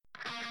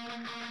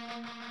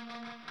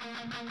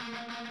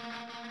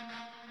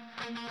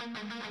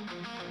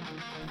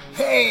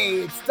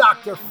Hey, it's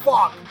Dr.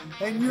 Fukk,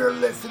 and you're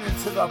listening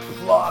to the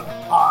Plug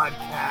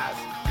Podcast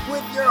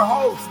with your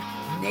host,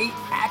 Nate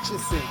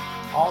Atchison,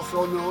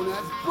 also known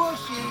as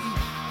Bushy.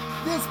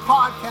 This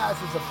podcast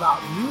is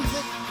about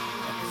music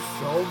and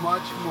so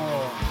much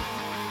more.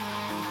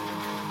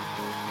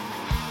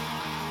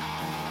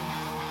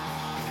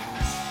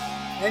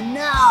 And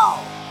now,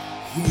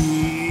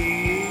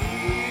 here's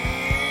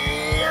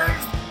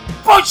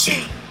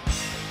Bushy!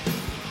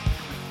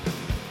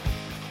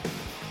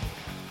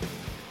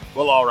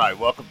 Well, all right.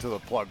 Welcome to the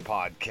Plug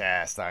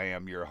Podcast. I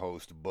am your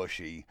host,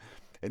 Bushy.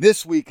 And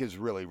this week is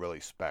really, really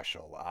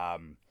special.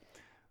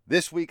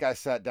 This week I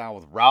sat down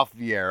with Ralph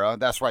Viera.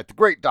 That's right, the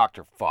great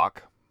Dr.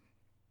 Fukk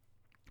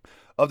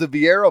of the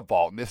Viera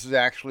Vault. And this is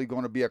actually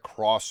going to be a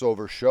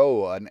crossover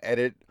show. An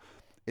edit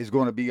is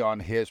going to be on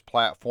his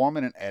platform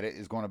and an edit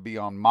is going to be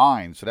on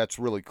mine. So that's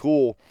really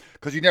cool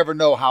because you never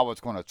know how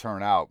it's going to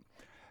turn out.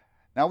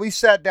 Now, we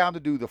sat down to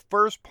do the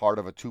first part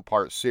of a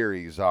two-part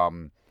series.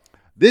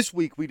 This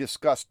week, we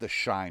discussed The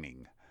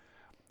Shining,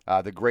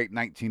 the great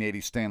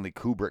 1980 Stanley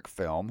Kubrick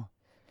film.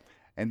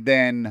 And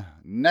then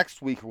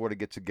next week, we're going to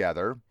get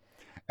together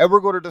and we're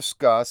going to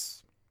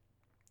discuss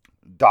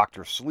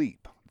Dr.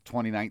 Sleep,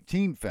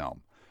 2019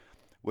 film,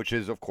 which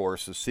is, of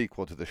course, a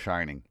sequel to The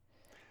Shining.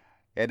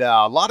 And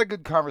a lot of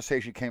good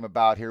conversation came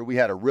about here. We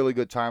had a really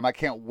good time. I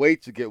can't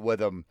wait to get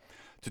with him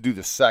to do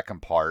the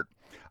second part.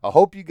 I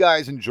hope you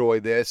guys enjoy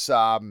this.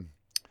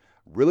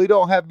 Really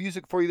don't have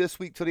music for you this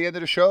week till the end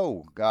of the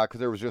show because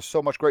there was just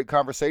so much great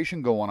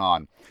conversation going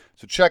on.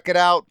 So check it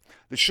out.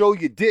 The show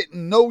you didn't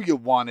know you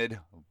wanted,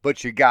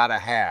 but you gotta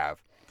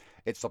have.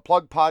 It's the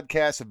Plug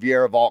Podcast of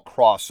Viera Vault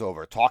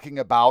crossover, talking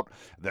about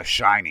The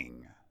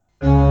Shining.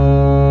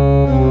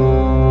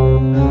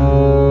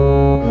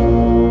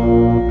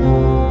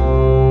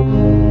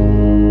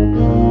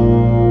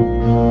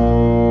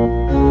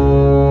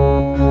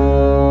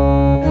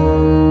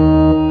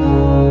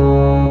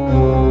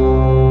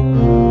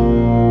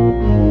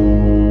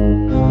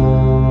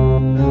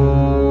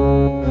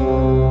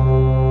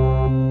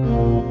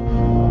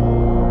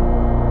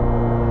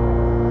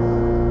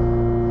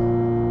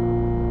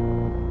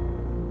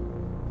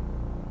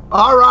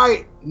 All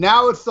right,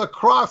 now it's the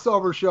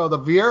crossover show. The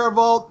Viera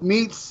Vault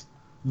meets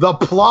The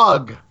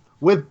Plug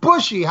with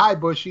Bushy. Hi,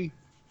 Bushy.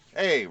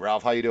 Hey,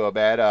 Ralph, how you doing,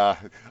 man?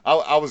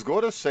 I was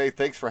going to say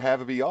thanks for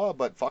having me on,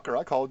 but fucker,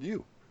 I called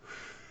you.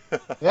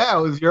 Yeah,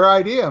 it was your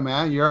idea,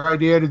 man. Your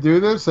idea to do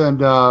this,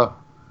 and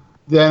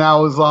then I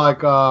was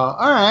like, all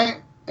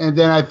right. And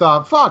then I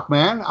thought, fuck,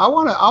 man, I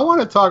want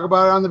to talk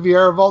about it on the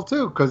Viera Vault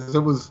too, because it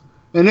was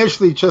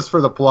initially just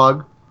for The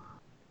Plug,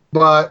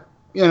 but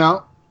you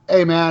know.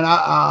 Hey, man,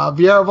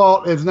 Viera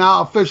Vault is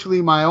now officially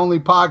my only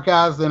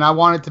podcast, and I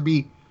want it to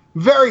be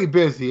very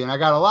busy, and I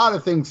got a lot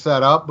of things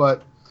set up,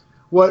 but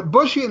what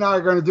Bushy and I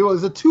are going to do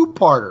is a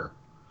two-parter.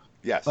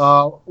 Yes.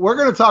 We're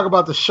going to talk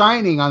about The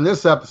Shining on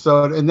this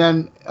episode, and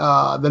then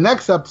the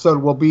next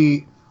episode will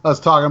be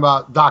us talking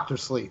about Dr.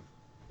 Sleep.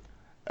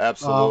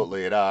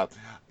 Absolutely, and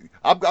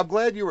I'm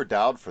glad you were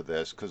down for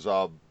this, because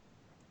I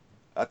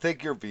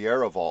think your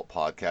Viera Vault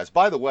podcast,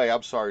 by the way,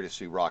 I'm sorry to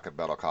see Rock and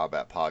Metal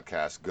Combat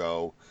podcast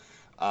go.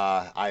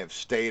 I have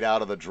stayed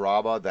out of the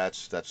drama.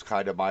 That's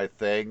kind of my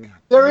thing.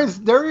 There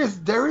is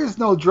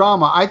no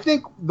drama. I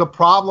think the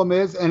problem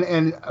is,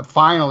 and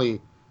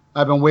finally,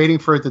 I've been waiting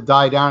for it to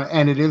die down,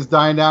 and it is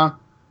dying down.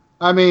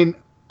 I mean,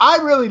 I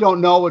really don't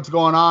know what's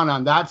going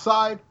on that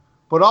side,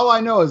 but all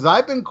I know is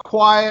I've been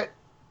quiet.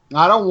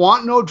 I don't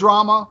want no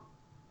drama.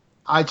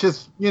 I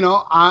just,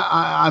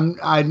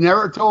 I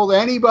never told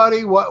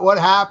anybody what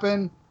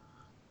happened.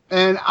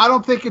 And I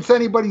don't think it's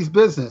anybody's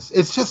business.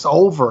 It's just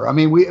over. I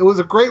mean, it was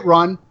a great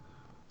run.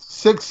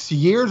 6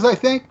 years, I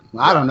think.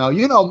 I don't know.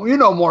 You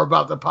know more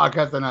about the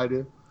podcast than I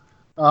do.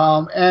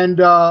 And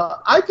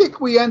I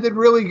think we ended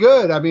really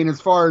good. I mean,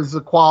 as far as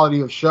the quality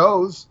of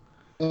shows.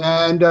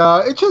 And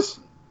it just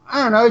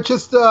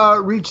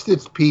reached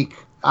its peak,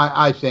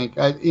 I think.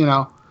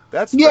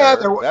 That's fair.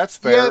 That's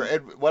fair. Yeah.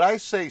 And when I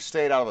say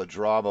stayed out of the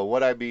drama,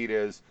 what I mean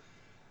is,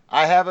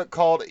 I haven't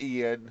called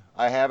Ian.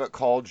 I haven't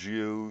called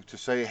you to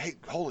say, hey,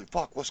 holy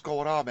fuck, what's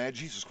going on, man?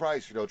 Jesus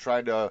Christ,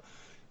 trying to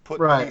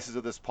put pieces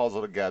of this puzzle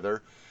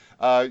together.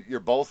 You're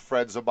both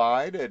friends of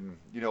mine, and,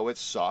 it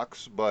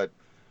sucks, but,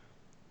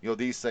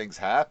 these things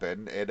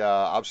happen, and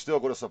I'm still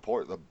going to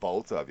support the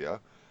both of you.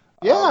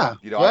 Yeah.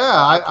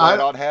 I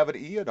plan on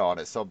having Ian on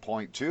at some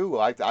point,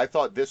 too. I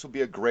thought this would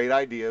be a great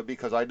idea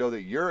because I know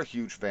that you're a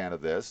huge fan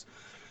of this.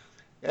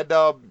 And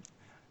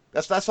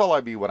that's all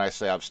I mean when I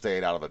say I'm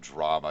staying out of the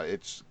drama.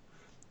 It's...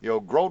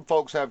 grown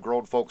folks have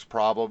grown folks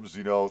problems.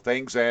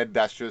 Things end.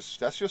 That's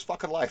just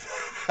fucking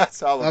life. That's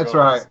how it goes. That's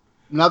right.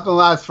 Nothing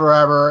lasts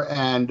forever,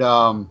 and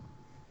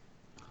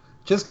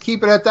just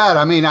keep it at that.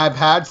 I mean, I've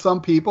had some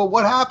people.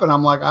 What happened?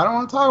 I'm like, I don't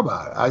want to talk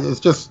about it. It's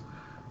just,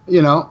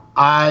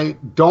 I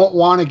don't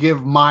want to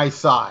give my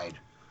side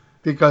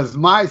because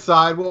my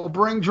side will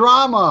bring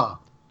drama.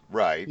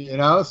 Right.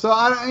 So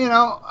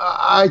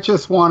I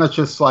just want to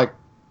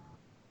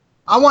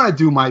I want to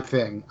do my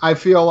thing. I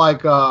feel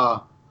like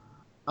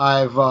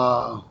I've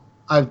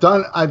I've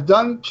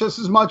done just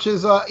as much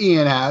as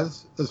Ian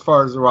has, as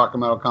far as the Rock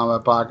and Metal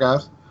Combat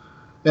podcast,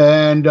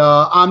 and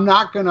I'm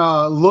not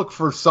gonna look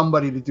for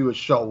somebody to do a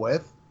show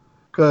with,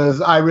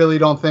 because I really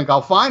don't think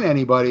I'll find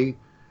anybody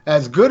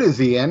as good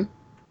as Ian.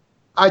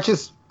 I'm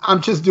just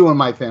doing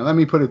my thing. Let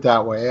me put it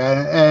that way,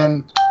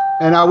 and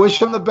I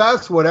wish him the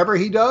best. Whatever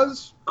he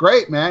does,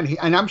 great, man.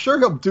 And I'm sure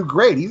he'll do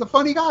great. He's a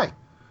funny guy.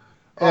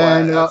 Oh,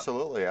 And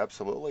absolutely,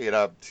 absolutely.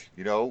 And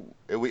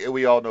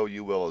we all know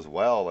you will as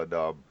well. And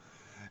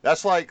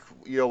that's like,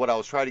 when I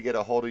was trying to get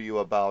a hold of you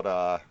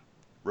about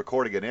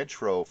recording an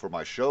intro for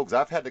my show, because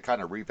I've had to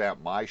kind of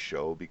revamp my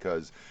show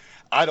because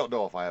I don't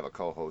know if I have a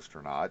co-host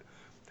or not.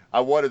 I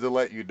wanted to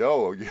let you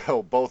know,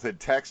 both in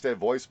text and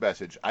voice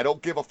message, I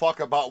don't give a fuck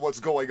about what's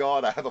going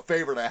on. I have a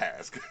favor to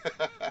ask.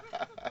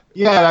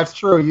 yeah, that's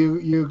true.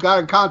 You got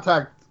in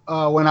contact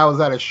when I was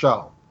at a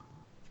show,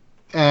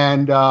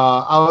 and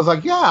I was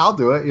like, yeah, I'll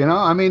do it.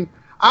 I mean,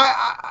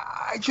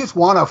 I just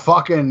want to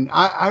fucking.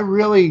 I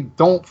really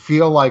don't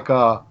feel like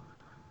I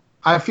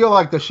feel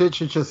like the shit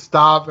should just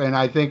stop, and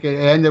I think it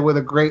ended with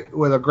a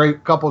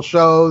great couple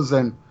shows,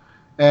 and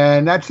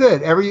that's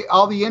it.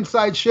 All the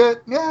inside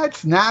shit, yeah,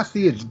 it's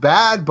nasty, it's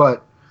bad,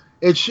 but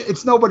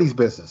it's nobody's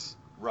business.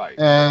 Right.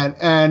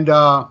 And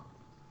I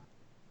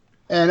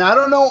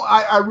don't know.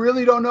 I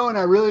really don't know, and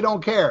I really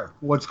don't care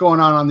what's going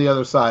on the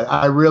other side.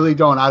 I really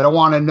don't. I don't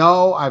want to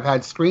know. I've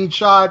had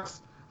screenshots.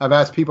 I've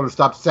asked people to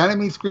stop sending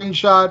me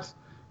screenshots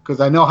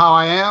because I know how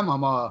I am.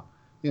 I'm a,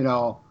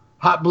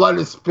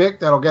 hot-blooded spick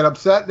that'll get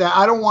upset. That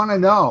I don't want to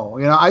know.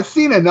 I've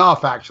seen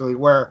enough actually.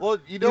 Where well,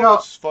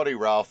 what's funny,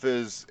 Ralph,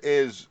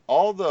 is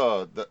all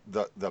the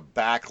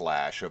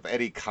backlash of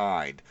any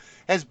kind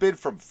has been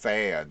from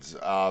fans.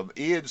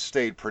 Ian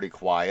stayed pretty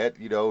quiet.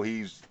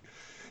 He's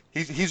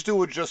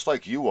doing just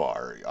like you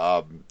are.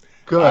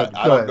 Good.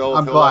 I don't know if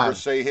I'm he'll glad. ever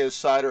say his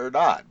side or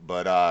not,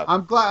 but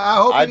I'm glad. I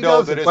hope I he know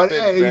does that it. it's But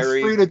been hey,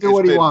 very, he's free to do it's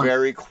what he been wants.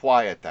 very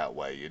quiet that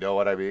way. You know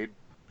what I mean?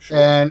 Sure.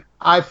 And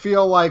I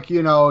feel like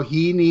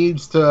he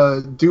needs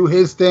to do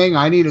his thing.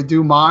 I need to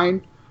do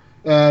mine,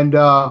 and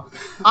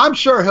I'm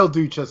sure he'll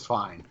do just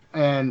fine.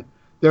 And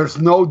there's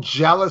no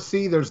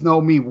jealousy. There's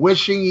no me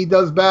wishing he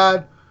does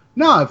bad.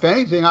 No, if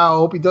anything, I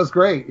hope he does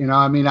great.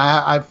 I mean,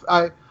 I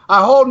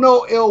hold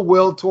no ill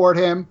will toward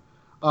him.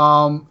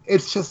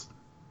 It's just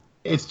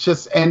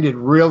ended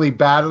really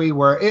badly.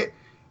 Where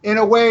in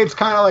a way, it's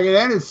kind of like it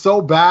ended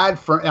so bad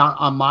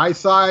on my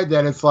side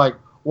that it's like,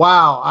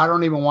 wow, I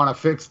don't even want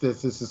to fix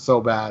this. This is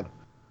so bad.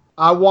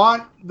 I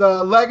want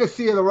the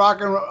legacy of the Rock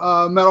and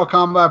Metal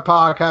Combat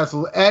podcast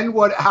to end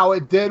how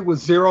it did with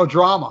zero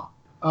drama.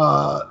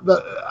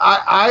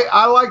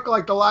 I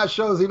like the last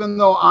shows, even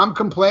though I'm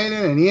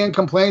complaining and Ian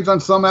complains on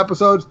some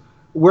episodes,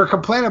 we're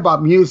complaining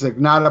about music,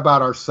 not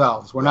about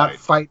ourselves. We're not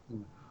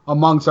fighting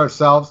amongst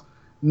ourselves.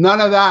 None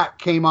of that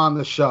came on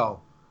the show.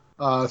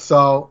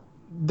 So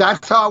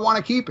that's how I want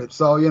to keep it.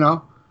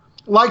 So,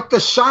 like The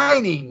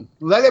Shining,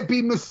 let it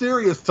be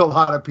mysterious to a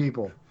lot of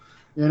people,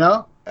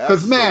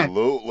 Because, man.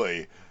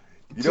 Absolutely.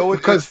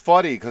 It's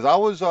funny, because I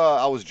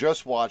was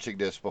just watching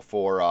this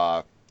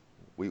before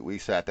we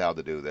sat down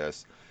to do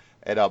this.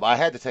 And I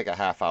had to take a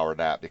half-hour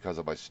nap because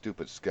of my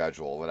stupid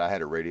schedule, and I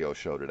had a radio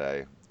show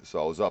today.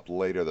 So I was up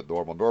later than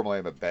normal. Normally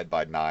I'm in bed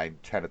by 9,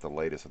 10 at the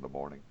latest in the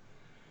morning.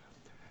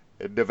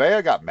 And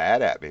Nevaeh got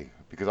mad at me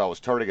because I was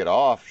turning it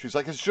off. She's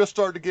like, it's just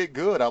starting to get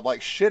good. I'm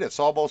like, shit, it's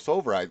almost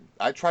over.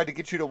 I tried to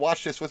get you to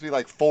watch this with me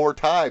like 4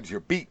 times. You're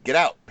beat. Get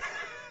out.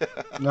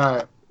 All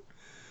right.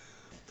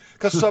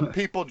 Because some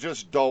people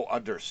just don't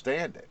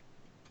understand it.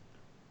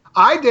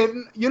 I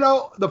didn't.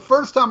 The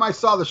first time I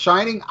saw The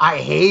Shining, I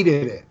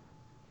hated it.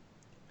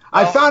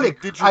 I found it.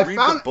 Did you read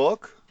the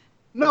book?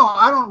 No,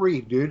 I don't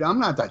read, dude. I'm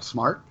not that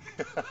smart.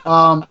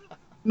 No.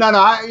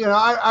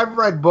 I've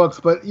read books,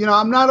 but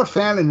I'm not a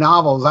fan of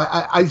novels.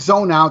 I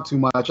zone out too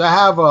much. I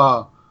have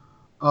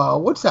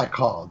what's that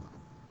called?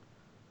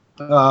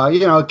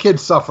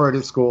 Kids suffer it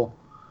at school.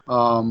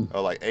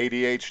 Like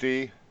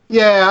ADHD?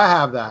 Yeah, I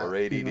have that. Or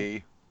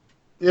ADD?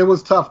 It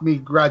was tough me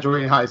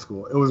graduating high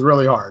school. It was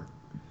really hard.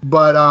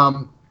 But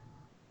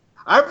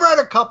I've read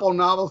a couple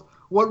novels.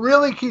 What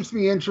really keeps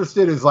me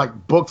interested is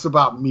like books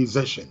about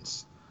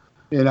musicians,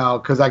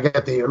 because I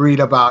get to read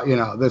about,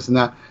 this and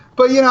that.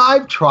 But,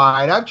 I've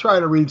tried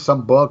to read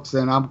some books,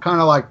 and I'm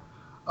kind of like,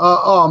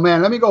 oh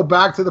man, let me go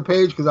back to the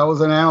page because I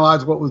wasn't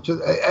analyzing what was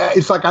just,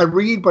 it's like I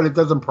read, but it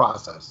doesn't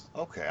process.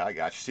 Okay, I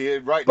got you.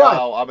 See,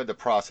 now I'm in the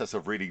process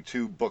of reading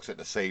 2 books at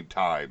the same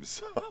time.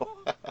 So.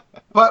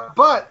 But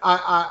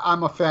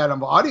I'm a fan of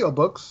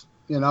audiobooks.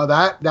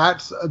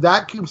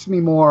 That keeps me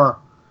more,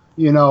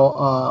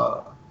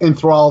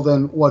 enthralled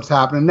in what's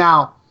happening.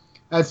 Now,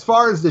 as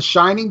far as the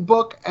Shining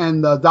book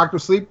and the Dr.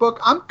 Sleep book,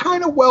 I'm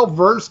kind of well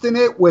versed in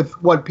it with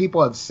what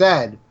people have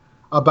said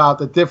about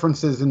the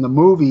differences in the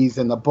movies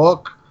and the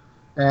book.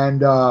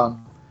 And,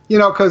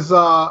 because,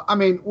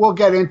 we'll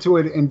get into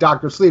it in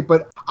Dr. Sleep,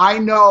 but I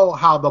know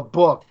how the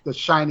book, The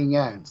Shining,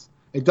 ends.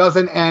 It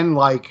doesn't end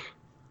like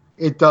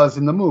it does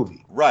in the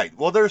movie. Right.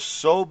 Well, there's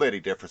so many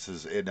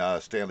differences in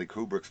Stanley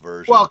Kubrick's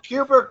version. Well,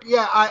 Kubrick,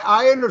 yeah,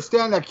 I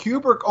understand that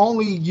Kubrick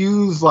only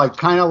used like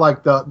kind of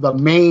like the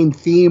main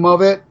theme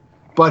of it,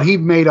 but he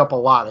made up a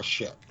lot of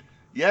shit.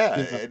 Yeah,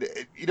 You know?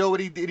 and you know what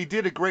he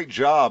did a great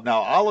job.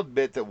 Now, I'll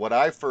admit that when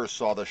I first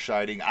saw The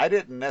Shining, I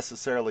didn't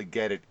necessarily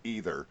get it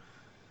either.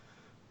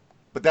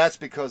 But that's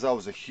because I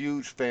was a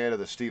huge fan of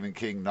the Stephen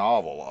King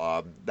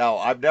novel. Now,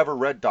 I've never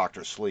read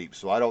Doctor Sleep,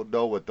 so I don't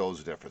know what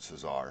those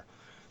differences are.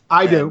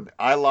 I do. And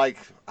I like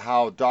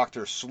how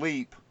Doctor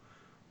Sleep,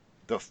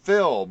 the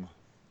film,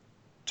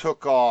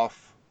 took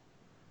off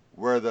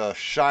where The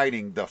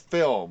Shining, the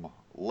film,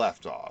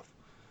 left off.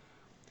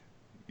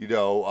 You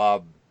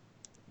know,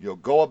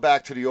 going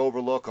back to the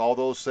Overlook, all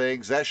those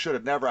things, that should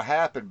have never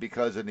happened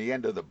because in the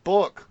end of the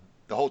book,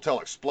 the hotel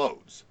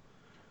explodes,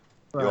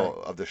 Right.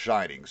 of The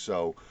Shining.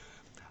 So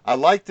I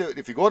like to,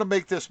 if you're going to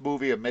make this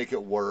movie and make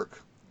it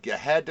work, you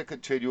had to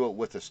continue it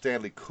with the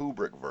Stanley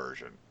Kubrick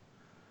version.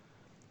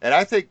 And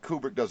I think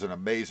Kubrick does an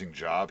amazing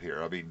job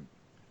here. I mean,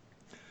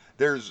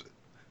 there's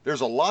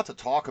there's a lot to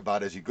talk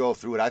about as you go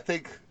through it. I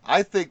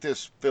think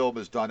this film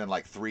is done in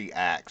like 3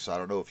 acts. I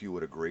don't know if you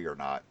would agree or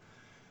not.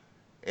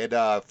 And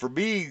for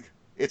me,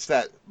 it's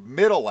that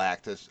middle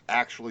act that's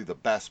actually the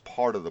best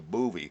part of the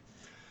movie.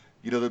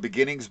 You know, the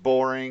beginning's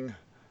boring,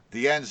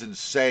 the end's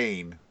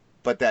insane,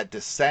 but that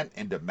descent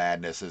into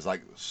madness is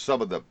like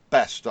some of the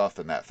best stuff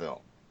in that film.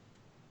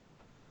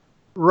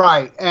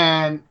 Right.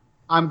 And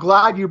I'm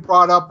glad you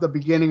brought up the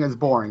beginning is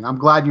boring. I'm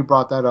glad you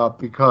brought that up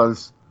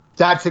because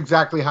that's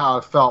exactly how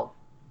I felt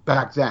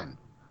back then.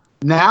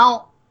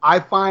 Now I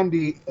find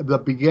the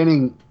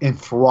beginning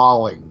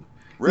enthralling.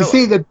 You Really?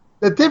 see,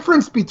 the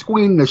difference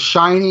between The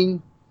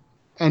Shining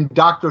and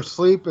Doctor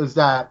Sleep is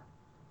that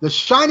The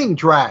Shining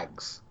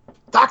drags.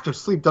 Doctor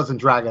Sleep doesn't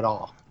drag at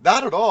all.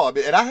 Not at all. I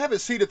mean, and I haven't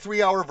seen a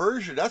 3 hour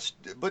version.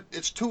 But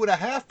it's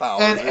 2.5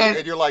 hours, And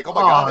and you're like, oh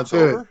my god, oh, it's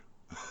dude. over.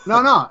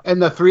 No.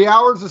 And the 3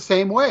 hours the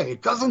same way.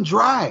 It doesn't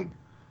drag.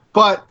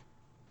 But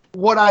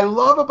what I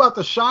love about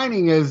The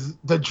Shining is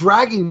the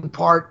dragging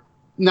part.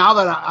 Now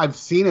that I've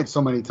seen it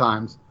so many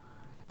times,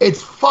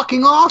 it's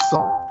fucking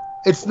awesome.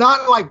 It's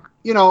not like,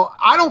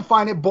 I don't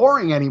find it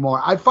boring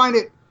anymore. I find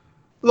it,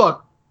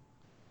 look,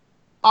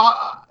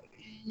 uh,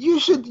 you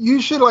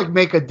should like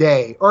make a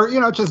day or,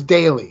 just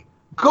daily.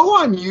 Go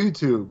on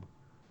YouTube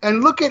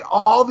and look at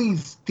all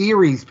these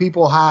theories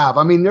people have.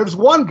 I mean, there's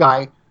one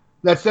guy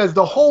that says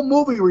the whole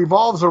movie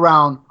revolves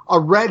around a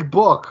red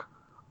book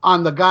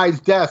on the guy's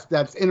desk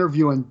that's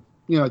interviewing,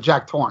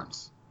 Jack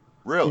Torrance.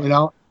 Really?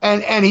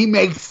 And he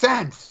makes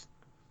sense.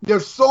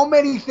 There's so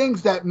many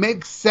things that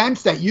make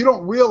sense that you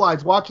don't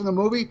realize watching the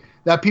movie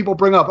that people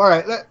bring up. All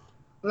right,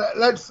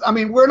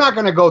 we're not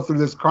going to go through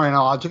this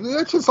chronologically.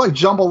 Let's just like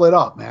jumble it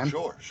up, man.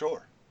 Sure.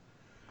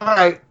 All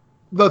right.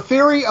 The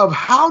theory of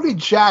how did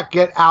Jack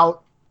get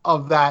out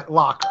of that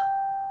locker?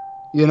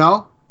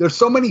 There's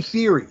so many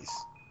theories.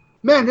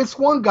 Man, this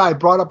one guy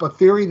brought up a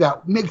theory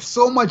that makes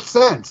so much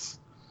sense.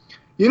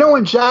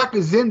 When Jack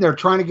is in there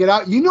trying to get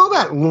out,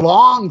 that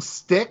long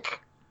stick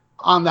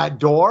on that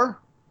door?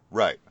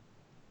 Right.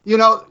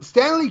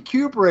 Stanley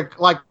Kubrick,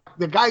 like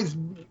the guy's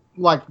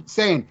like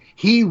saying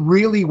he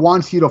really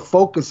wants you to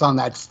focus on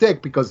that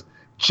stick because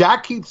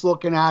Jack keeps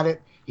looking at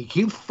it. He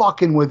keeps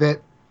fucking with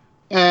it.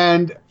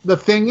 And the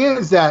thing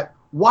is that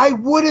why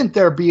wouldn't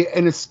there be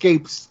an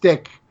escape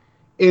stick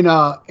in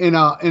a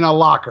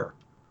locker?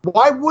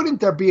 Why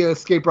wouldn't there be an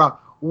escape route?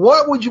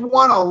 What would you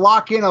want to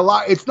lock in a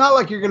lock? It's not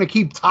like you're going to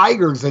keep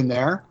tigers in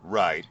there.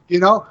 Right.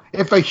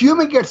 If a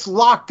human gets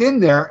locked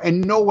in there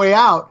and no way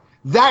out,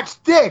 that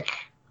stick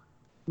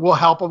will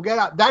help him get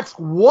out. That's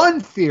one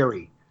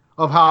theory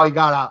of how he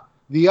got out.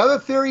 The other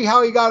theory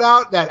how he got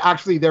out, that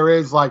actually there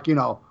is like,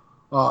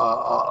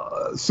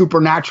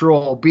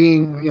 supernatural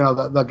being,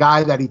 the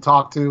guy that he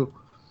talked to,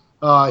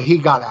 he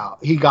got out.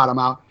 He got him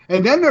out.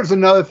 And then there's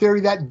another theory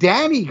that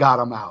Danny got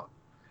him out.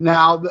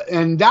 Now,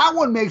 and that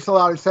one makes a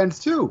lot of sense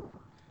too,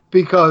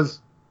 because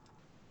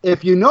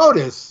if you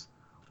notice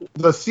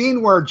the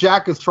scene where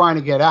Jack is trying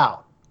to get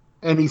out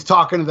and he's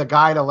talking to the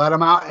guy to let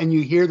him out and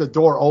you hear the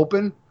door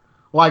open,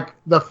 like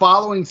the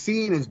following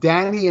scene is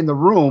Danny in the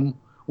room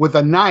with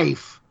a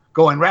knife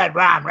going red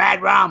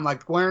rum,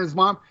 like squaring his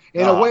mom.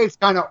 In a way, it's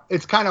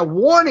kind of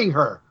warning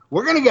her,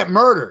 we're going to get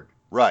murdered.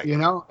 Right.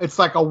 It's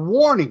like a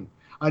warning.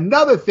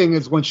 Another thing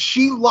is when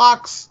she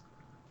locks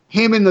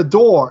him in the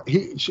door,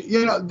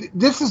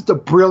 this is the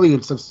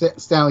brilliance of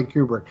Stanley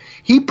Kubrick.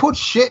 He puts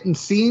shit in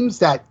scenes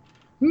that,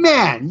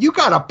 man, you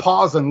got to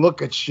pause and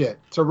look at shit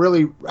to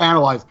really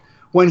analyze.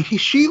 When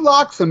she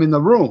locks him in the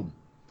room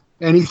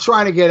and he's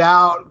trying to get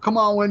out, come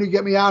on, Wendy,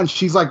 get me out. And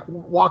she's like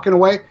walking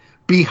away.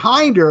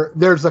 Behind her,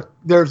 there's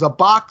a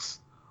box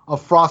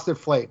of Frosted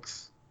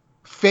Flakes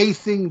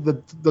facing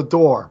the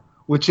door,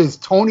 which is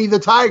Tony the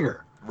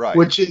Tiger. Right.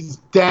 Which is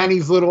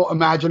Danny's little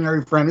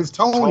imaginary friend is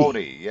Tony.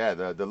 Tony, yeah,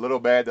 the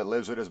little man that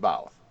lives in his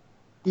mouth.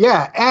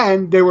 Yeah,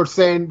 and they were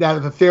saying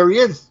that the theory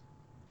is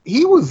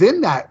he was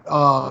in that,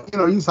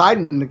 he's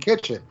hiding in the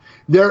kitchen.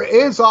 There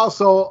is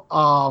also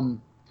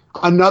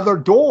another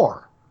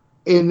door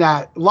in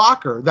that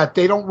locker that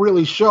they don't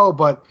really show,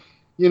 but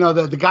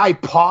the guy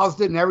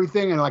paused it and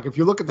everything. And like, if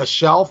you look at the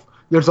shelf,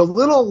 there's a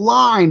little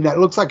line that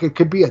looks like it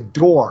could be a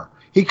door.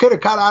 He could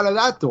have cut out of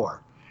that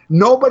door.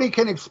 Nobody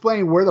can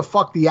explain where the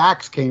fuck the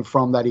axe came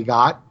from that he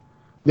got.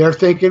 They're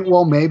thinking,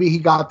 well, maybe he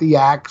got the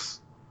axe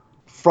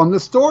from the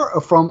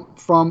store,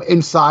 from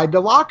inside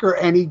the locker,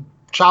 and he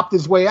chopped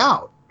his way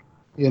out.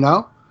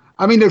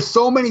 I mean, there's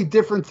so many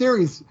different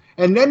theories.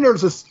 And then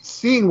there's a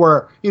scene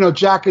where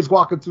Jack is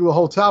walking through the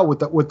hotel with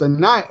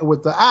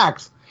the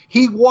axe.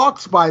 He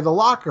walks by the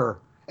locker,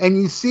 and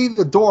you see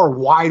the door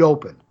wide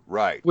open.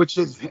 Right. Which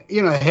is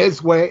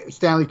his way,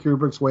 Stanley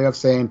Kubrick's way of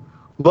saying,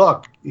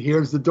 look,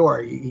 here's the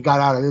door. He got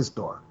out of this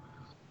door.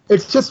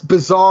 It's just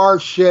bizarre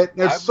shit.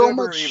 There's so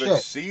much shit. I've never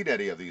even seen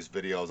any of these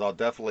videos. I'll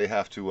definitely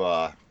have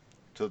to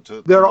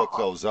look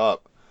those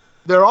up.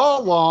 They're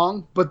all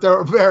long, but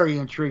they're very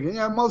intriguing.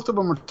 Most of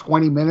them are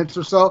 20 minutes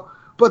or so,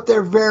 but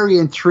they're very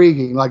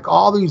intriguing. Like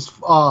all these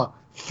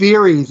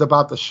theories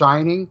about The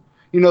Shining,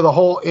 the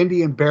whole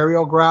Indian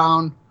burial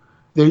ground.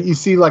 There, you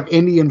see like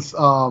Indians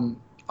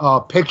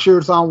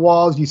pictures on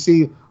walls. You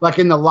see like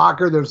in the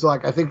locker, there's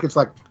like, I think it's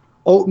like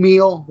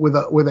oatmeal with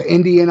an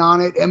Indian on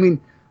it. I mean,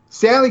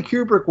 Stanley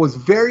Kubrick was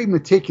very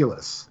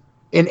meticulous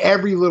in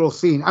every little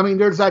scene. I mean,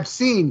 there's that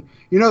scene,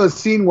 the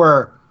scene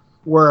where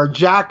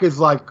Jack is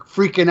like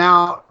freaking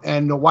out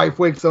and the wife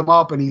wakes him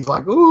up and he's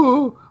like,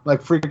 ooh,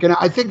 like freaking out.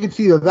 I think it's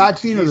either that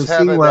scene or the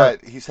scene where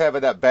he's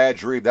having that bad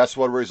dream. That's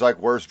one where he's like,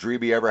 worst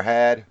dream he ever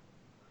had.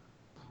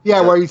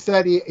 Yeah, where he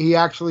said he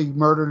actually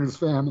murdered his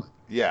family.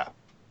 Yeah.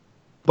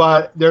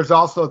 But there's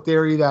also a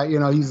theory that,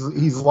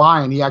 he's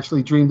lying. He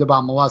actually dreamed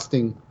about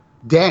molesting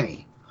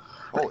Danny.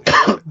 Holy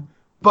shit.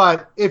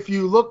 But if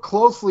you look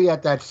closely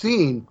at that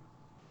scene,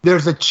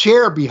 there's a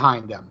chair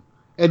behind them.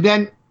 And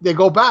then they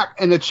go back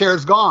and the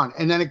chair's gone.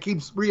 And then it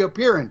keeps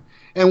reappearing.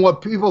 And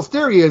what people's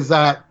theory is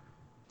that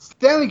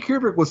Stanley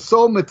Kubrick was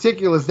so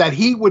meticulous that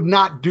he would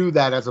not do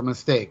that as a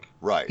mistake.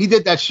 Right. He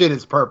did that shit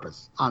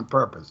on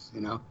purpose,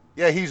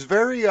 Yeah, he's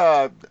very,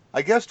 I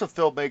guess the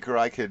filmmaker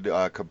I could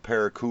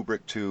compare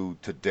Kubrick to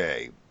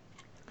today.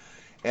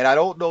 And I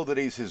don't know that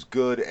he's as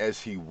good as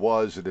he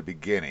was in the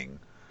beginning.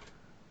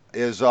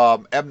 Is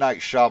M. Night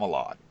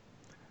Shyamalan.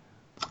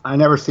 I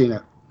never seen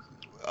it.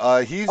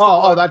 He's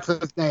that's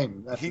his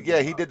name. He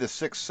did The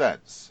Sixth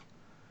Sense.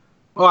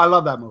 Oh, I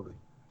love that movie.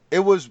 It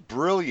was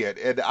brilliant,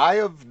 and I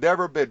have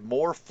never been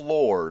more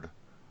floored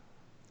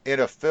in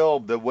a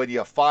film than when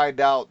you find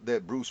out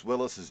that Bruce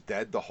Willis is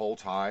dead the whole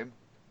time.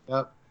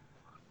 Yep.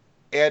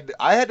 And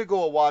I had to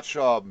go and watch,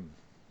 all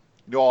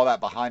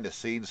that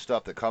behind-the-scenes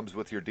stuff that comes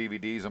with your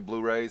DVDs and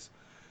Blu-rays.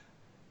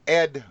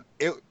 And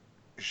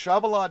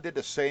Shyamalan did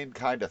the same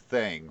kind of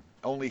thing,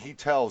 only he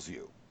tells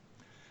you.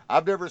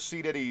 I've never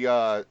seen any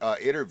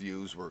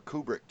interviews where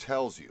Kubrick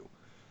tells you.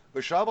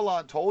 But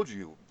Shyamalan told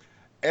you,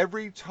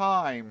 every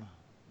time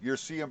you're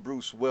seeing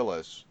Bruce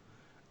Willis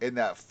in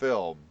that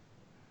film,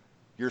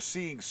 you're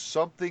seeing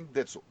something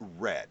that's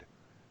red.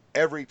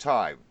 Every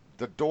time.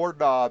 The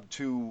doorknob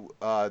to,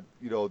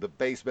 the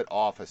basement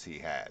office he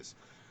has.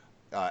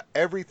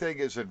 Everything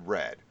is in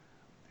red.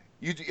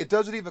 It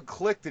doesn't even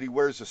click that he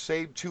wears the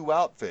same two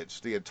outfits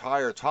the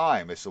entire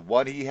time. It's the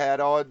one he had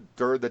on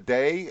during the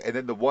day and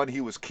then the one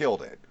he was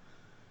killed in.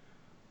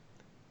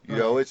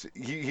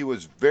 He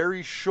was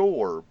very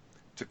sure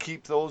to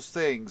keep those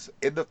things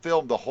in the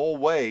film the whole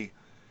way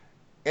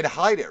and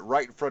hide it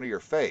right in front of your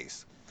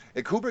face.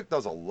 And Kubrick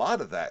does a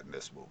lot of that in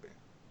this movie.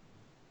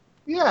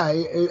 Yeah,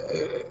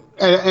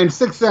 and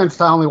Sixth Sense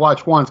I only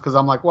watched once because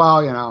I'm like, well,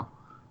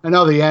 I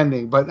know the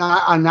ending, but now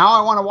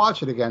I want to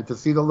watch it again to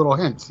see the little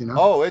hints,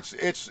 Oh,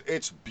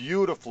 it's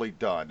beautifully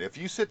done. If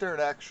you sit there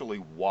and actually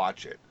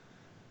watch it,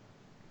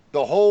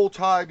 the whole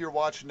time you're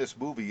watching this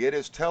movie, it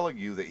is telling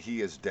you that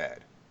he is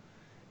dead.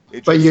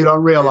 But you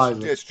don't realize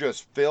it. It's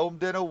just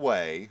filmed in a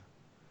way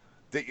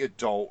that you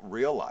don't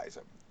realize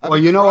him.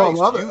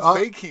 You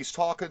think he's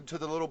talking to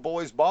the little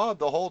boy's mom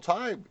the whole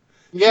time.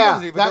 Yeah, she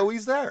doesn't even know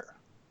he's there.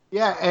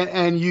 Yeah,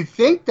 and you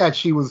think that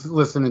she was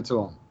listening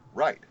to him.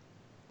 Right.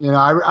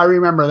 I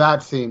remember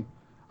that scene.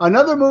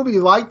 Another movie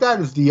like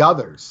that is The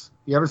Others.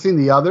 You ever seen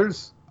The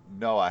Others?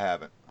 No, I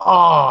haven't.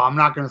 Oh, I'm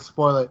not going to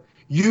spoil it.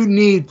 You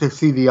need to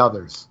see The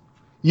Others.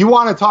 You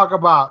want to talk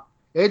about,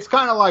 it's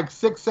kind of like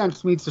Sixth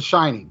Sense meets The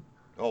Shining.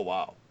 Oh,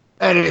 wow.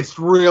 And it's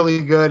really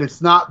good.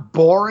 It's not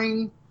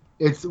boring.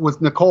 It's with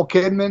Nicole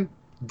Kidman.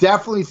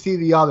 Definitely see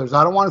The Others.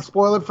 I don't want to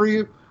spoil it for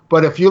you,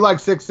 but if you like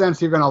Sixth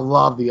Sense, you're going to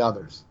love The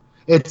Others.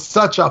 It's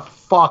such a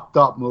fucked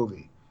up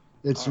movie.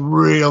 It's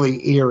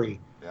really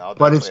eerie. Yeah,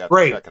 but it's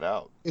great. Check it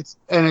out.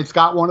 It's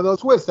got one of those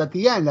twists at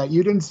the end that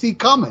you didn't see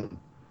coming.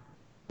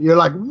 You're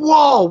like,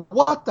 whoa,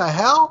 what the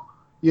hell?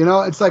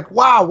 It's like,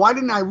 wow, why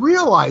didn't I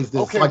realize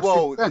this? Okay, like,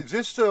 is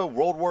this the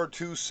World War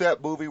II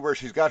set movie where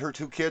she's got her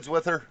two kids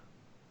with her?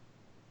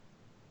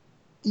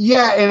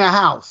 Yeah, in a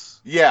house.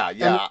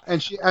 Yeah.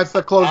 And she has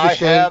to close the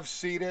shade. I have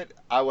seen it.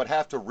 I would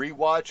have to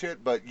rewatch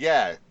it, but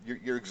yeah,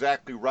 you're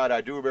exactly right.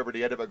 I do remember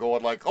the end of it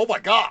going like, oh my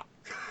God.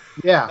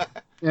 Yeah.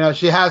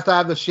 She has to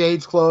have the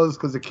shades closed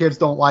because the kids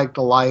don't like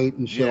the light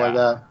and shit like Yeah,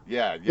 that.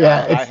 yeah,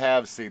 yeah. Yeah, I it's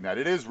have seen that.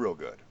 It is real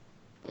good.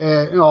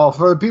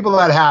 for the people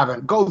that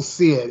haven't, go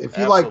see it. If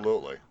you like,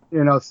 Absolutely.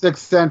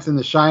 Sixth Sense and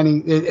The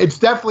Shining, it's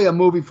definitely a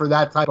movie for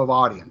that type of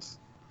audience.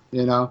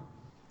 You know.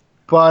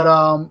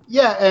 But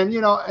yeah,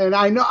 and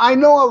I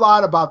know a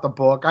lot about the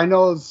book. I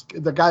know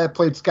the guy that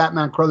played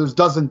Scatman Crothers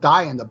doesn't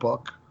die in the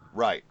book.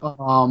 Right.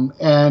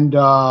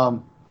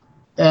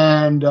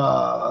 And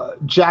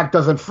Jack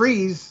doesn't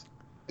freeze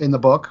in the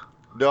book.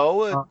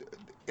 No, Uh,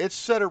 it's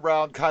set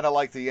around kind of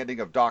like the ending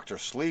of Doctor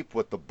Sleep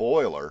with the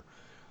boiler.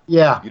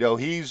 yeah.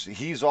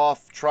 He's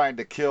off trying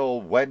to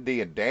kill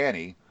Wendy and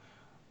Danny,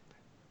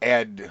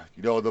 and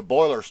the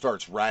boiler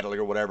starts rattling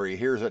or whatever. He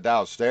hears it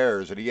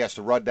downstairs, and he has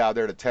to run down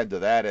there to tend to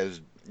that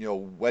as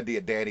Wendy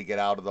and Danny get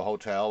out of the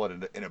hotel,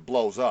 and it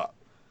blows up.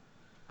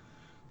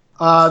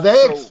 So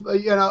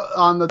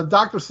On the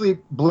Doctor Sleep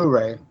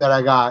Blu-ray that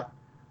I got,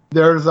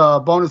 there's a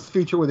bonus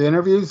feature with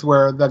interviews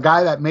where the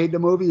guy that made the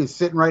movie is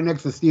sitting right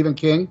next to Stephen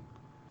King,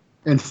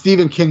 and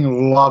Stephen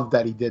King loved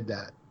that he did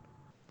that.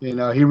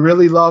 He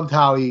really loved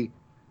how he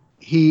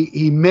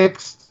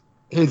mixed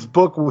his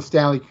book with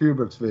Stanley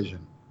Kubrick's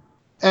vision.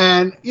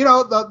 And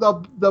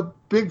the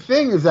big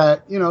thing is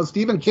that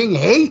Stephen King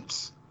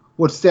hates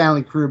what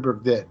Stanley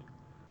Kubrick did,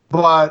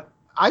 but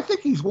I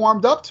think he's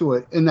warmed up to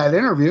it in that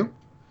interview.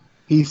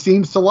 He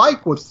seems to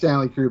like what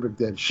Stanley Kubrick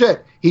did.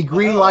 Shit, he well,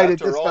 greenlighted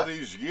after this all guy.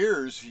 these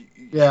years,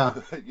 Yeah,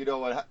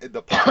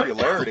 the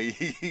popularity,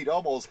 he'd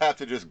almost have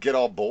to just get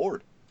on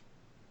board.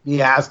 he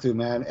has to,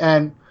 man.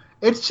 And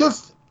it's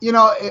just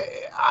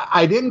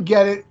I didn't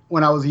get it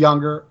when I was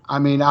younger. I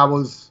mean, I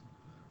was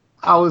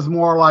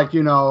more like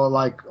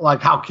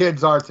like how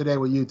kids are today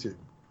with YouTube.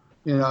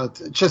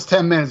 Just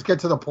 10 minutes, get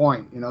to the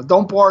point.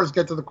 Don't bore us,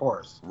 get to the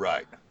course.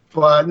 Right.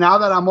 But now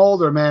that I'm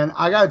older, man,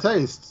 I gotta tell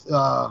you,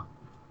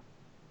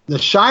 The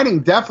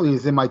Shining definitely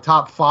is in my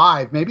top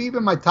 5, maybe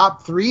even my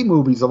top 3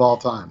 movies of all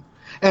time,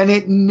 and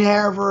it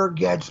never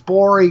gets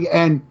boring.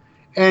 And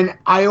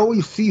I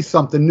always see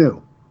something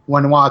new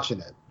when watching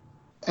it.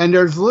 And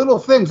there's little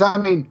things. I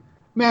mean,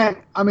 man,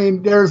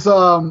 there's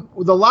the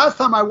last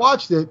time I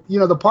watched it,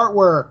 the part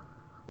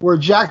where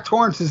Jack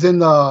Torrance is in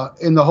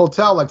the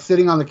hotel, like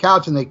sitting on the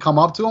couch, and they come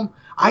up to him.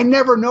 I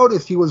never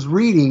noticed he was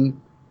reading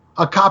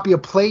a copy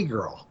of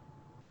Playgirl.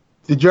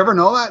 Did you ever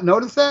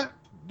notice that?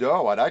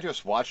 No, and I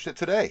just watched it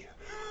today.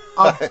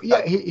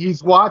 Yeah,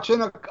 he's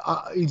watching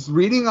he's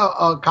reading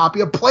a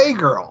copy of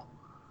Playgirl,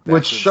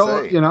 which That's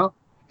shows, insane.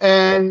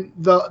 and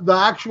the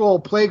actual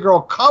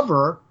Playgirl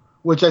cover,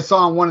 which I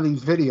saw in one of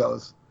these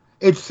videos,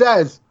 it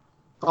says,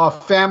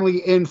 "Family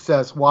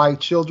incest: Why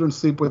children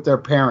sleep with their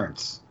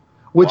parents,"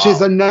 which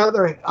is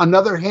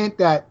another hint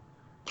that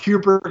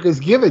Kubrick has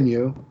given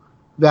you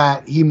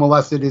that he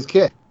molested his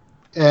kid.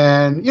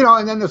 And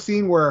and then the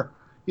scene where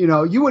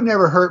you would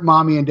never hurt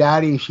mommy and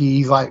daddy, and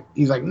he's like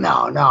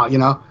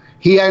no.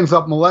 He ends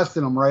up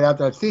molesting him right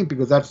after that scene,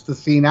 because that's the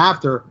scene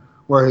after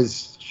where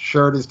his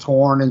shirt is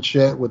torn and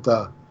shit with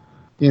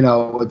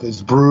with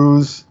his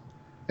bruise.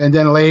 And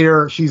then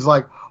later she's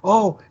like,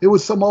 oh, it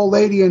was some old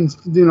lady in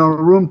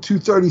room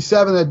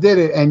 237 that did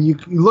it. And you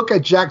look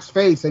at Jack's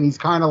face, and he's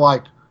kind of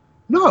like,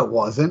 no, it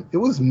wasn't. It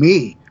was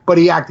me. But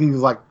he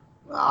was like,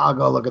 I'll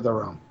go look at the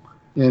room.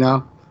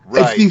 Right.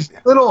 It's these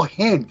little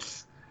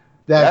hints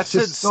That's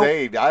just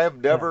insane. I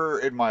have never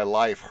in my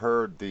life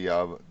heard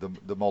the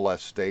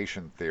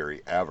molestation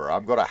theory ever.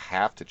 I'm going to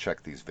have to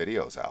check these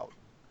videos out.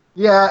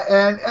 Yeah,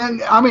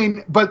 and I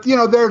mean, but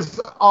there's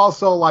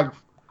also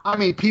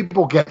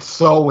people get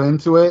so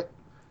into it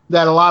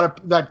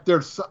that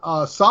there's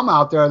some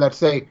out there that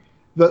say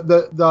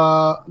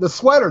the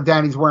sweater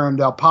Danny's wearing,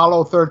 the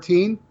Apollo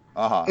 13,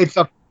 Uh-huh.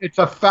 it's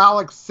a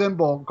phallic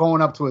symbol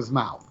going up to his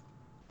mouth.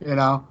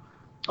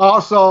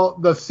 Also,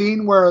 the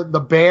scene where the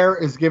bear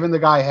is giving the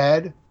guy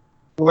head,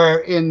 where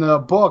in the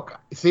book,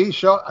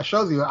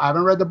 shows you, I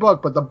haven't read the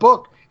book, but the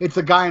book, it's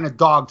a guy in a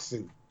dog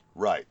suit.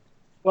 Right.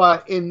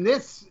 But in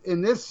this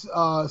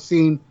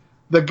scene,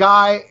 the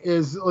guy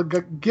is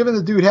giving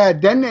the dude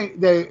head. Then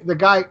the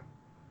guy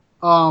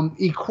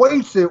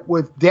equates it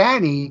with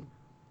Danny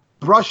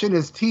brushing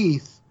his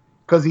teeth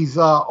because he's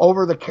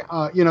over the.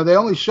 They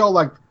only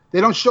show they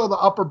don't show the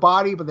upper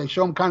body, but they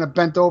show him kind of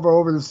bent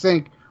over the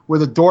sink where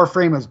the door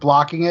frame is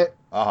blocking it.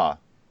 Uh-huh.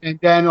 And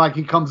then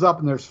he comes up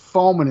and there's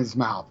foam in his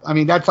mouth. I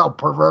mean, that's how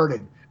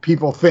perverted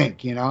people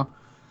think,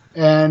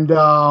 And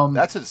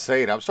that's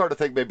insane. I'm starting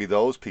to think maybe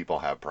those people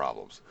have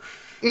problems.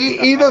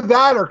 Either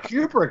that or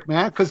Kubrick,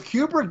 man, because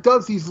Kubrick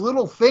does these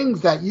little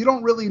things that you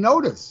don't really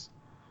notice,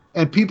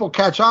 and people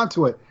catch on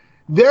to it.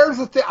 There's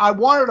a thing. I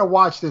wanted to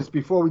watch this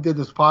before we did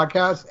this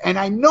podcast, and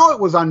I know it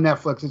was on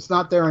Netflix. It's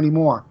not there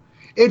anymore.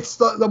 It's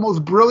the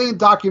most brilliant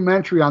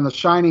documentary on The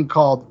Shining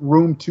called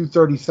Room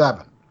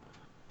 237.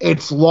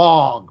 It's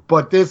long,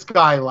 but this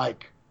guy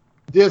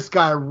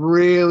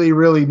really,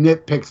 really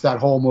nitpicks that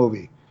whole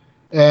movie.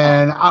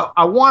 And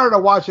I wanted to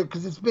watch it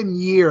because it's been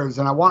years,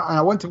 and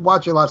I went to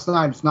watch it last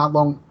night. It's no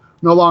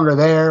longer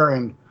there,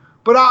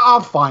 but I'll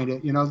find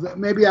it.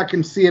 Maybe I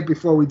can see it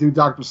before we do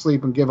Dr.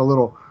 Sleep and give a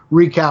little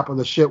recap of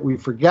the shit we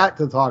forget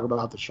to talk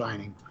about The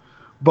Shining.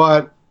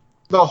 But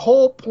the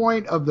whole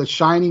point of The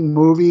Shining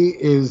movie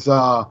is,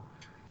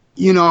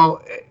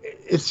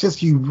 it's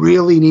just you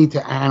really need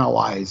to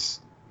analyze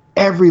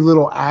every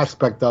little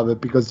aspect of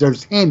it because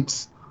there's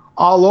hints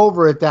all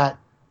over it that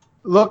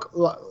look,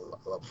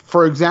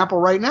 for example,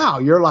 right now,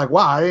 you're like,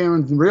 wow, I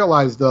didn't even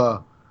realize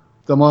the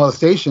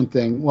molestation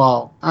thing.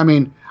 Well, I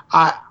mean,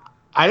 I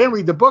didn't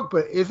read the book,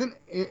 but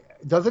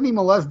doesn't he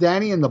molest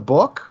Danny in the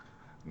book?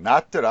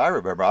 Not that I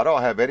remember. I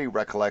don't have any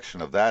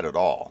recollection of that at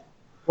all.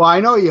 Well, I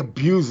know he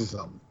abuses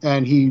him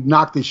and he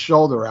knocked his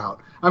shoulder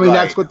out. I mean,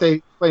 that's what they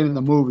explain in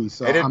the movie.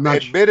 So and I'm not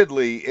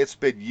admittedly, it's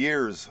been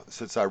years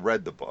since I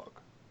read the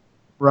book.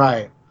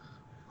 Right.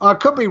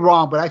 Could be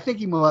wrong, but I think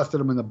he molested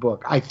him in the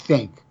book. I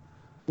think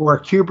where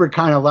Kubrick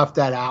kind of left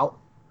that out.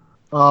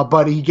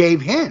 But he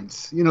gave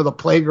hints, the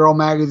Playgirl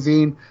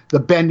magazine, the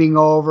bending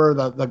over,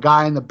 the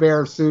guy in the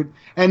bear suit.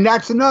 And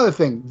that's another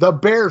thing, the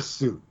bear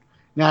suit.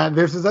 Now,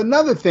 this is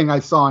another thing I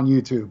saw on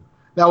YouTube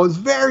that was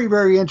very,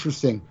 very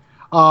interesting.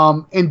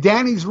 In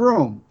Danny's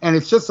room, and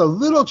it's just a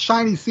little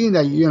shiny scene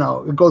that,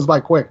 it goes by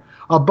quick.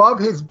 Above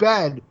his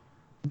bed,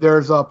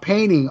 there's a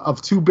painting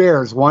of two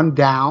bears, one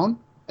down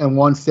and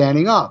one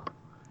standing up.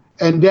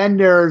 And then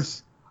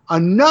there's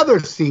another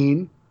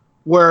scene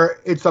where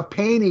it's a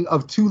painting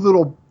of two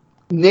little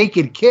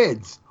naked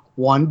kids,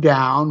 one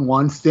down,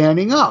 one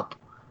standing up.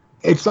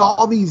 It's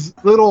all these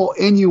little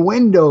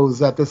innuendos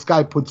that this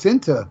guy puts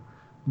into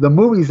the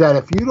movies that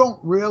if you don't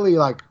really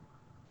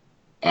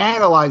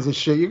analyze this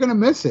shit, you're gonna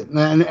miss it.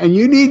 And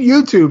you need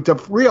YouTube to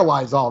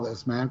realize all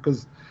this, man,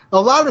 because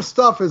a lot of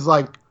stuff is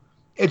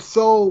it's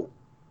so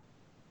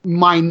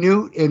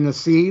minute in the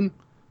scene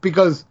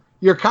because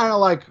you're kind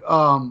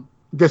of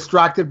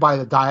distracted by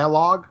the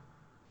dialogue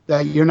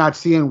that you're not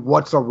seeing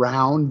what's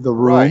around the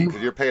room. Right,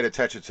 because you're paying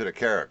attention to the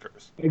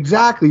characters.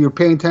 Exactly. You're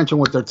paying attention to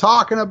what they're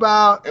talking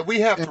about. And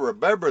we have to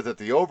remember that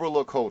the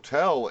Overlook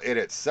Hotel in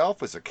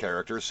itself is a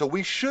character, so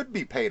we should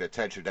be paying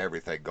attention to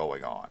everything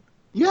going on.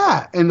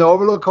 Yeah, and the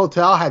Overlook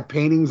Hotel had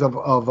paintings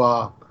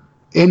of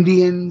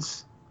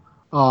Indians.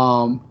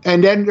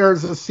 And then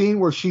there's a scene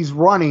where she's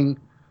running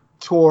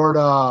toward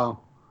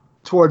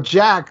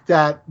Jack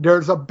that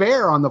there's a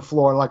bear on the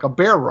floor, like a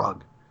bear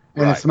rug.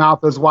 And its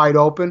mouth is wide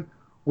open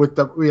with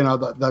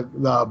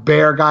the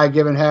bear guy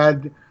giving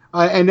head.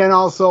 And then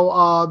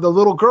also the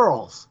little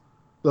girls,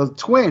 the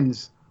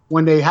twins,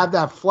 when they have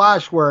that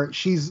flash where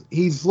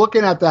he's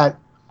looking at that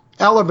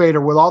elevator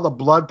with all the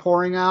blood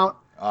pouring out.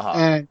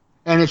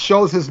 And it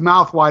shows his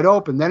mouth wide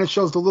open. Then it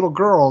shows the little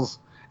girls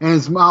and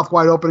his mouth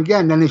wide open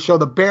again. Then they show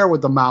the bear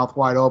with the mouth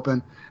wide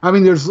open. I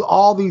mean, there's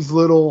all these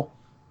little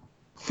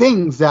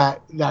things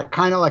that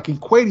kind of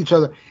equate each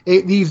other.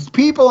 These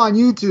people on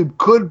YouTube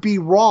could be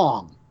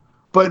wrong,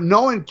 but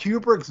knowing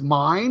Kubrick's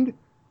mind,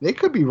 they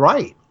could be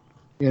right,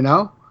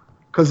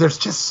 because they're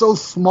just so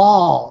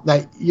small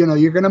that,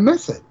 you're going to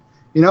miss it,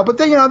 But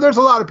then, there's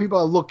a lot of people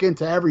that look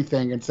into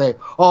everything and say,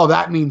 oh,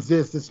 that means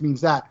this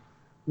means that.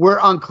 We're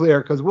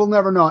unclear because we'll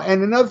never know.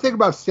 And another thing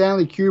about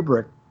Stanley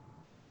Kubrick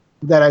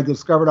that I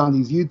discovered on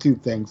these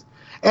YouTube things,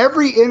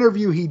 every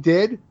interview he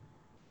did,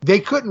 they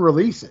couldn't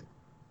release it.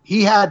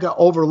 He had to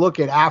overlook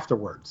it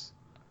afterwards.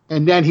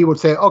 And then he would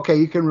say, okay,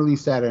 you can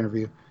release that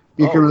interview.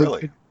 You can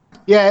really?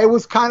 Yeah, it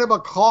was kind of a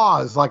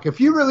clause.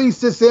 If you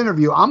release this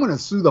interview, I'm going to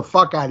sue the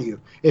fuck out of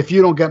you if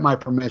you don't get my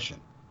permission.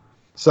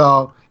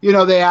 So,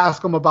 they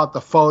ask him about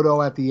the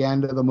photo at the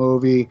end of the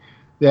movie.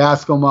 They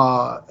ask him,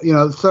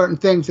 certain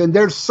things. And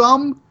there's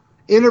some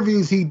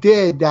interviews he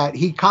did that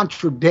he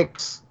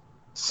contradicts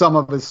some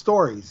of his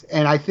stories.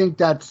 And I think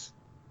that's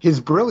his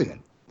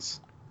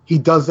brilliance. He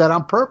does that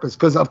on purpose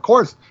because, of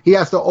course, he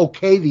has to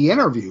okay the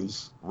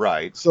interviews.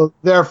 Right. So,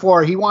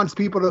 therefore, he wants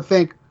people to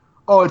think,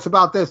 oh, it's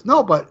about this.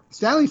 No, but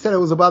Stanley said it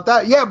was about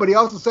that. Yeah, but he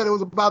also said it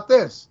was about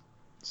this.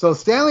 So,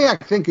 Stanley, I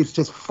think, is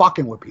just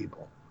fucking with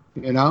people,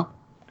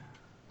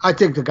 I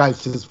think the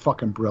guy's just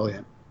fucking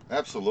brilliant.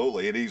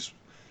 Absolutely. And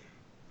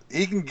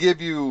he can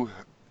give you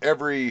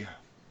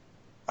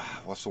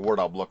what's the word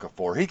I'm looking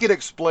for? He can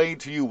explain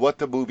to you what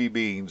the movie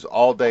means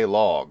all day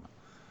long,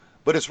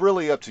 but it's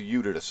really up to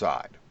you to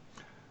decide.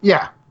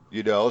 Yeah.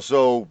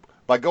 So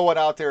by going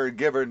out there and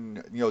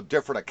giving,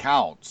 different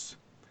accounts,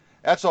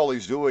 that's all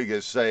he's doing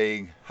is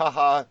saying,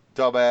 haha,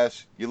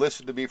 dumbass, you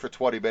listened to me for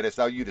 20 minutes,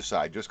 now you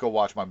decide. Just go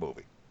watch my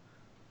movie.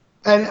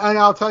 And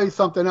I'll tell you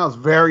something else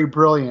very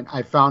brilliant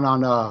I found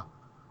on a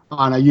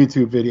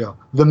YouTube video.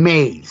 The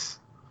maze.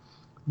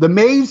 The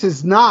maze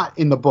is not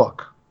in the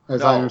book,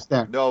 as I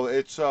understand. No,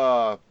 it's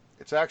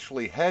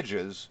actually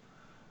hedges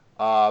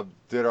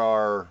that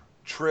are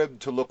trimmed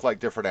to look like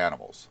different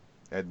animals.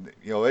 And,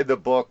 in the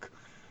book,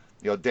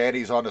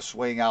 Danny's on a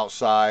swing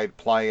outside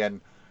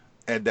playing,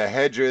 and the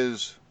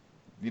hedges,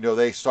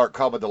 they start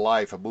coming to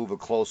life and moving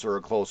closer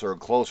and closer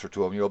and closer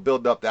to him,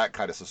 building up that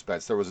kind of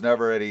suspense. There was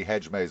never any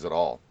hedge maze at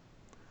all.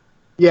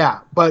 Yeah,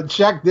 but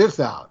check this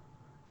out.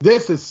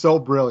 This is so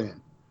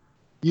brilliant.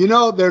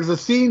 There's a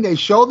scene, they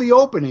show the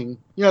opening.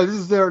 This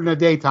is there in the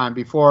daytime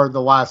before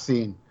the last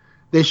scene.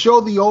 They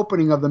show the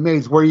opening of the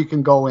maze where you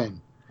can go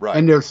in. Right.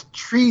 and there's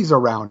trees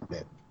around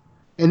it.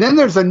 And then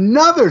there's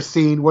another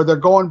scene where they're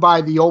going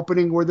by the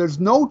opening where there's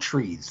no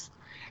trees.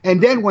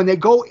 And then when they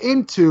go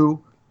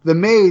into the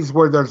maze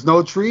where there's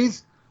no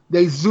trees,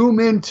 they zoom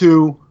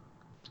into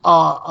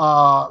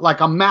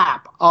like a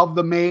map of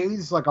the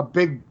maze, like a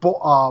big,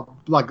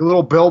 like a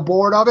little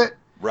billboard of it.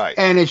 Right.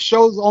 And it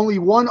shows only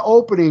one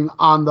opening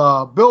on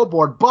the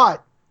billboard,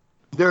 but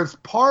there's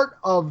part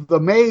of the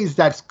maze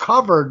that's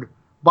covered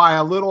by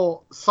a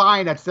little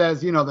sign that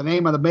says, you know, the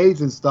name of the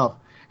maze and stuff.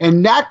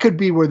 And that could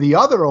be where the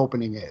other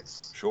opening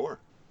is. Sure.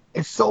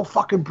 It's so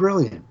fucking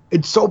brilliant.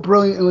 It's so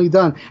brilliantly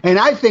done. And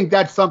I think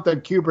that's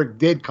something Kubrick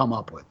did come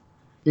up with.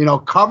 You know,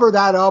 cover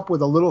that up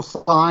with a little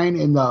sign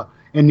in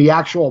the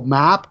actual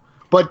map.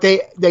 But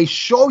they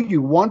show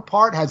you one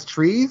part has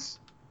trees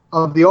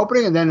of the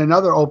opening, and then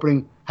another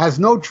opening has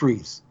no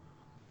trees.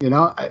 You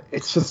know,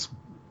 it's just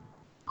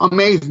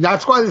amazing.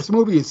 That's why this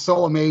movie is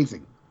so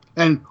amazing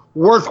and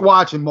worth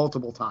watching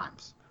multiple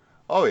times.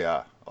 Oh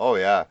yeah. Oh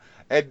yeah.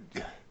 And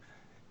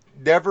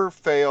never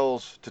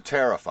fails to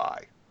terrify.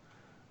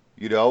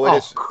 You know,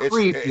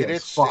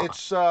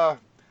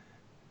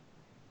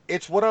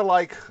 it's what I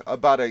like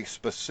about a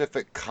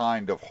specific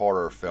kind of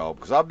horror film,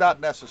 because I'm not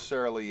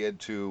necessarily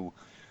into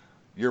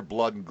your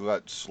blood and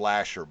guts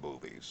slasher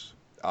movies.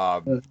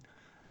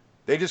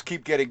 They just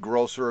keep getting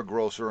grosser and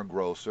grosser and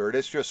grosser, and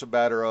it's just a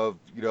matter of,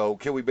 you know,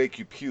 can we make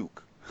you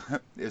puke?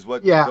 Is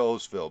what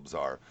those films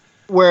are.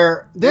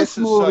 Where this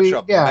movie is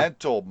such a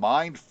mental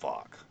mind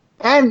fuck.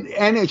 And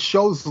it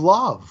shows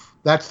love.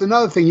 That's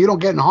another thing you don't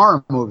get in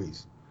horror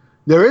movies.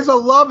 There is a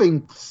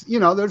loving, you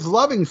know, there's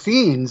loving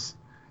scenes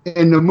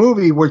in the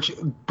movie which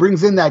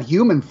brings in that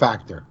human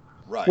factor.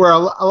 Right. Where a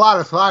lot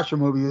of slasher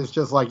movies is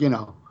just like, you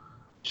know,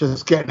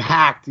 just getting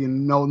hacked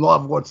and no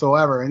love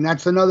whatsoever. And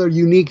that's another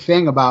unique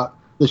thing about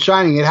The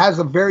Shining. It has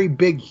a very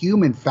big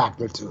human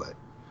factor to it.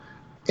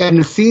 And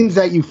the scenes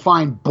that you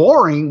find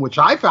boring, which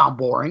I found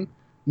boring,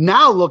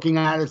 now looking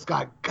at it, it's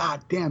got,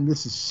 God damn,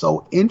 this is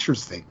so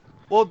interesting.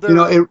 Well,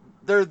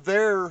 they're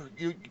there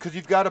because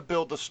you've got to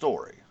build the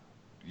story.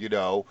 You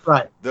know,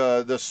 right?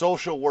 The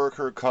social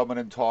worker coming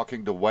and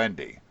talking to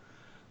Wendy.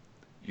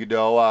 You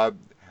know,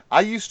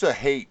 I used to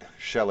hate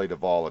Shelley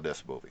Duvall in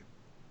this movie.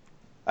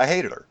 I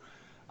hated her.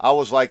 I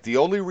was like, the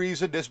only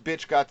reason this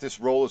bitch got this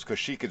role is because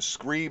she can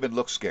scream and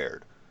look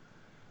scared.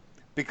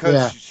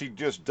 Because she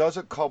just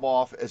doesn't come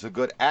off as a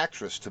good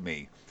actress to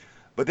me.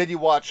 But then you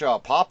watch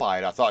Popeye,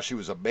 and I thought she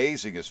was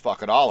amazing as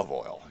fucking olive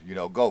oil. You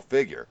know, go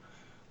figure.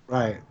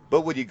 Right.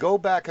 But when you go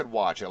back and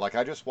watch it, like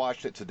I just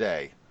watched it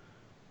today,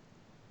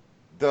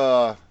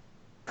 the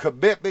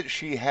commitment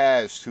she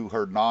has to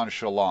her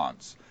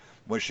nonchalance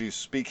when she's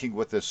speaking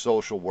with this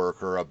social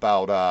worker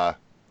about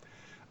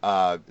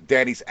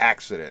Danny's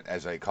accident,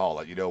 as they call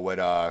it. You know, when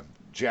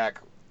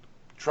Jack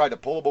tried to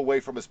pull him away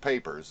from his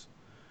papers,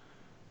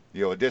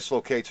 you know, it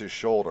dislocates his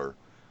shoulder.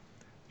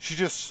 She's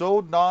just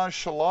so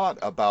nonchalant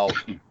about,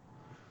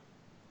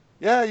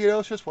 yeah, you know,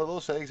 it's just one of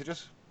those things.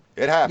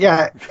 It happens.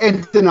 Yeah,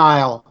 in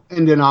denial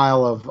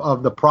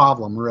of the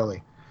problem,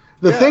 really.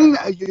 The thing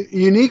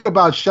unique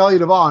about Shelley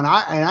Duvall, and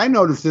I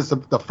noticed this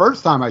the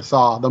first time I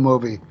saw the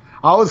movie,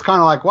 I was kind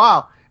of like,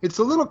 wow, it's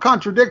a little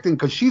contradicting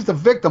because she's the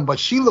victim, but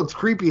she looks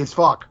creepy as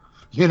fuck,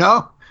 you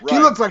know? Right. She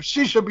looks like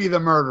she should be the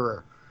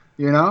murderer,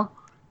 you know?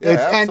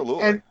 Yeah,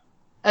 absolutely.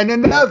 And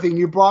then another thing,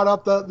 you brought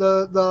up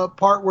the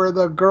part where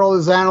the girl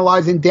is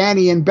analyzing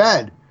Danny in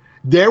bed.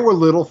 There were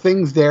little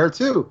things there,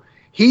 too.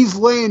 He's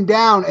laying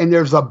down, and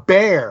there's a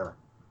bear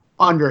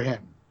under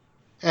him.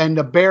 And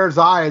the bear's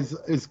eyes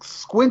is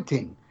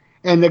squinting.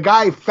 And the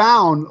guy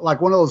found,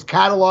 like, one of those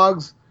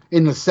catalogs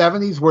in the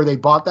 70s where they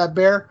bought that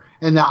bear,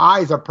 and the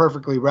eyes are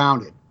perfectly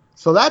rounded.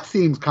 So that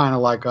seems kind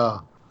of like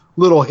a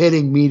little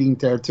hitting meeting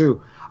there,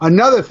 too.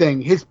 Another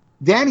thing,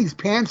 Danny's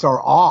pants are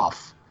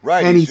off.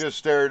 Right, and he's just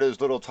staring at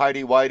his little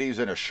tidy whities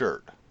in a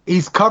shirt.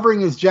 He's covering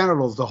his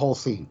genitals the whole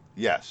scene.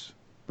 Yes.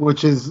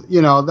 Which is,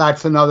 you know,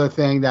 that's another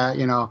thing that,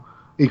 you know,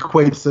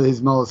 equates to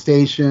his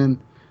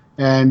molestation.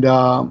 And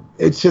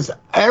it's just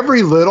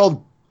every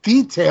little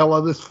detail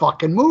of this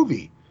fucking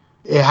movie.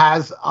 It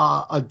has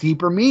a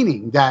deeper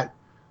meaning that,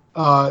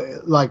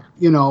 like,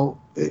 you know,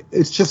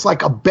 it's just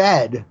like a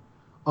bed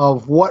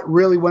of what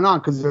really went on.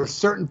 Because there's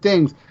certain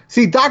things.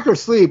 See, Dr.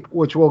 Sleep,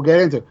 which we'll get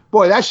into,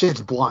 boy, that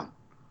shit's blunt.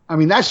 I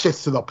mean, that's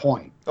just to the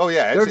point. Oh,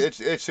 yeah,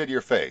 it's in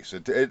your face.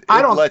 It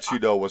lets you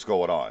know what's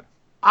going on.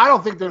 I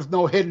don't think there's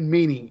no hidden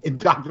meaning in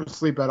Dr.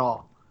 Sleep at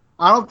all.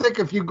 I don't think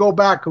if you go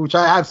back, which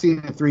I have seen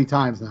it 3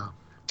 times now,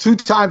 2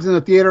 times in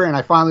the theater, and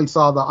I finally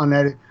saw the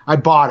unedited. I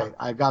bought it.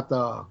 I got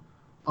the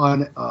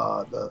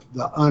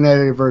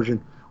unedited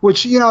version,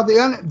 which, you know,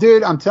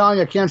 dude, I'm telling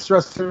you, I can't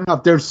stress it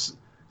enough. There's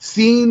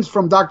scenes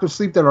from Dr.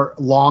 Sleep that are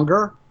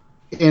longer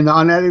in the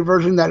unedited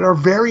version that are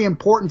very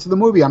important to the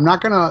movie. I'm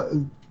not going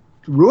to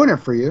ruin it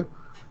for you,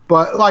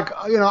 but, like,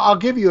 you know, I'll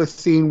give you a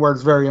scene where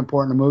it's very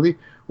important in the movie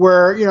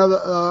where, you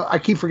know, I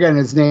keep forgetting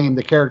his name,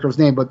 the character's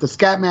name, but the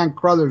Scatman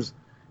Crothers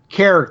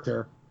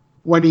character,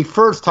 when he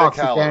first talks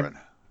to Danny,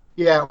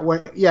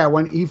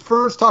 when he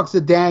first talks to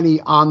Danny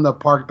on the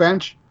park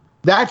bench,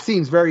 That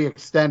scene's very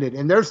extended,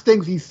 and there's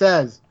things he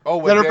says that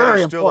are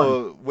very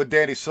important. When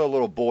Danny's still a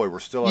little boy, we're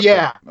still at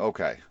Yeah.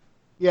 Okay.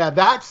 Yeah,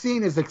 that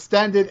scene is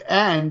extended,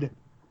 and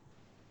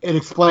it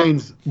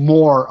explains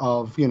more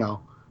of,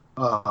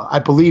 I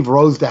believe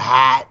Rose the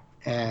Hat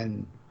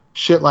and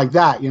shit like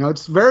that.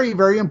 It's very,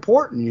 very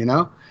important,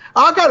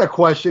 I got a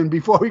question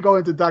before we go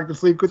into Dr.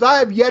 Sleep, because I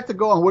have yet to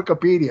go on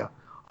Wikipedia.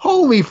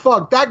 Holy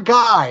fuck, that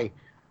guy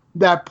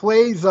that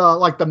plays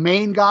like the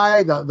main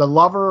guy, the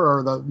lover,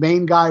 or the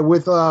main guy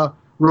with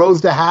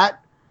Rose the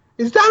Hat,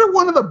 is that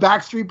one of the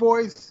Backstreet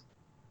Boys?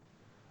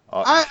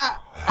 I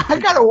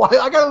gotta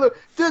look,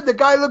 dude. The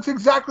guy looks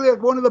exactly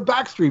like one of the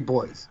Backstreet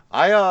Boys.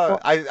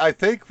 I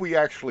think we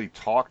actually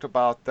talked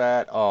about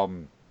that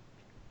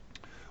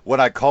when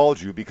I called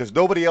you, because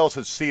nobody else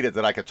has seen it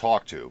that I could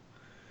talk to.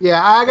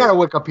 Yeah, I got to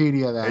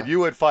Wikipedia that. And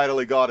you had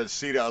finally gone and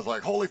seen it. I was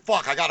like, holy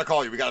fuck, I got to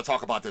call you. We got to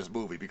talk about this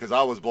movie, because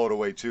I was blown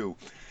away too.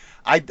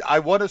 I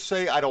want to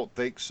say I don't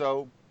think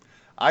so.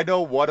 I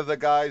know one of the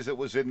guys that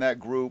was in that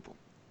group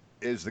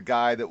is the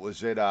guy that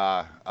was in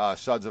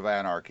Sons of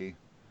Anarchy.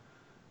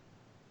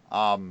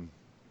 And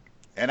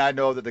I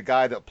know that the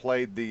guy that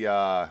played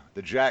the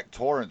Jack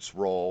Torrance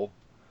role,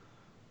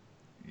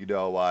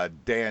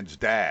 Dan's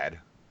dad,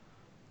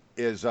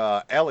 is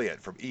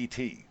Elliot from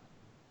E.T.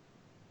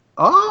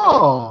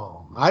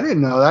 Oh, I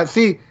didn't know that.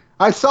 See,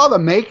 I saw the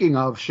making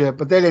of shit,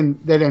 but they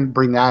didn't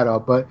bring that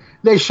up. But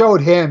they showed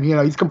him.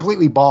 He's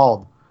completely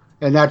bald,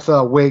 and that's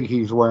a wig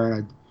he's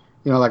wearing.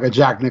 Like a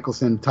Jack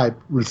Nicholson type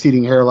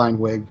receding hairline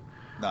wig.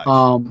 Nice.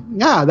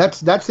 Yeah,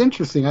 that's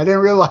interesting. I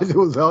didn't realize it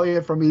was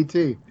Elliot from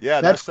E.T.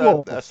 Yeah, that's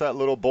cool. That's that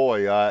little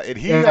boy. And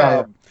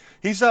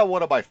he's not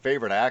one of my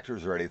favorite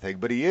actors or anything,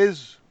 but he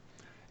is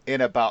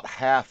in about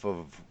half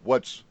of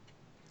what's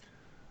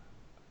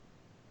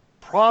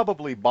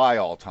probably my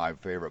all-time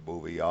favorite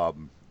movie.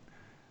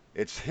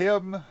 It's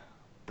him,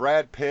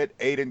 Brad Pitt,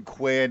 Aidan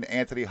Quinn,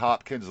 Anthony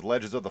Hopkins,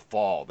 Legends of the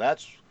Fall.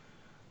 That's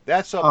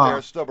up there.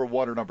 It's number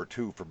 1 or number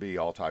 2 for me,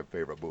 all-time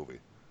favorite movie.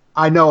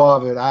 I know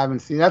of it. I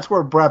haven't seen. That's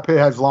where Brad Pitt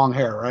has long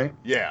hair, right?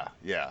 Yeah.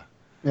 Yeah,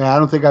 I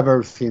don't think I've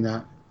ever seen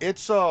that.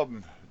 It's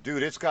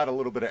dude, it's got a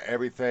little bit of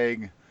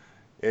everything.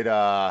 It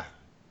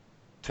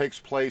takes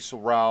place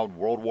around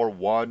World War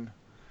I.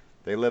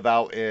 They live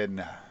out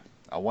in,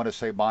 I want to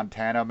say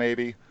Montana,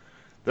 maybe.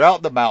 They're out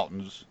in the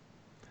mountains,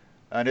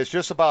 and it's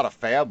just about a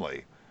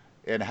family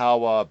and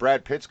how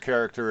Brad Pitt's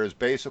character is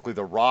basically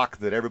the rock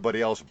that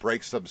everybody else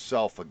breaks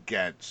themselves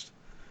against.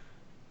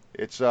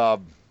 It's not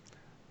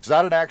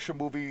an action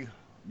movie,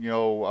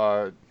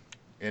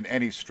 in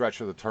any stretch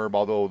of the term,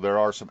 although there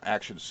are some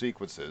action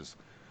sequences.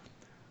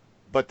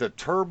 But the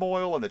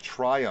turmoil and the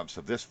triumphs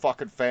of this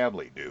fucking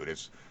family, dude,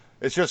 it's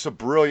just a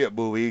brilliant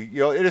movie.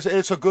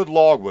 It's a good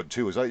long one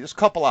too. It's a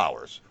couple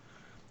hours.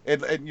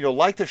 And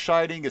like The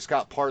Shining, it's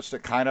got parts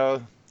that kind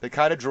of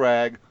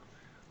drag,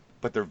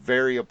 but they're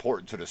very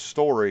important to the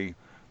story.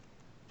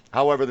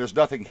 However, there's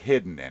nothing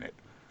hidden in it.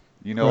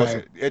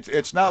 Right.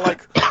 It's not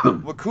like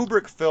when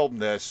Kubrick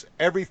filmed this,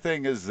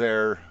 everything is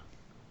there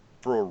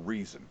for a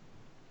reason.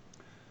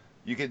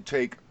 You can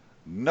take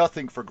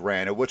nothing for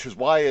granted, which is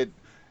why it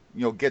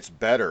gets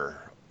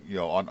better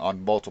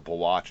on multiple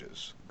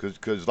watches,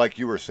 because like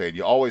you were saying,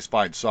 you always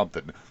find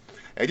something,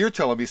 and you're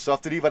telling me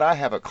stuff that even I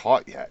haven't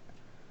caught yet.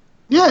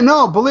 Yeah,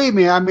 no, believe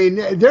me. I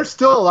mean, there's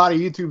still a lot of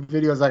YouTube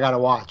videos I got to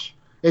watch.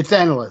 It's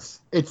endless.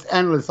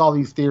 All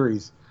these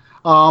theories.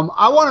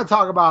 I want to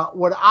talk about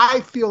what I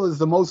feel is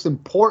the most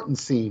important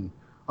scene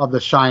of The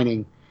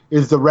Shining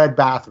is the red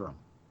bathroom.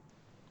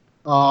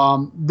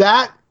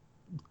 That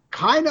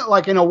kind of,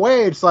 like, in a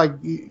way, it's like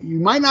you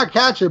might not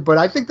catch it, but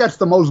I think that's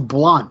the most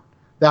blunt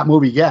that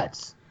movie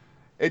gets.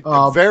 It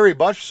very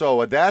much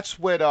so, and that's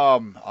when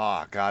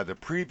the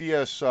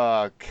previous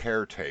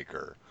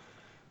caretaker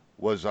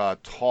was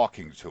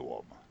talking to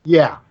him.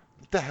 Yeah.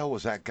 What the hell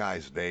was that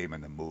guy's name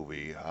in the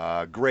movie?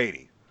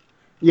 Grady.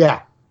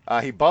 Yeah.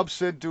 He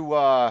bumps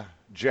into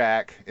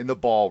Jack in the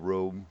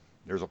ballroom.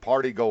 There's a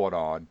party going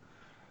on.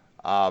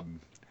 And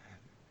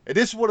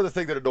this is one of the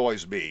things that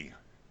annoys me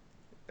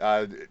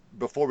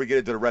before we get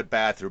into the red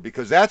bathroom,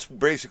 because that's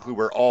basically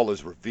where all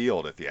is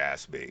revealed, if you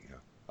ask me.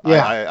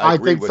 Yeah, I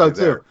agree think with so you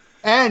there. too.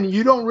 And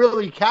you don't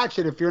really catch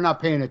it if you're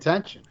not paying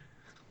attention.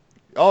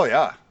 Oh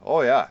yeah.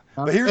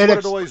 But here's what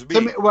annoys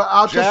me. Well,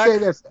 I'll just say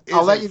this.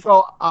 I'll let you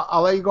go.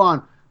 I'll let you go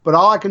on. But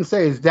all I can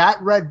say is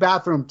that red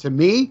bathroom, to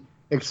me,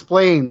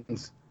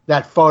 explains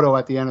that photo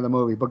at the end of the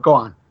movie. But go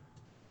on.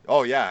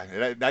 Oh yeah,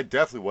 and I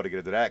definitely want to get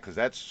into that, because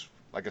that's,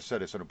 like I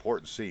said, it's an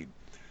important scene.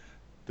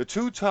 The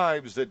 2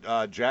 times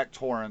that Jack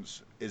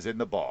Torrance is in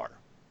the bar,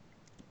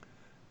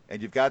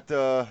 and you've got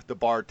the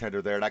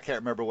bartender there, and I can't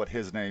remember what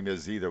his name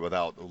is either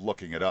without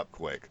looking it up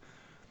quick.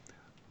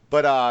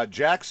 But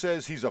Jack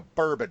says he's a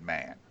bourbon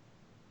man.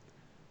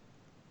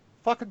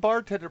 Fucking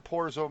bartender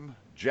pours him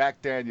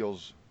Jack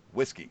Daniels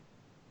whiskey.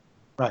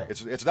 Right.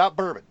 It's not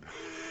bourbon.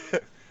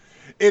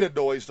 It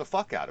annoys the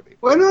fuck out of me.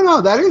 Well,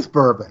 no, that is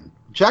bourbon.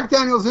 Jack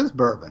Daniels is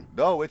bourbon.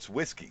 No, it's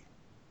whiskey.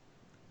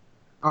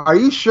 Are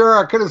you sure?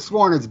 I could have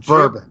sworn it's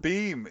bourbon. Jim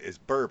Beam is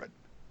bourbon.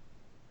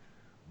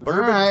 All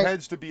Bourbon right.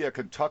 tends to be a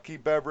Kentucky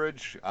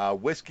beverage.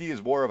 Whiskey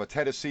is more of a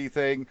Tennessee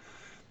thing.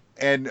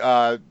 And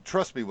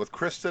trust me, with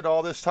Kristen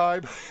all this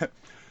time,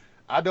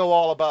 I know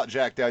all about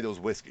Jack Daniel's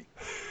whiskey.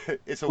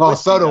 It's a Well,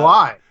 whiskey, so do not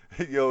I.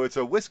 it's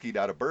a whiskey,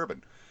 not a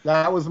bourbon.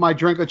 That was my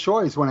drink of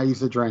choice when I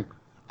used to drink.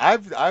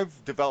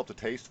 I've developed a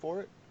taste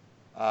for it.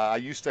 I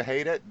used to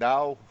hate it.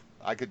 Now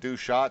I could do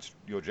shots,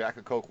 Jack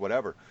and Coke,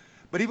 whatever.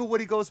 But even when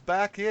he goes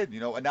back in,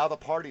 and now the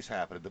party's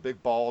happening, the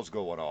big ball's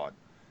going on.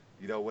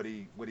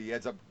 When he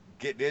ends up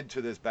getting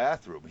into this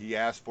bathroom, he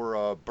asks for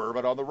a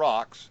bourbon on the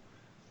rocks,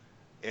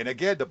 and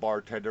again the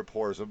bartender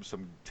pours him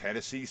some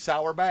Tennessee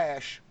sour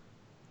mash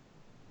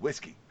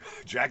whiskey,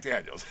 Jack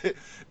Daniels.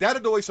 That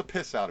annoys the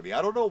piss out of me.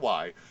 I don't know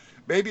why.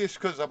 Maybe it's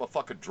because I'm a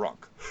fucking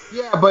drunk.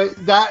 Yeah, but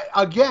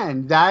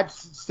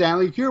that's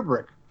Stanley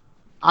Kubrick.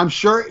 I'm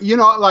sure,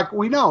 like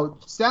we know,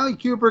 Stanley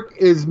Kubrick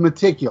is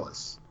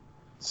meticulous.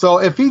 So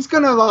if he's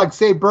going to like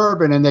say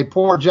bourbon and they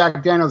pour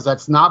Jack Daniels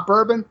that's not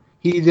bourbon,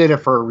 he did it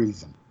for a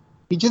reason.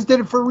 He just did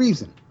it for a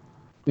reason.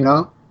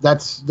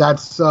 That's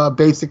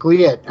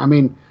basically it. I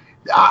mean,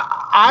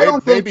 I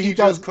don't think maybe he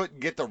just couldn't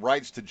get the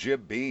rights to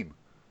Jim Beam.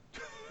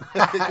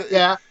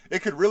 Yeah.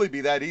 It could really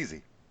be that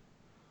easy.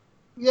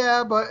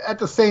 Yeah, but at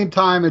the same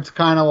time, it's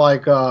kind of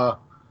like,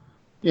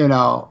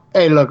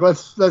 hey, look,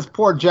 let's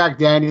pour Jack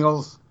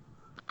Daniels.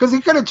 Because he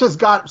could have just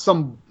got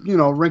some,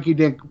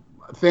 rinky-dink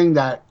thing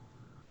that,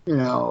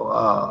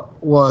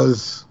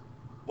 was...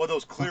 Well,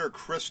 those clear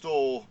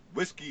crystal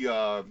whiskey,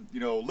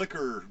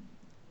 liquor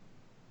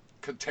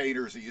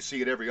containers that you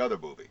see in every other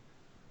movie.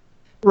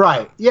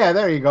 Right. Yeah,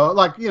 there you go.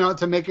 Like,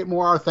 to make it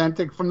more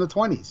authentic from the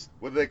 20s.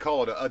 What do they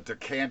call it? A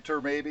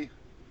decanter, maybe?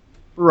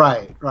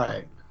 Right.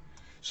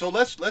 So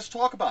let's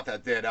talk about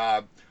that then.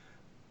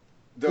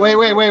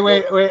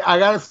 Wait. I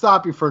got to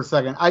stop you for a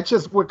second. I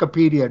just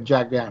Wikipedia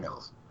Jack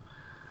Daniels.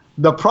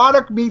 The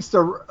product meets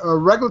the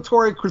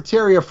regulatory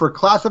criteria for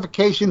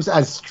classifications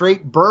as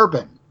straight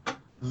bourbon,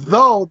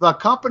 though the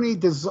company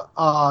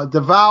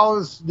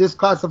devours this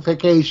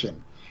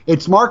classification.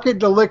 It's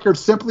marketed the liquor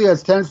simply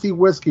as Tennessee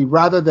whiskey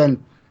rather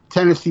than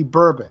Tennessee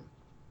bourbon.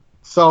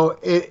 So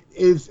it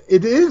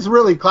is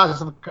really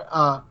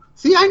classified.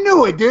 See, I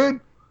knew it, dude.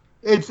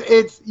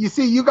 It's you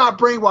see, you got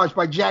brainwashed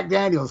by Jack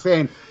Daniels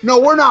saying, no,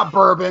 we're not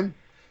bourbon.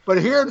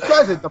 But here it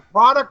says it. The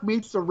product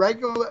meets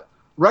the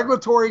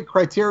regulatory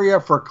criteria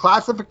for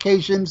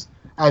classifications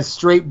as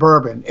straight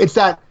bourbon. It's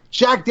that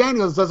Jack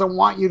Daniels doesn't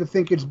want you to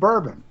think it's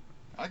bourbon.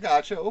 I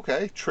gotcha.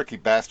 Okay. Tricky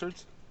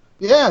bastards.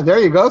 Yeah, there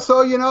you go.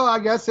 So, I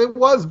guess it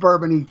was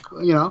bourbon.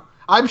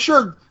 I'm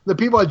sure the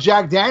people at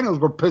Jack Daniels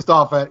were pissed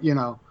off at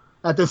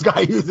this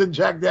guy using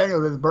Jack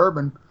Daniels as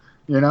bourbon.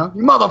 You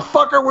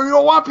motherfucker, we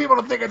don't want people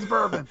to think it's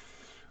bourbon.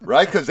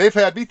 Right, because they've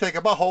had me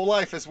thinking my whole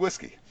life is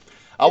whiskey.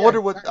 I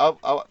wonder what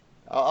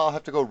I'll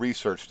have to go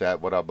research that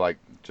when I'm like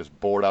just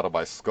bored out of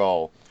my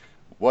skull.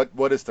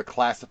 What is the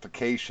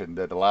classification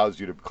that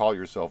allows you to call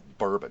yourself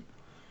bourbon?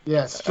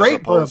 Yeah, straight as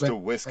opposed bourbon. To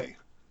whiskey.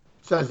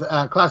 It says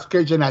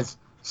classification as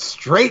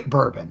straight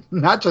bourbon,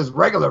 not just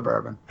regular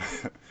bourbon.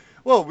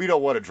 Well, we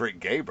don't want to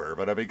drink gay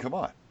bourbon. I mean, come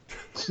on.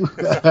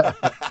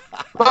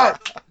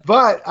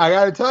 But I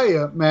got to tell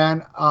you,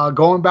 man,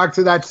 going back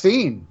to that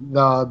scene,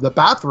 the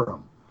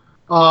bathroom,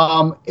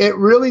 it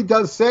really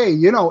does say,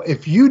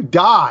 if you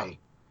die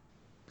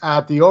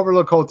at the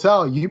Overlook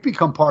Hotel, you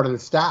become part of the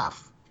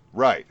staff.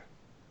 Right.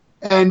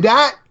 And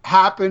that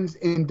happens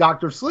in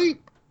Dr.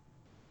 Sleep.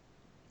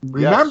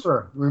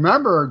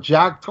 Remember,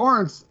 Jack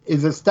Torrance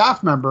is a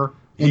staff member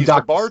in He's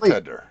Dr. the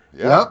bartender.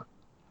 Sleep. Yeah. Yep.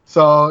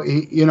 So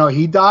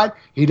he died.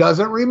 He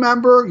doesn't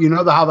remember.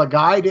 How the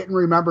guy didn't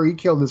remember he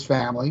killed his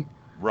family.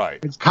 Right.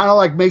 It's kind of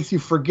like makes you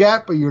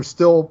forget, but you're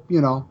still,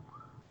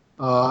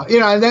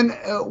 And then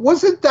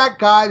wasn't that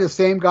guy the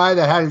same guy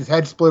that had his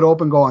head split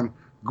open, going,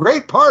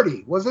 "Great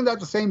party"? Wasn't that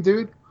the same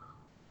dude?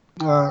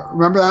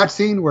 Remember that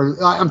scene where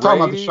I'm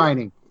talking about The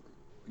Shining?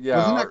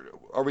 Yeah.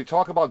 Are we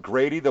talking about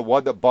Grady, the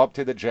one that bumped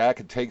into Jack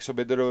and takes him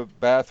into the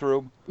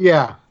bathroom?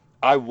 Yeah.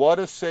 I want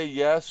to say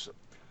yes,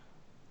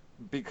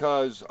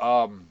 because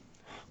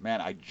man,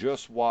 I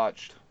just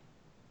watched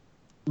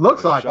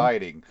Looks The like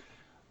Shining,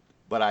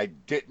 but I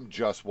didn't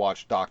just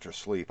watch Doctor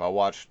Sleep. I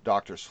watched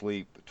Doctor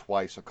Sleep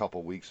twice a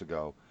couple weeks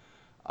ago.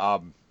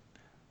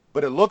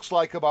 But it looks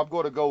like him. I'm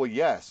going to go with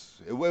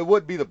yes. It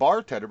would be the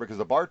bartender, because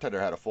the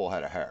bartender had a full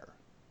head of hair.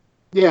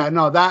 Yeah,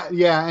 no,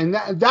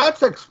 and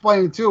that's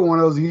explained too in one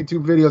of those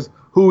YouTube videos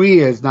who he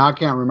is. Now I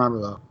can't remember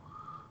though.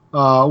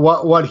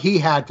 What he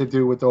had to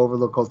do with the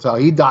Overlook Hotel.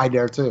 He died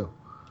there too.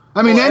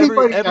 I mean,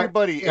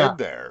 everybody in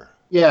there,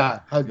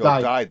 had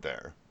died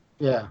there.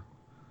 Yeah.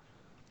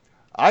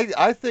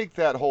 I think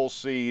that whole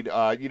scene,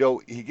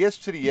 he gets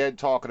to the end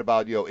talking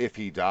about, if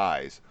he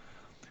dies,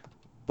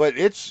 but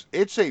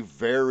it's a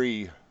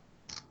very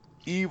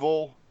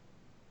evil,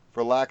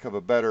 for lack of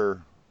a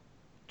better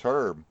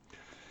term,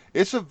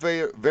 it's a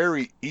very,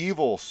 very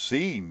evil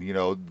scene.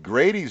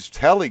 Grady's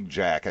telling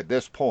Jack at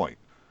this point,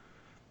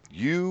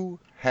 you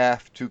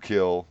have to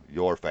kill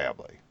your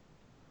family.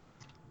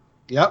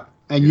 Yep.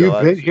 And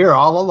you've been here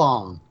all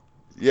along.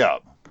 Yeah.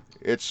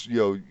 It's,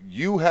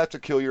 you have to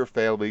kill your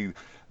family.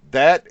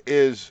 That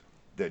is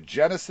the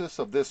genesis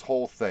of this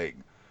whole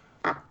thing.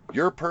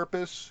 Your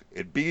purpose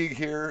in being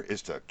here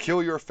is to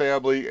kill your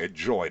family and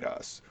join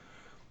us.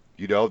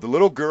 The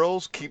little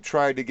girls keep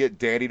trying to get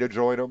Danny to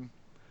join them.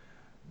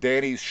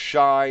 Danny's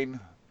shine,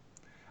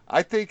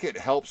 I think it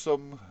helps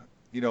them,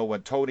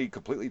 when Tony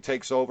completely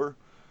takes over,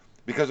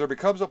 because there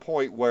becomes a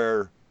point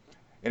where,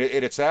 and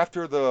it's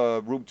after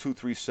the Room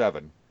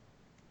 237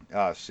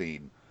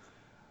 scene,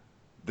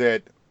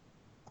 that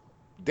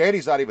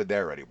Danny's not even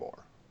there anymore.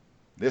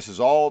 This is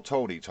all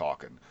Tony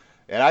talking,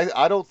 and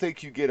I don't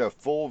think you get a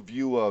full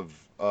view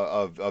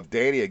of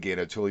Danny again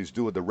until he's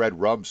doing the red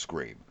rum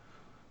scream,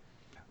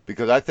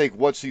 because I think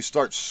once he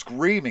starts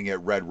screaming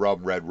at red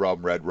rum, red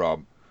rum, red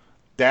rum,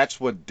 that's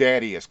when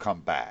Danny has come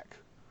back.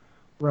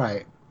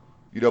 Right.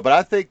 But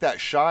I think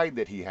that shine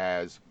that he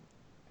has,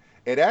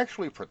 it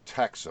actually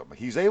protects him.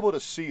 He's able to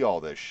see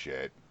all this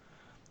shit.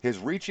 His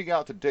reaching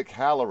out to Dick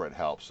Halloran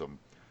helps him.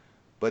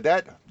 But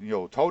that,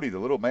 Tony, the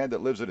little man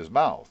that lives in his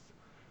mouth,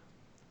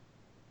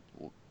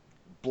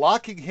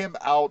 blocking him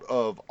out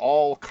of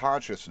all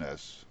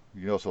consciousness,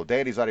 so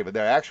Danny's not even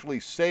there, actually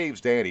saves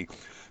Danny.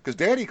 Because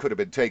Danny could have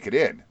been taken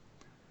in.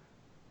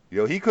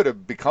 He could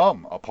have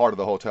become a part of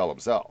the hotel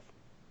himself.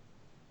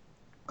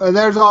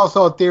 There's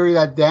also a theory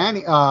that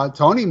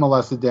Tony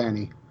molested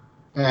Danny.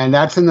 And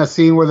that's in the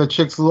scene where the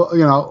chicks,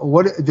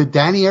 what did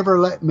Danny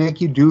ever make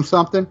you do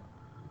something?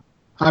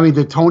 I mean,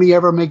 did Tony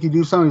ever make you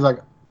do something? He's like,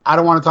 I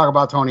don't want to talk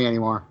about Tony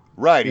anymore.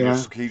 Right.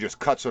 He just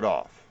cuts it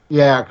off.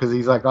 Yeah, because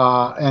he's like,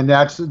 and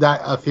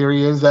a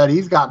theory is that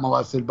he's got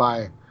molested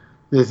by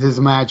his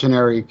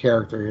imaginary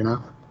character.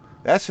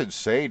 That's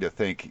insane to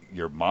think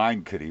your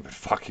mind could even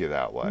fuck you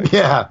that way.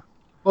 Yeah.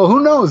 Well,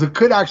 who knows? It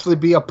could actually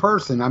be a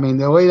person. I mean,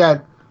 the way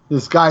that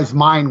this guy's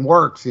mind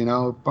works,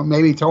 but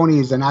maybe Tony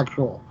is an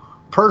actual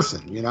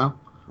person,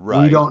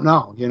 Right. We don't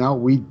know,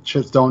 we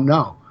just don't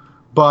know.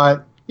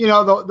 But,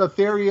 the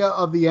theory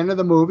of the end of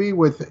the movie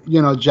with,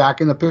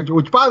 Jack in the picture,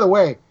 which, by the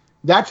way,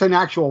 that's an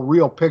actual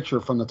real picture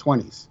from the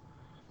 20s.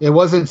 It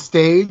wasn't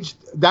staged.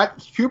 That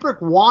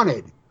Kubrick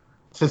wanted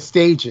to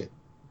stage it.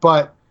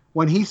 But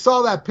when he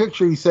saw that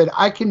picture, he said,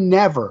 I can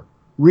never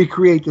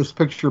recreate this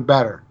picture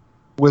better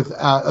with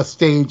a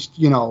staged,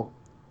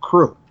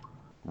 crew.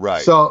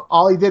 Right. So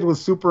all he did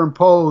was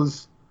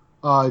superimpose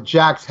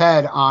Jack's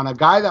head on a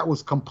guy that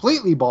was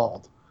completely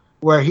bald,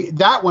 where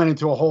that went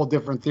into a whole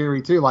different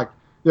theory too. Like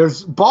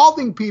there's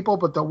balding people,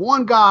 but the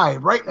one guy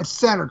right in the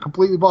center,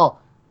 completely bald,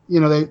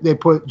 they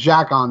put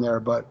Jack on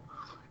there,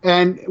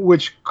 and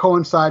which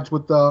coincides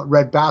with the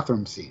red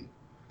bathroom scene.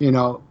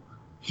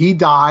 He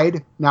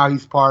died. Now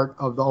he's part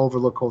of the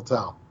Overlook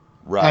Hotel.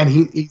 Right. And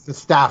he's a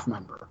staff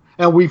member.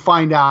 And we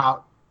find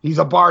out he's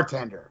a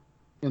bartender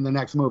in the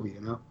next movie,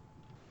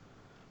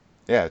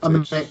 Yeah,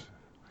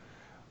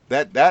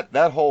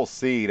 that whole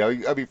scene.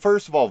 I mean,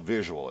 first of all,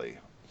 visually,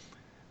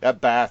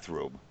 that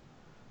bathroom,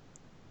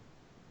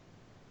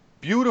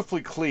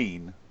 beautifully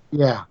clean.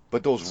 Yeah.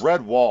 But those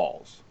red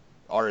walls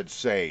are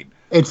insane.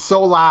 It's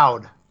so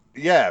loud.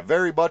 Yeah,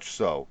 very much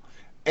so.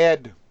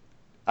 And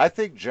I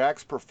think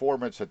Jack's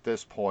performance at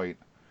this point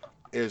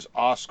is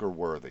Oscar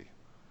worthy.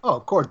 Oh,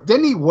 of course.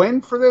 Didn't he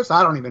win for this?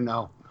 I don't even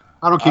know.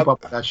 I don't keep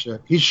up with that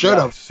shit. He should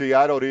have. See,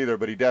 I don't either,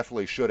 but he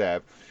definitely should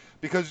have.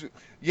 Because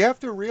you have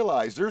to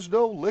realize there's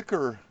no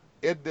liquor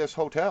in this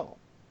hotel.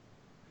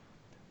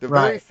 The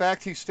very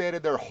fact he's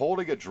standing there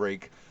holding a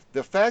drink,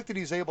 the fact that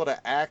he's able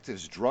to act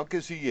as drunk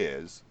as he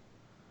is,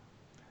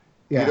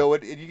 and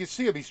you can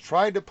see him, he's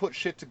trying to put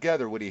shit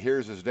together when he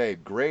hears his name.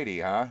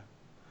 Grady, huh?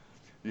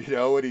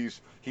 And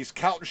he's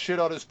counting shit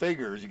on his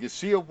fingers. You can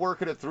see him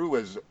working it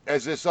through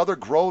as this other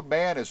grown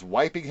man is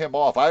wiping him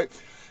off.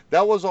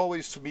 That was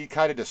always, to me,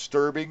 kind of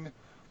disturbing.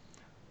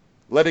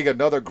 Letting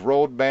another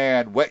grown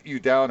man wet you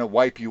down and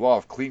wipe you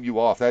off, clean you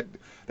off.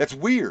 That's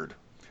weird.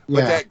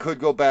 But that could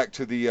go back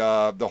to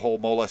the whole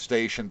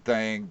molestation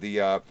thing.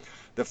 The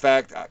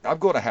fact, I'm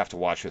going to have to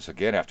watch this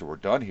again after we're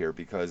done here,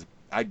 because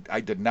I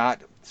did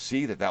not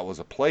see that was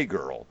a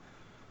Playgirl.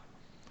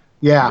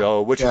 Yeah.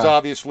 Which is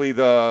obviously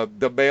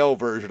the male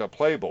version of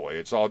Playboy.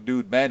 It's all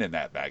nude men in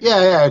that magazine.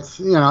 Yeah. It's,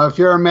 if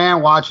you're a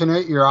man watching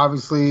it, you're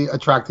obviously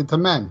attracted to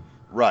men.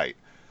 Right.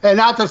 And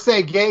not to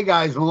say gay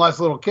guys molest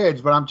little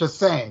kids, but I'm just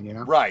saying,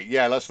 Right,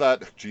 yeah, let's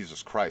not,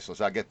 Jesus Christ,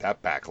 let's not get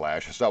that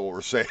backlash. That's not what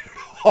we're saying.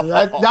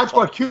 That's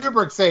what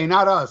Kubrick's saying,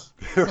 not us.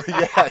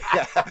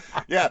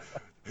 Yeah.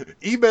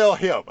 Email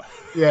him.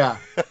 Yeah.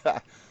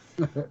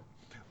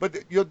 But,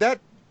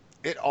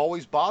 it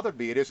always bothered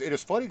me. It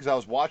is funny because I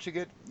was watching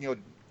it,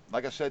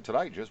 like I said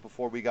tonight, just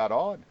before we got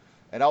on,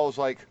 and I was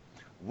like,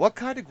 what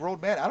kind of grown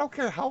man? I don't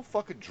care how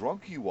fucking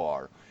drunk you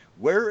are.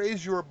 Where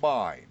is your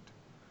mind?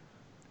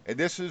 And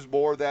this is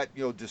more that,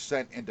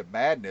 descent into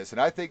madness.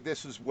 And I think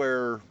this is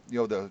where,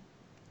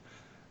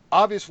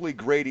 obviously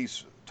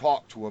Grady's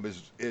talk to him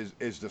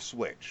is the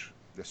switch.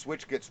 The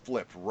switch gets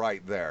flipped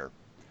right there.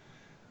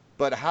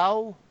 But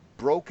how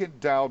broken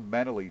down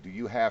mentally do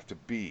you have to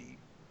be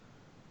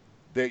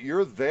that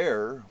you're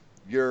there,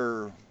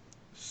 you're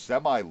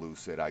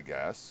semi-lucid, I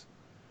guess,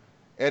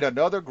 and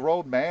another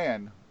grown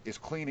man is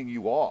cleaning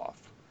you off.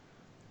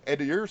 And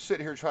you're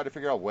sitting here trying to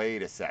figure out,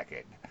 wait a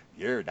second,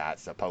 you're not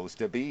supposed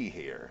to be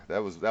here.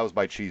 That was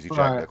my cheesy Jack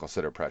Right.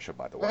 Nicholson impression,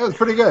 by the It way. was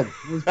pretty good.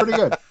 It was pretty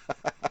good.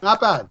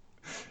 Not bad.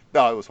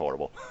 No, it was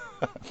horrible.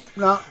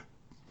 No,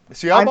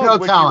 See, I I'm on know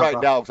Wiki talent, right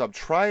bro. now because I'm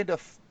trying to.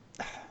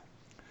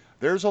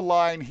 There's a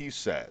line he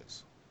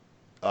says,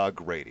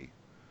 Grady,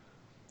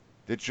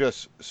 that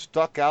just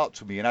stuck out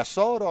to me, and I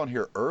saw it on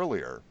here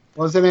earlier.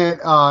 Wasn't it?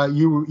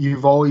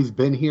 You've always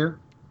been here.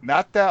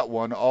 Not that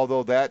one,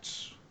 although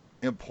that's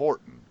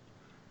important.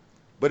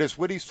 But it's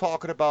when he's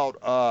talking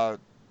about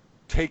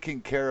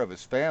taking care of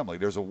his family.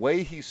 There's a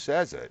way he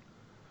says it,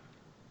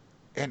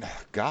 and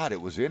God,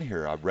 it was in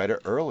here. I read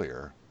it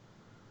earlier,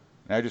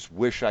 and I just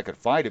wish I could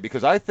find it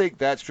because I think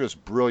that's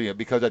just brilliant.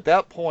 Because at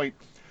that point,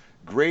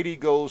 Grady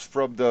goes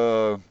from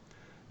the,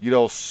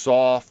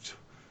 soft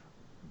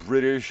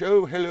British,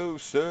 oh, hello,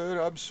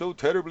 sir, I'm so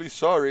terribly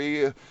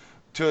sorry,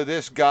 to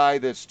this guy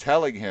that's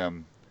telling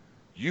him,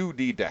 you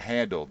need to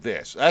handle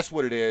this. That's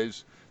what it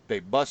is.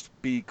 They must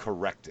be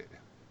corrected.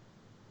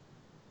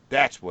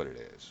 That's what it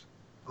is.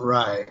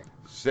 Right.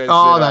 Says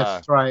Oh, that,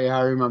 that's right. Yeah,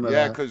 I remember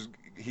yeah, that. because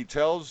he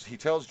tells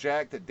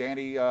Jack that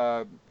Danny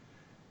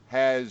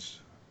has,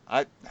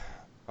 I,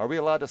 are we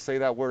allowed to say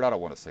that word? I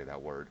don't want to say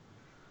that word.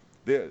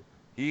 The,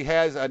 he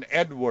has an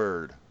N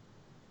word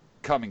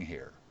coming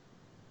here.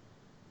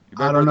 You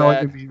I remember don't know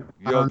what you that? mean.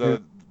 You I know, don't know.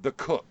 the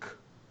cook.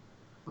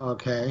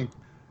 Okay.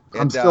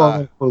 I'm And still a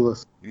little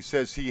clueless. he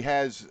says he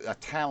has a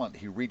talent.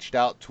 He reached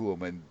out to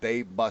him, and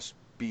they must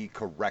be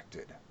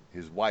corrected.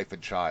 His wife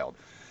and child.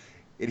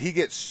 And he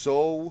gets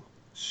so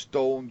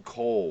stone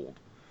cold,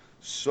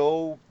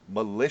 so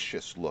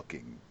malicious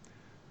looking.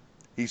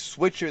 He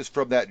switches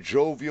from that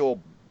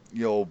jovial,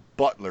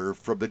 butler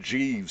from the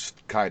Jeeves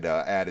kind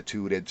of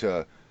attitude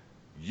into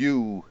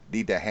you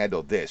need to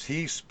handle this.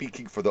 He's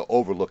speaking for the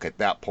Overlook at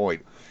that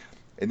point,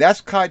 and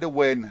that's kind of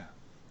when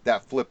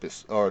that flip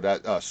is or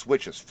that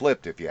switch is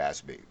flipped, if you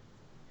ask me.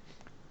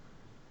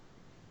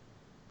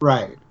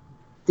 Right.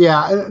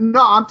 Yeah.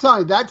 No, I'm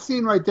telling you, that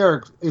scene right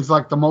there is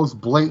like the most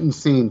blatant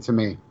scene to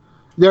me.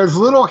 There's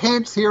little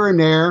hints here and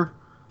there,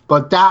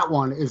 but that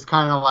one is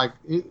kind of like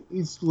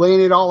he's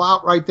laying it all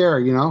out right there.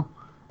 Oh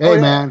Hey,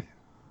 yeah, man,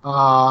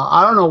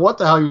 I don't know what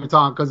the hell you're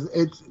talking because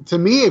it's to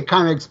me it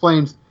kind of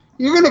explains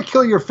you're gonna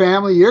kill your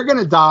family, you're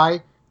gonna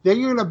die, then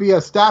you're gonna be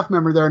a staff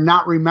member there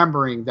not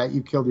remembering that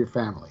you killed your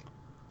family.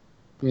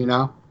 You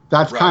know,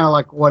 that's kind right. of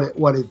like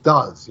what it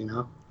does. And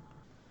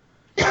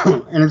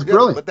it's Yeah,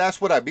 brilliant. but that's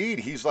what I mean.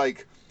 He's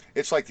like,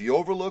 it's like the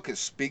Overlook is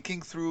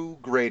speaking through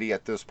Grady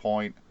at this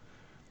point,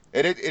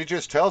 and it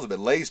just tells him, it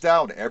lays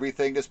down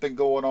everything that's been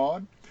going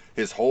on,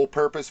 his whole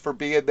purpose for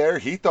being there.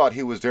 He thought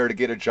he was there to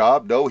get a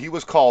job. No, he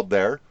was called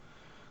there.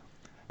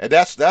 And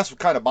that's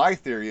kind of my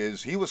theory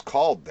is he was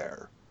called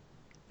there.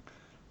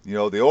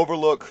 The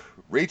Overlook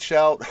reached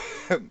out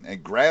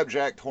and grabbed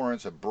Jack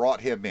Torrance and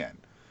brought him in.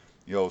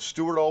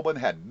 Stuart Ullman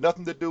had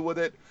nothing to do with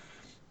it.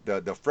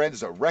 The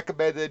friends that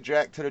recommended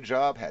Jack to the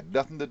job had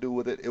nothing to do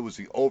with it. It was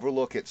the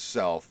Overlook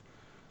itself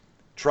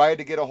trying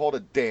to get a hold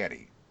of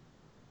Danny.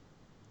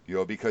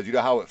 Because you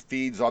know how it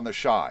feeds on the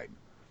shine.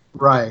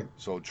 Right.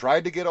 So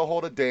tried to get a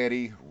hold of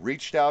Danny,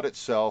 reached out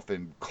itself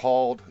and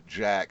called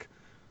Jack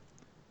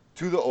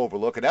to the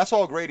Overlook, and that's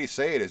all Grady's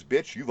saying is,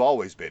 "Bitch, you've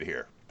always been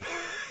here."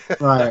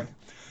 Right.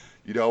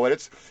 And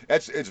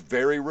it's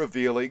very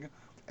revealing,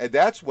 and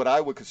that's what I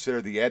would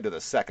consider the end of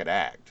the second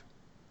act.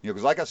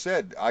 Because like I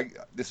said,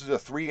 this is a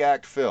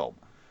 3-act film.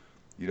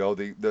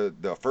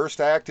 The first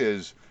act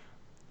is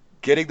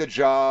getting the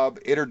job,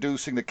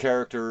 introducing the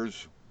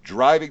characters,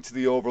 driving to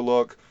the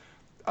Overlook,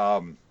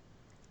 um,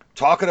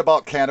 talking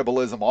about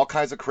cannibalism, all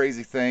kinds of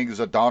crazy things,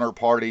 a Donner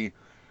Party.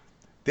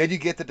 Then you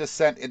get the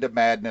descent into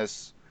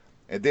madness,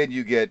 and then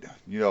you get,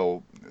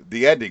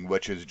 the ending,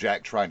 which is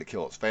Jack trying to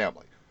kill his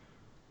family.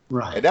 And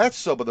Right. that's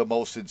some of the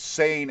most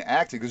insane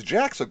acting, because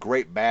Jack's a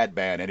great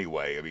madman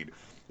anyway. I mean,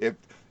 if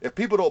if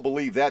people don't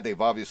believe that, they've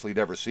obviously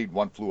never seen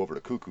One Flew Over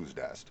the Cuckoo's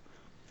Nest.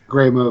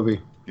 Great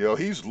movie.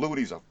 He's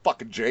loony's a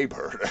fucking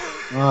jaybird.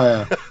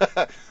 Oh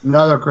yeah.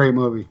 Another great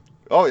movie.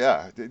 Oh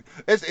yeah,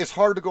 it's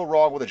hard to go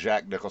wrong with a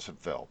Jack Nicholson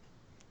film,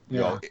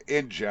 Yeah.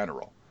 in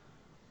general.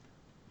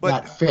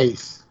 But That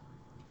face.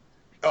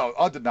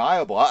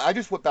 undeniable. I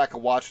just went back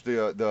and watched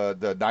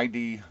the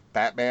 '90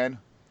 Batman, and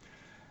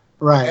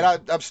Right.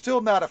 I'm still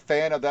not a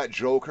fan of that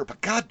Joker. But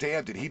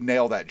goddamn, did he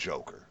nail that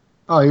Joker?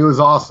 Oh, he was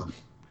awesome.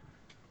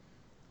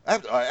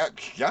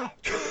 Yeah,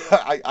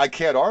 I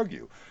can't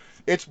argue.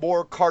 It's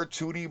more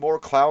cartoony, more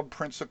clown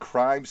prince of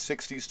crime,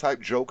 '60s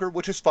type Joker,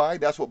 which is fine.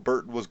 That's what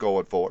Burton was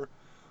going for.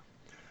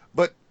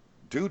 But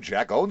dude,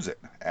 Jack owns it.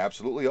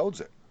 Absolutely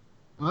owns it.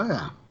 Oh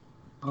yeah.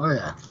 Oh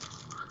yeah.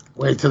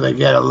 Wait till they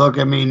get a look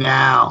at me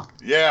now.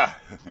 Yeah,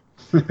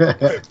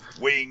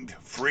 winged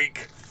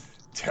freak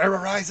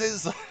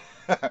terrorizes.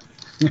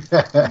 He's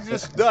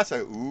just nuts.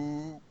 Like,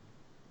 ooh,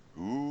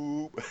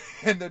 ooh,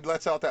 and then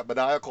lets out that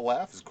maniacal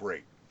laugh. Is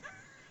great.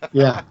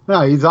 Yeah.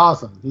 No, he's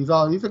awesome. He's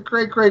a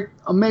great, great,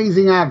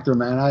 amazing actor,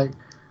 man.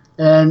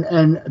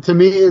 And to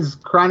me, his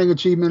crowning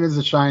achievement is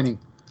The Shining.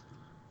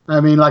 I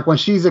mean, like when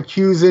she's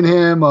accusing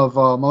him of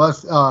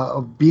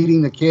of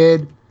beating the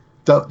kid,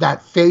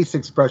 that face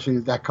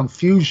expression, that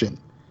confusion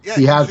Yeah,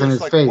 he he's has in just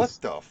his like, what face.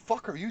 the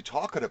fuck are you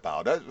talking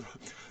about?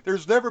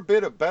 There's never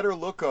been a better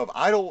look of,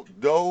 I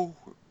don't know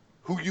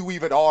who you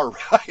even are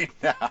right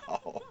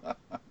now.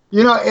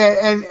 You know,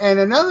 and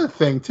another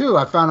thing too,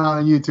 I found out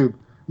on YouTube,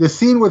 the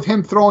scene with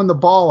him throwing the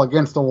ball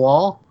against the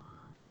wall.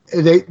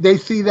 They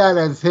see that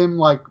as him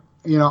like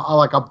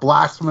like a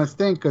blasphemous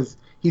thing because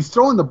he's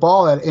throwing the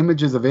ball at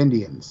images of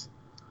Indians,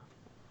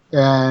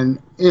 and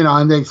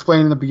and they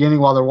explain in the beginning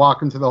while they're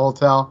walking to the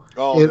hotel.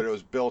 Oh, that it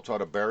was built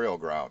on a burial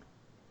ground.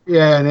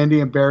 Yeah, an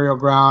Indian burial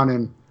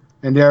ground,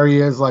 and there he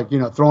is, like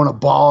throwing a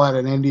ball at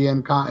an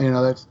Indian.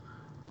 That's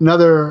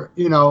another.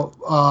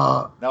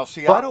 Now,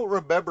 see, I But don't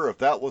remember if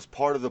that was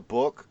part of the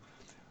book,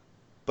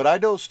 but I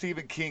know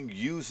Stephen King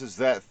uses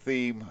that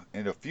theme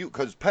in a few,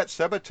 because Pet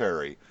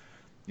Cemetery,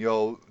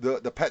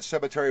 the Pet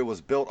Cemetery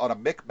was built on a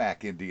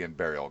Micmac Indian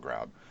burial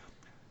ground.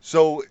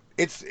 So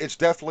it's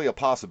definitely a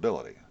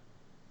possibility.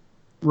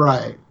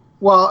 right.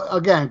 Well,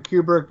 again,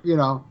 Kubrick,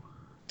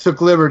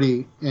 took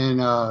liberty in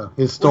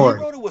his Well, he story.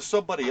 wrote it with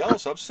somebody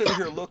else. I'm sitting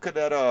here looking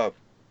at I'm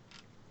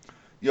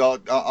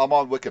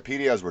on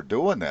Wikipedia as we're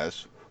doing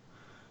this.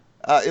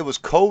 It was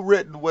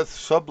co-written with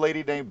some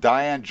lady named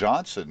Diane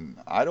Johnson.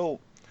 I don't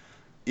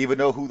even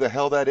know who the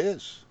hell that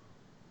is.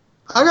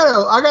 I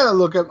gotta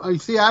look at. You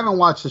see, I haven't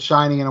watched The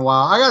Shining in a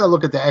while. I gotta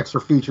look at the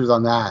extra features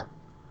on that.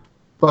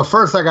 But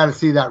first, I gotta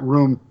see that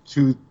Room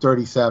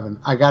 237.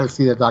 I gotta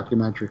see that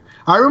documentary.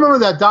 I remember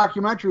that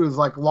documentary was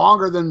like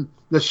longer than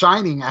The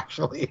Shining,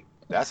 actually.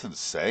 That's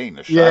insane.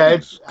 The Yeah,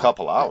 Shining's a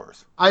couple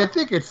hours. I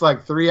think it's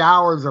like 3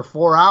 hours or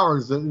 4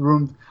 hours. The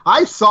room.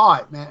 I saw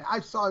it, man. I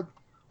saw it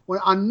when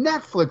on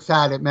Netflix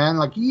had it, man,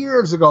 like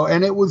years ago,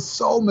 and it was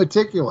so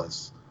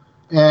meticulous.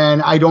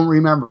 And I don't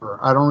remember.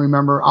 I don't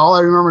remember. All I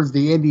remember is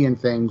the Indian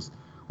things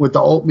with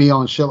the oatmeal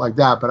and shit like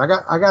that. But I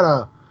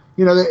gotta,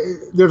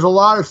 there's a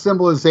lot of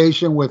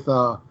symbolization with.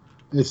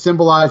 It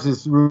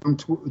symbolizes Room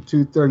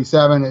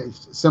 237. It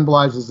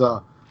symbolizes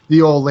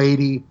the old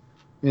lady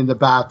in the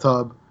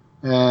bathtub,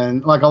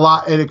 and like a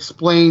lot, it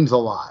explains a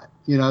lot.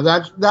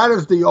 That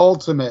is the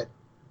ultimate,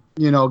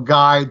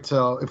 guide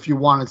to if you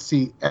want to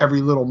see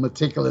every little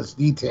meticulous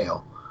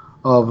detail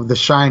of The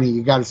Shining,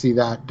 you got to see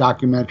that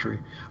documentary.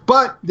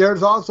 But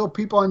there's also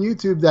people on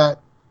YouTube that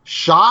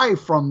shy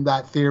from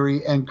that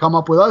theory and come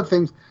up with other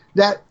things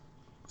that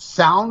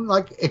sound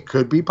like it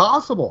could be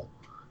possible.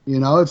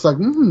 It's like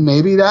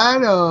maybe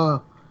that.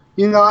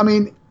 I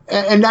mean,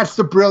 and that's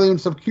the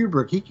brilliance of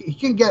Kubrick. He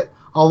can get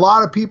a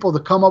lot of people to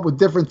come up with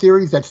different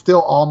theories that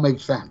still all make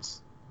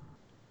sense.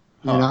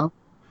 You Huh. know,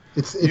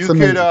 it's You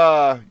could amazing.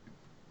 uh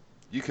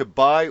you could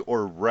buy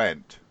or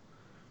rent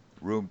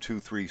Room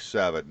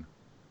 237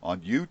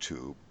 on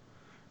YouTube,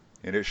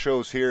 and it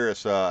shows here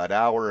it's an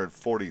hour and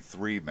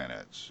 43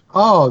 minutes.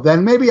 Oh,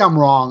 then maybe I'm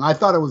wrong. I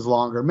thought it was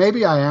longer.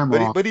 Maybe I am But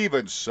wrong. but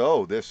even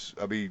so,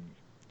 I mean,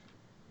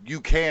 you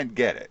can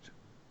get it.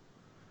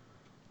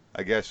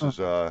 I guess is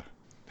the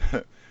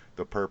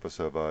purpose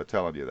of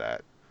telling you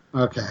that.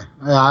 Okay,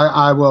 yeah,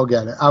 I will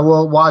get it. I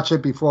will watch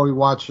it before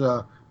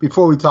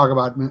we talk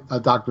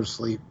about Doctor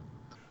Sleep.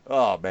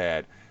 Oh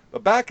man.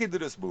 But back into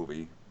this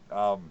movie.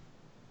 Um,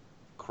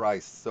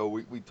 Christ. So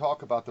we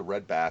talk about the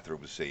red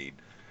bathroom scene,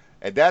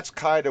 and that's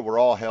kind of where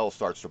all hell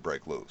starts to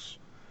break loose.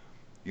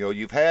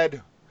 You've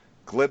had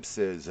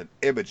glimpses and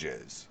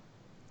images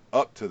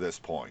up to this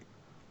point,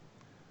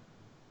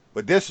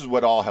 but this is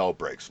when all hell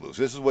breaks loose.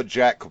 This is when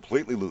Jack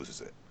completely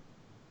loses it.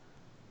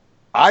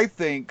 I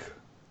think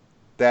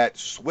that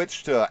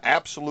switch to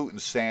absolute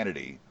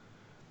insanity,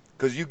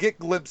 because you get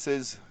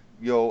glimpses,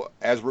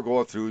 as we're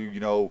going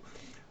through,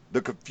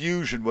 the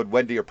confusion when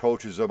Wendy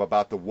approaches him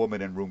about the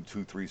woman in room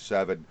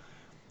 237,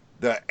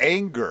 the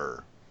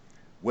anger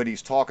when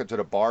he's talking to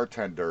the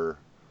bartender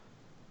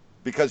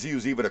because he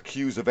was even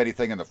accused of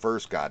anything in the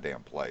first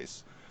goddamn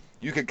place.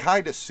 You can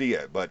kind of see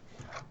it, but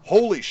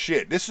holy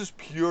shit, this is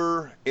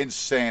pure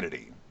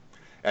insanity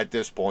at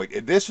this point.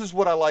 And this is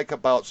what I like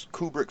about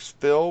Kubrick's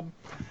film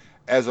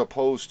as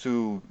opposed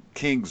to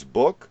King's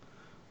book,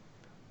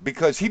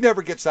 because he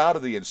never gets out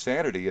of the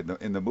insanity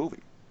in the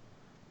movie.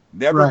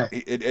 Never, Right.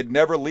 it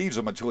never leaves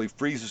him until he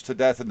freezes to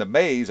death in the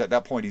maze. At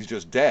that point, he's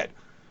just dead.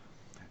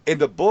 In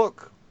the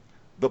book,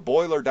 the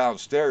boiler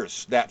downstairs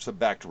snaps him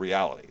back to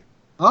reality.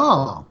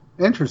 Oh,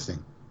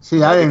 interesting.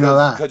 See, I didn't know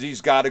Because that.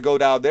 he's got to go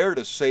down there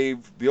to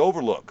save the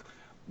Overlook.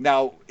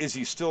 Now, is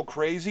he still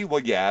crazy?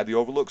 Well, yeah, the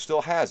Overlook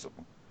still has him,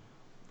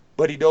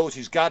 but he knows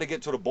he's got to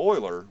get to the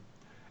boiler,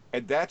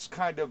 and that's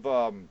kind of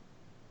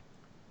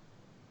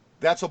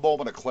that's a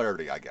moment of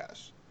clarity, I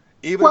guess.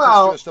 Even if it's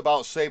Well, just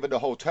about saving the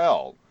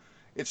hotel,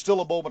 it's still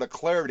a moment of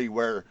clarity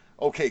where,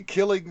 okay,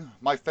 killing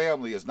my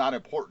family is not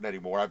important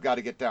anymore. I've got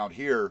to get down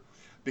here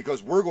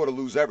because we're going to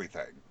lose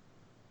everything.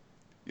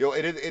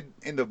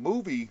 In the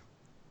movie,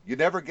 you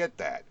never get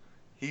that.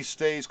 He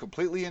stays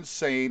completely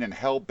insane and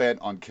hell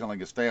bent on killing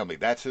his family.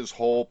 That's his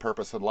whole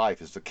purpose in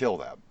life, is to kill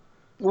them.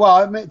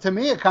 Well, to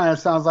me, it kind of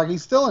sounds like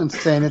he's still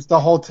insane. It's the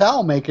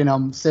hotel making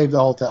him save the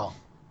hotel.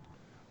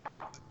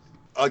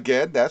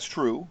 Again, that's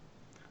true.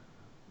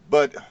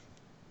 But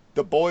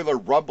the boiler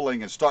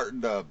rumbling and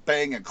starting to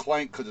bang and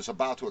clank because it's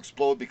about to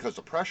explode because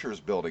the pressure is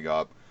building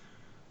up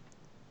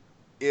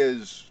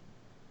is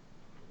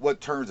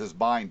what turns his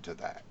mind to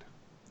that.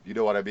 You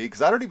know what I mean?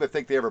 Because I don't even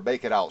think they ever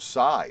make it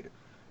outside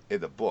in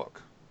the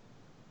book.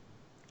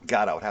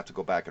 God, I would have to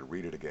go back and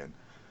read it again.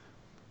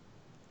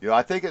 You know,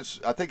 I think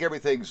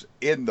everything's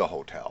in the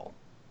hotel.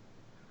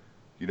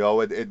 You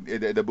know, in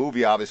the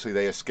movie, obviously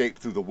they escape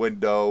through the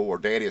window, or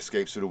Danny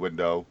escapes through the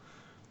window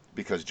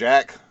because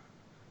Jack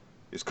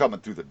is coming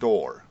through the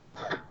door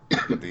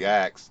with the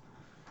axe,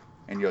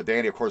 and you know,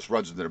 Danny of course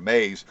runs into the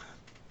maze.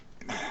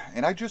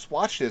 And I just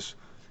watched this.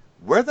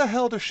 Where the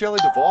hell does Shelley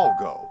Duvall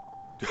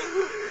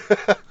go?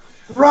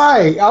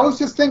 Right. I was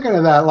just thinking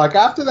of that. Like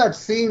after that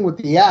scene with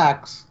the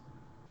axe,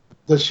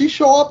 does she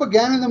show up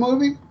again in the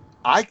movie?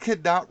 I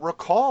could not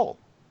recall.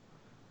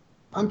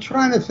 I'm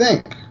trying to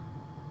think.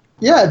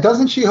 Yeah,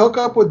 doesn't she hook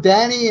up with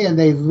Danny and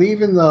they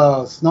leave in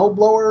the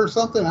snowblower or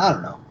something? I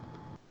don't know.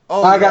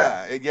 Oh I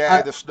got yeah, yeah, I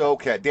and the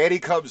snowcat. Danny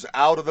comes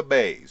out of the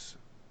maze.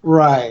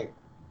 right.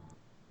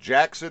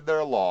 Jack's in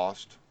there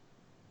lost.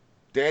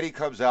 Danny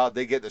comes out.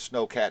 They get the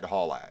snowcat and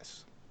haul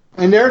ass.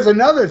 And there's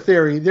another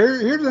theory.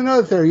 Here's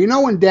another theory. You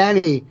know when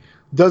Danny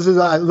does his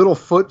little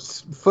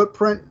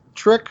footprint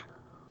trick,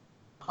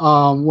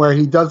 where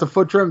he does the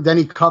foot trim, then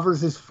he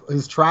covers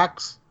his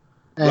tracks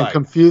and Right.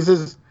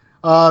 confuses.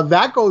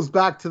 That goes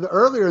back to the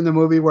earlier in the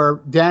movie where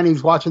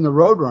Danny's watching the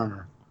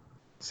Roadrunner,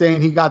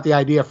 saying he got the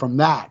idea from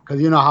that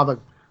because you know how the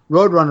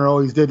Roadrunner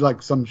always did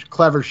like some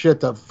clever shit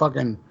to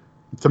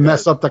Yeah.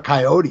 mess up the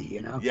coyote.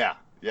 You know, Yeah.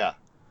 Yeah.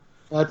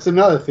 that's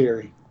another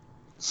theory.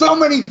 So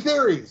many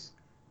theories.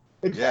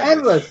 It's Yeah.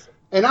 endless.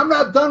 And I'm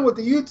not done with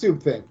the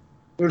YouTube thing.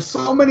 There's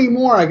so many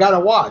more I gotta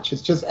watch.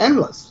 It's just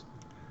endless.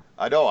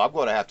 I know. I'm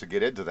going to have to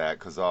get into that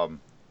because you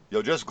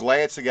know, just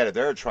glancing at it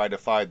there, trying to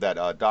find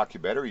that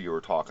documentary you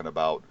were talking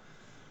about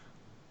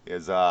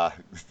is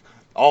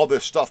all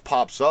this stuff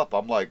pops up.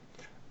 I'm like,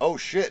 oh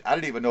shit, I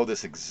didn't even know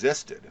this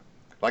existed.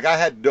 Like I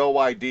had no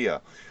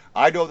idea.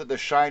 I know that The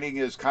Shining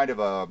is kind of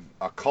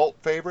a cult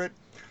favorite.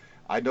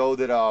 I know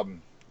that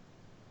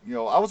you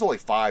know, I was only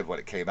 5 when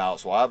it came out,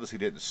 so I obviously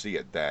didn't see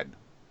it then.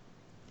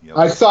 You know,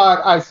 I but saw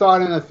it. I saw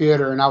it in the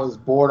theater, and I was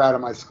bored out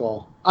of my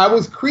skull. I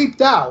was creeped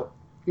out,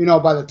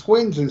 by the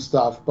twins and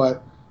stuff.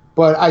 But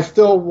I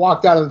still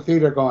walked out of the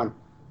theater going,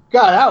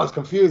 "God, that was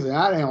confusing.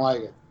 I didn't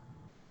like it."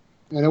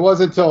 And it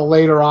wasn't until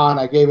later on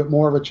I gave it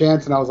more of a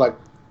chance, and I was like,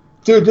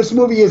 "Dude, this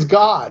movie is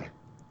God."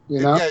 You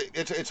know? yeah,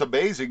 it's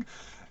amazing,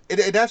 and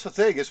that's the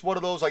thing. It's one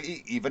of those like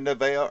even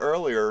Nevaeh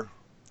earlier.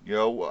 You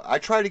know, I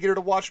tried to get her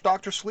to watch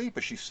Doctor Sleep,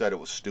 and she said it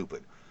was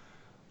stupid.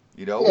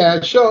 You know,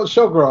 Yeah, she'll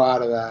grow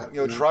out of that. you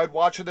know, tried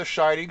watching The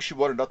Shining. She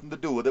wanted nothing to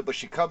do with it, but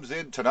she comes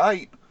in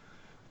tonight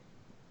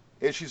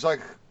and she's like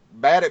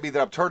mad at me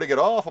that I'm turning it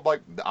off. I'm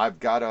like, I've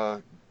got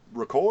to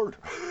record.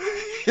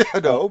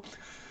 You know,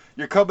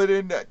 you're coming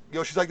in. You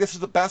know, she's like, this is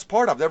the best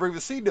part. I've never even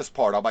seen this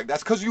part. I'm like,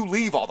 that's because you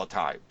leave all the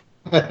time.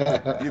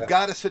 You've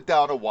got to sit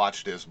down and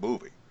watch this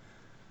movie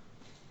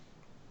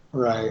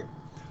Right.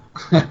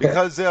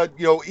 because you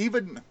know,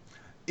 even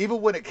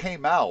when it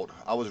came out,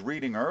 I was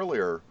reading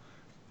earlier.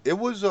 It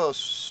was a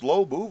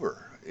slow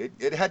mover.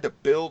 It had to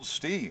build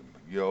steam.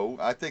 You know,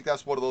 I think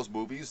that's one of those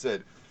movies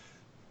that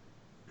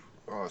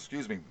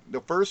excuse me,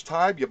 the first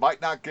time you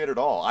might not get it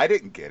all. I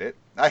didn't get it.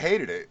 I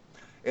hated it.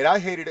 And I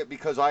hated it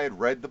because I had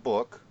read the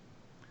book,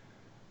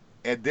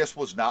 and this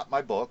was not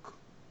my book.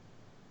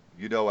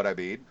 You know what I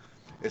mean?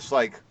 It's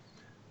like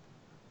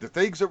the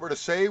things that were to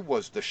say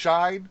was the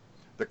shine,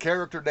 the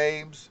character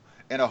names,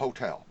 and a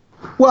hotel.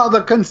 Well,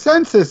 the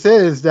consensus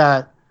is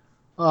that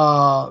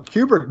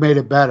Kubrick made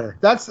it better.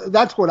 That's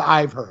what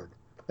I've heard.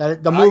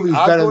 That the movie's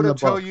I'm better going than to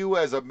the tell book. you,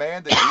 as a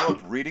man that grew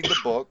up reading the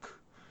book,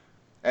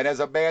 and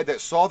as a man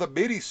that saw the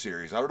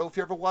miniseries, I don't know if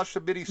you ever watched the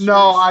No,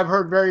 miniseries. I've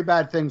heard very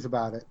bad things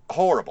about it.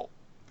 Horrible.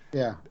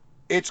 Yeah.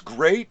 It's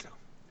great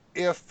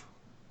if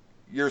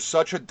you're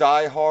such a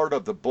diehard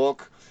of the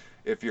book,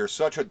 if you're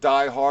such a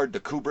diehard, the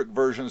Kubrick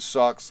version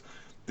sucks,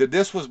 then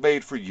this was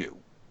made for you.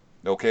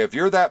 Okay, if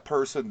you're that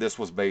person, this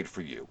was made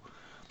for you.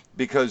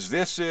 Because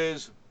this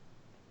is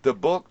the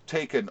book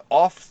taken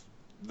off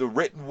the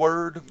written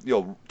word, you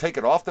know,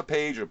 taken off the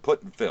page and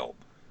put in film.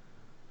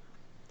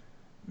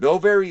 No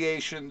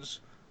variations.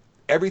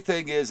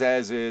 Everything is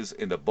as is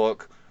in the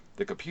book.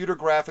 The computer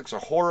graphics are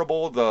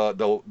horrible.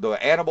 The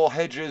animal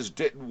hedges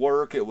didn't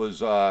work. It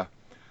was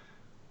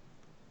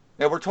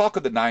and we're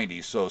talking the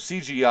 90s, so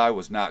CGI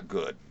was not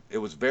good. It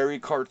was very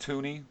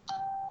cartoony.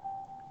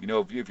 You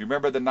know, if you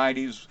remember the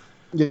 90s,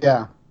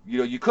 Yeah. you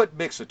know, you couldn't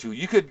mix the two.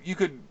 You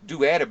could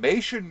do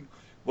animation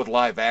with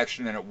live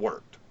action and it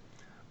worked.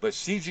 But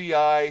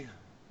CGI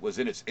was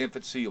in its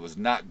infancy. It was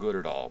not good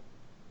at all.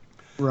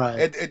 Right.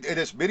 And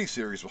this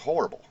miniseries was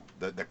horrible.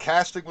 The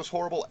casting was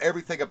horrible.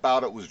 Everything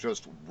about it was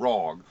just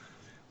wrong.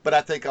 But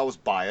I think I was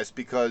biased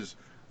because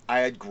I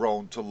had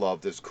grown to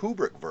love this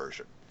Kubrick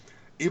version.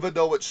 even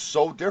though it's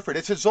so different.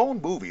 It's his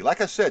own movie.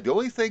 Like I said, the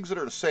only things that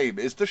are the same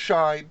is the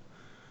shine,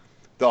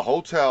 the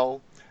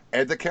hotel,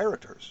 and the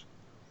characters.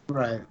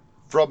 Right.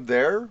 From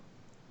there,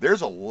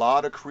 there's a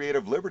lot of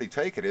creative liberty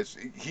taken.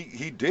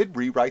 He did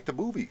rewrite the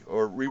movie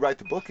or rewrite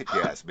the book, if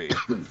you ask me.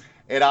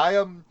 And I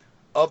am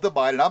of the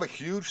mind, and I'm a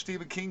huge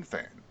Stephen King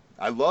fan.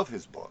 I love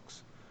his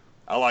books.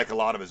 I like a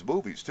lot of his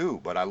movies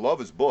too, but I love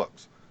his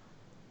books.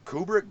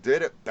 Kubrick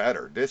did it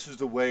better. This is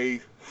the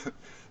way.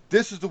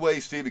 This is the way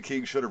Stephen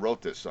King should have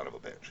wrote this son of a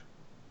bitch.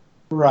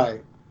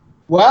 Right.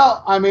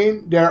 Well, I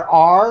mean, there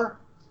are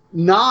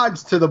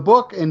nods to the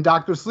book in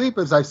Doctor Sleep,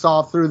 as I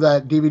saw through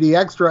that DVD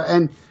extra,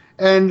 and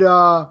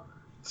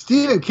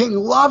Stephen King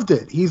loved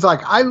it. He's like,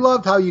 I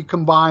loved how you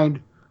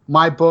combined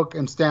my book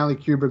and Stanley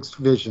Kubrick's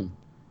vision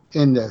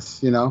in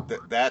this. You know,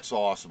 That's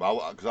awesome.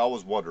 Because I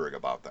was wondering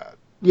about that.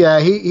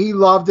 yeah, he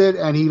loved it,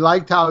 and he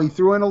liked how he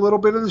threw in a little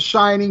bit of the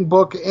Shining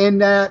book in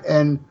that,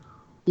 and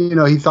you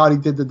know, he thought he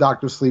did the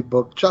Doctor Sleep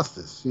book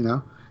justice. You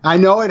know, I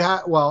know it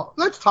had. Well,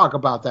 let's talk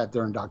about that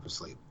during Doctor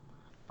Sleep.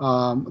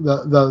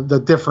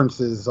 The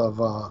differences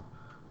of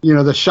you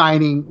know, the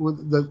Shining,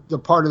 the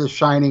part of the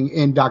Shining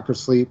in Doctor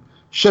Sleep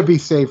should be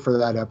saved for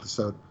that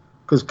episode,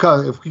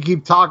 because if we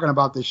keep talking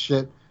about this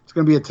shit, it's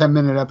going to be a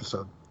 10-minute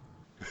episode.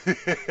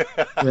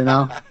 You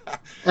know,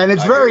 and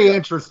it's very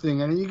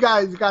interesting, and you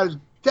guys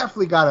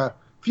definitely gotta,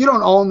 if you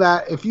don't own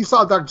that, if you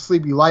saw Doctor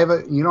Sleep, you like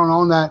it, and you don't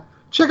own that,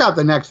 check out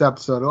the next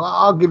episode.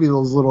 I'll give you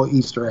those little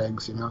Easter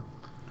eggs, you know.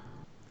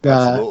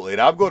 Absolutely,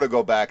 and I'm going to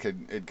go back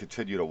and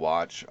continue to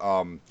watch.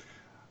 I'm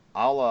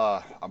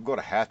going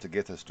to have to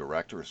get this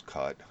director's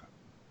cut.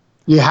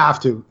 You have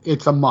to.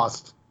 It's a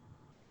must.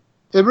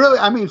 It really,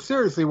 I mean,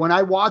 seriously, when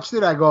I watched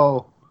it, I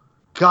go,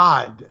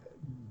 God,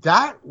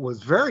 that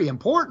was very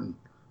important.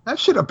 That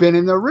should have been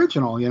in the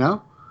original, you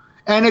know?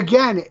 And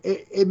again,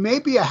 it may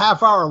be a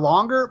half hour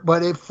longer,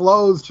 but it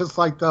flows just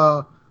like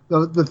the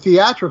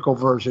theatrical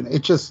version.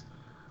 It just,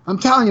 I'm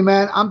telling you,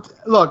 man,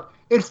 look,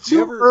 it's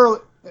too early.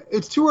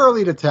 It's too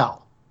early to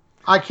tell.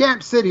 I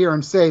can't sit here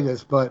and say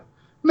this, but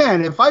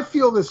man, if I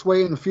feel this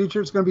way in the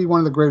future, it's going to be one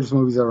of the greatest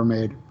movies ever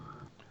made.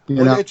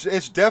 You know?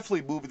 It's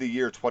definitely movie of the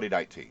year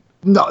 2019.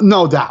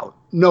 No doubt.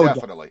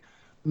 Definitely. Doubt.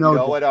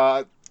 No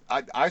doubt.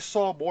 And I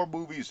saw more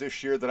movies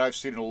this year than I've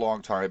seen in a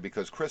long time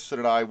because Kristen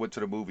and I went to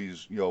the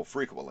movies,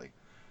 frequently.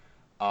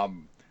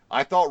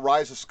 I thought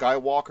Rise of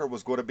Skywalker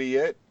was going to be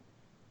it.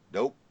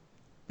 Nope.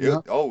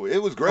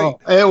 It was great.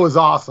 Oh, it was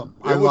awesome.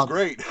 It was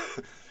great.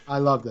 I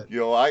loved it.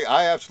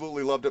 I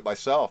absolutely loved it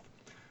myself.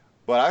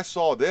 But I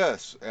saw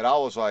this and I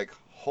was like,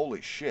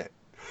 holy shit.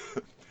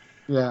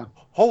 Yeah.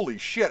 Holy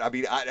shit. I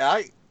mean,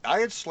 I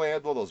had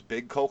slammed one of those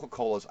big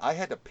Coca-Colas. I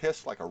had to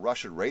piss like a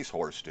Russian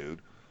racehorse, dude.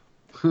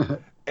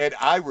 And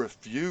I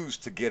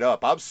refused to get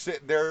up. I'm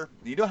sitting there.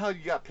 You know how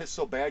you got pissed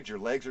so bad your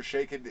legs are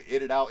shaking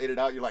in and out, in and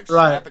out? You're like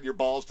snapping your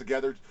balls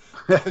together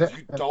because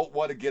you don't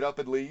want to get up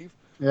and leave?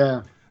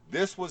 Yeah.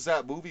 This was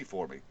that movie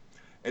for me.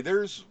 And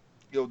there's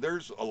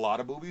a lot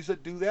of movies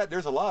that do that.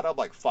 There's a lot. I'm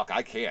like, fuck,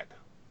 I can't.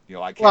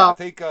 I can't. Well, I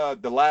think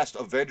the last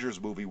Avengers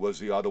movie was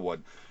the other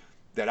one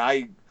that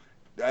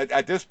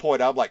at this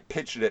point, I'm like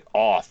pitching it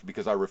off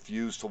because I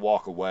refuse to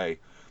walk away.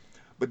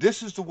 But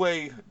this is the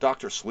way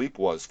Dr. Sleep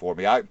was for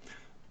me.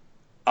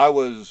 I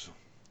was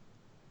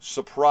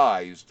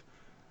surprised,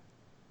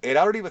 and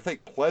I don't even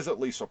think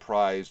pleasantly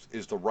surprised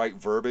is the right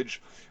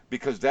verbiage,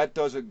 because that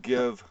doesn't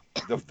give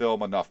the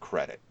film enough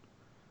credit.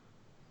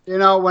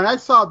 When I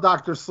saw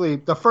Dr.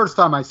 Sleep, the first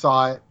time I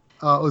saw it,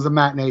 it was a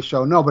matinee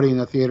show, nobody in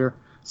the theater.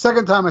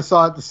 Second time I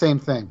saw it, the same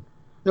thing.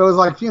 It was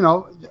like,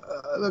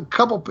 a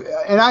couple,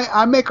 and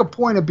I make a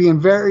point of being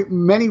very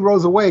many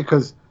rows away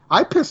because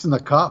I piss in the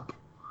cup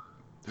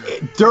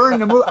during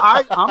the movie.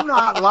 I'm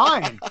not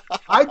lying.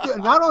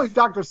 Not only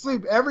Dr.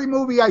 Sleep, every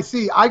movie I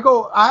see, I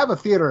have a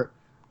theater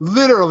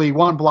literally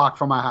 1 block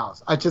from my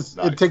house. Nice.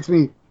 It takes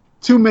me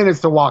 2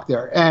 minutes to walk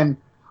there. And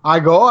I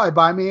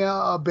buy me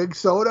a big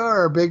soda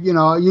or a big,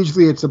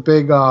 usually it's a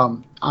big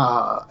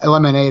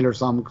lemonade or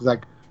something because I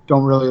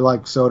don't really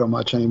like soda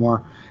much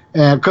anymore.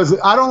 And because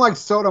I don't like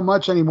soda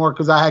much anymore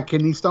because I had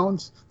kidney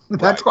stones.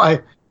 That's why.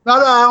 Not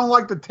that I don't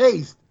like the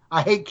taste.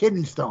 I hate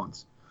kidney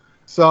stones.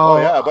 So. Oh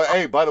yeah, but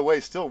hey, by the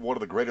way, still one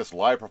of the greatest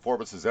live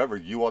performances ever.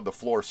 You on the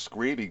floor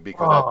screaming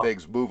because that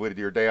thing's moving in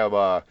your damn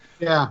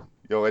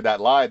in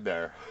that line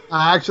there.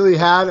 I actually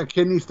had a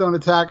kidney stone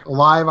attack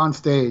live on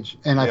stage,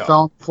 and I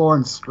fell on the floor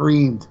and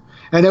screamed.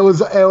 And it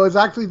was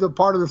actually the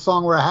part of the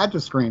song where I had to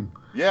scream.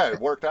 Yeah,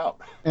 it worked out.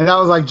 And I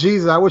was like,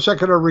 Jesus, I wish I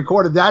could have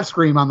recorded that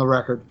scream on the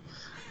record.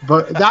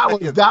 But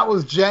that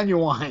was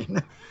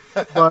genuine.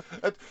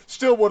 But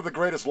still one of the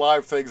greatest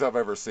live things I've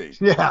ever seen.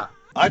 Yeah.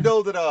 I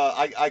know that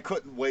I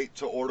couldn't wait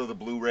to order the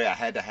Blu-ray. I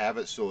had to have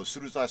it. So as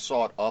soon as I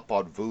saw it up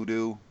on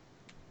Vudu,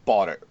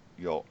 bought it.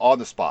 On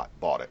the spot,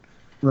 bought it.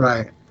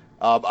 Right.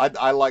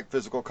 I like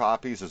physical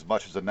copies as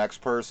much as the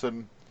next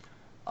person,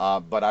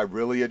 but I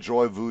really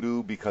enjoy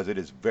Vudu because it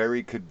is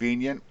very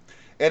convenient,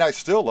 and I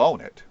still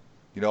own it.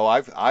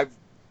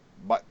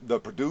 The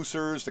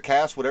producers, the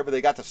cast, whatever,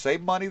 they got the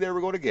same money they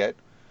were going to get.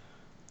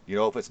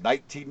 If it's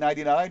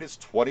 $19.99, it's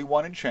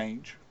 $21 and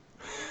change.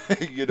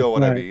 You know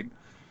what I Right. mean?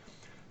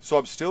 So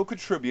I'm still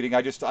contributing.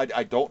 I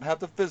don't have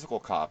the physical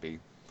copy,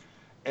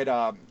 and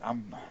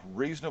I'm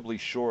reasonably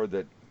sure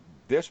that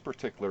this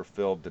particular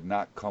film did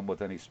not come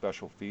with any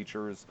special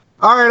features.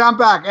 All right, I'm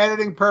back.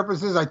 Editing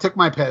purposes, I took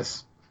my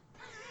piss.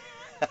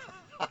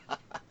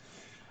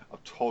 I'm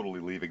totally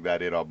leaving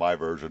that in on my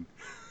version.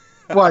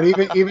 What?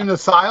 Even the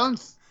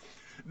silence?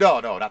 No,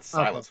 no, not Okay.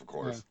 silence, of Yeah.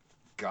 course.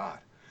 God,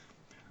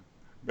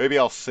 maybe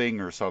I'll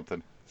sing or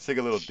something. Sing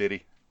a little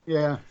ditty.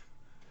 Yeah.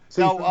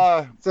 Sing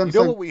Now, some you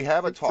know what we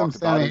haven't some talked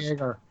about Santa is,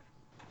 Hagar.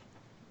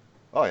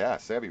 oh yeah,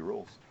 Sammy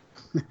rules.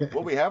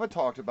 What we haven't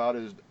talked about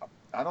is,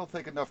 I don't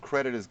think enough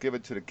credit is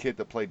given to the kid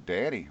that played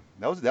Danny.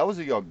 That was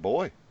a young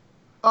boy.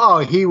 Oh,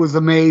 he was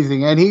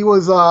amazing, and he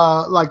was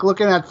like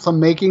looking at some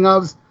making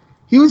ofs.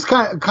 He was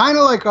kind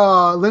of like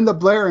Linda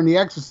Blair in The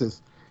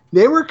Exorcist.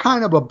 They were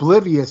kind of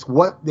oblivious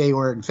what they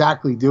were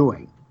exactly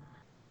doing.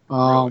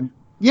 Really?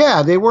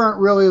 Yeah, they weren't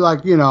really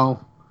like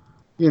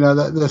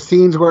the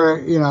scenes where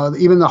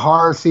even the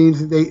horror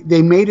scenes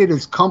they made it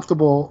as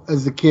comfortable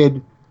as the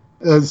kid.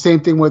 Same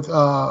thing with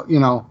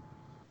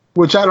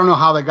which I don't know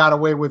how they got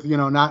away with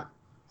not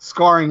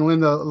scarring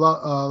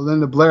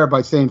Linda Blair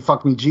by saying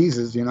 "fuck me,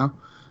 Jesus,"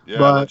 Yeah, let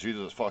but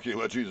Jesus fuck you.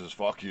 Let Jesus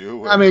fuck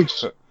you. I And mean,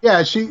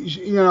 yeah,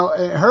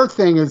 her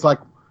thing is like,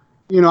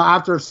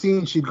 after a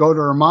scene, she'd go to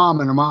her mom,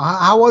 and her mom,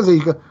 how was it?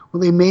 You go,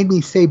 well, they made me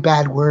say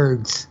bad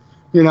words.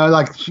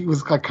 Like she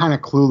was like kind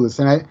of clueless,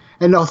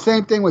 and the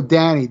same thing with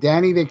Danny.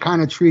 Danny,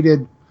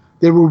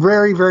 they were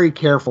very, very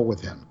careful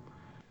with him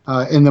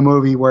in the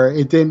movie, where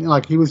it didn't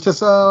like he was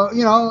just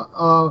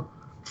a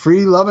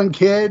free loving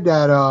kid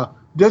that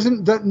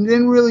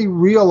didn't really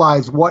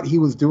realize what he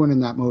was doing in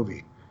that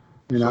movie.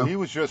 You so know, he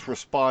was just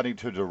responding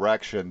to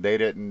direction. They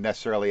didn't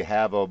necessarily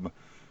have him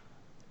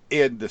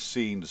in the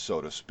scene,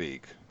 so to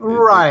speak,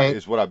 right?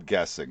 is what I'm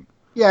guessing.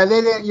 Yeah,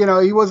 they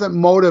didn't. He wasn't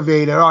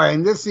motivated. All right,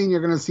 in this scene, you're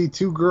going to see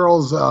two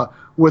girls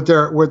with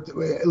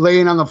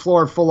laying on the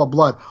floor full of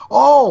blood.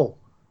 Oh,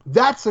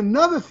 that's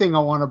another thing I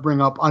want to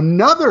bring up.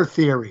 Another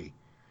theory.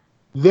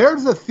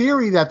 There's a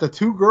theory that the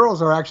two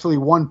girls are actually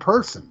one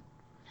person,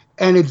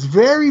 and it's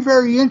very,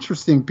 very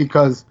interesting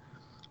because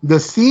the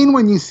scene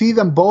when you see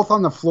them both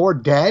on the floor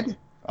dead,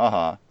 Uh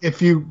huh.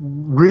 if you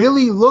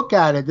really look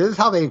at it, this is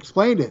how they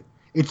explained it.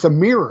 It's a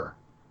mirror,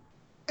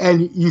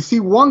 and you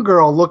see one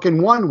girl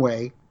looking one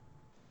way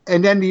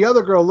and then the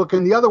other girl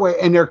looking the other way,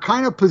 and they're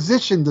kind of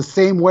positioned the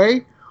same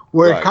way,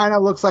 where it Right. kind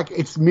of looks like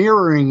it's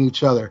mirroring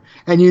each other.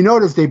 And you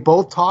notice they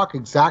both talk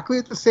exactly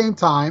at the same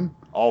time.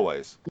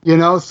 Always.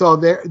 So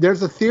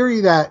there's a theory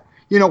that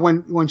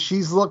when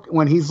he's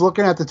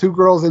looking at the two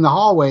girls in the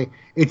hallway,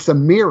 it's a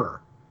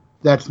mirror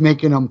that's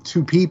making them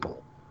two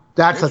people.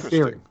 That's a theory.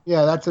 Interesting.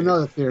 Yeah, that's Yeah,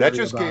 another that theory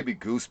just about gave it. me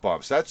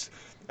goosebumps.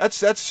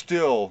 That's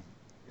still.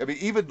 I mean,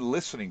 even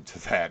listening to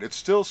that, it's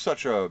still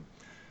such a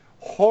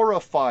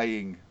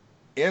horrifying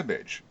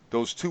image.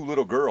 Those two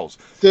little girls.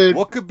 Dude,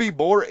 What could be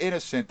more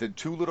innocent than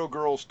two little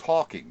girls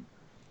talking?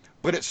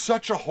 But it's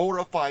such a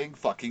horrifying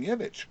fucking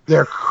image.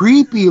 they're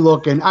creepy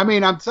looking. I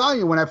mean, I'm telling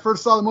you, when I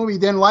first saw the movie,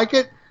 didn't like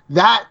it.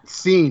 That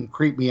scene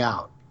creeped me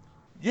out.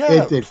 It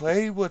Yeah, did.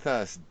 play with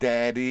us,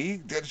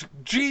 Daddy.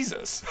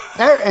 Jesus.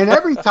 And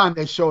every time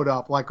they showed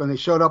up, like when they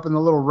showed up in the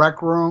little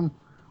rec room,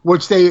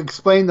 which they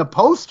explained the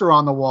poster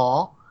on the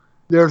wall,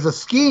 there's a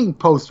skiing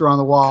poster on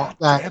the wall God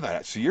that, damn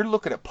it. So you're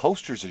looking at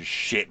posters and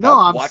shit, no,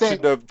 not I'm saying,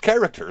 watching the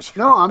characters.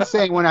 no, I'm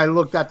saying when I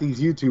looked at these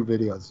YouTube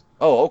videos,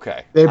 Oh,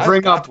 okay. they I've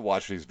bring got up, to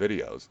watch these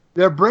videos.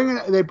 they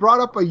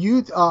brought up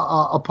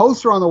a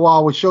poster on the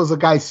wall which shows a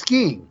guy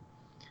skiing.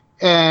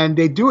 And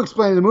they do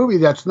explain in the movie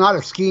that's not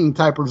a skiing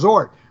type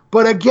resort.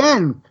 But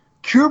again,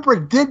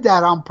 Kubrick did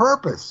that on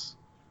purpose.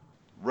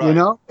 Right.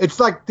 It's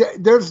like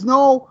there's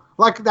no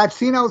like that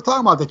scene I was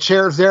talking about. The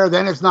chair's there,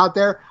 then it's not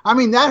there. I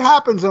mean, that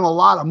happens in a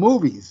lot of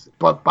movies,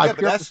 but by Yeah,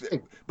 pure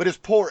mistake. but it's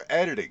poor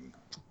editing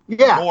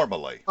Yeah,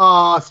 normally.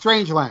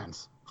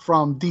 Strangelands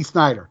from D.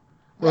 Snyder.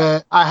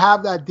 Right. I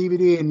have that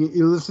DVD, and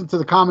you listen to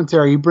the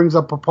commentary. He brings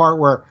up a part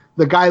where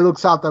the guy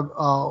looks out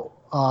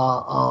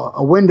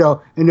a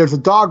window, and there's a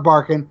dog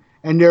barking,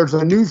 and there's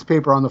a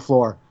newspaper on the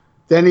floor.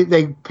 Then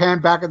they pan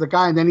back at the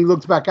guy, and then he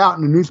looks back out,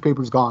 and the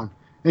newspaper's gone.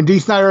 And D.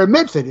 Snyder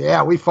admits it.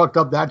 Yeah, we fucked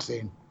up that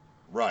scene.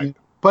 Right.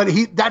 But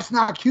that's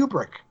not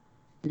Kubrick.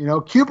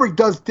 Kubrick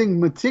does things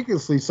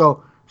meticulously.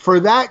 So for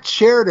that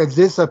chair to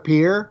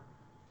disappear,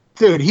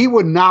 dude, he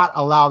would not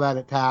allow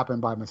that to happen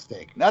by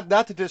mistake. Not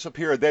to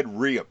disappear and then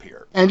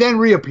reappear. And then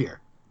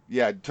reappear.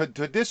 Yeah, to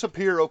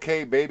disappear,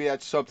 okay, maybe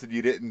that's something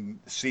you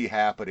didn't see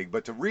happening,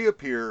 but to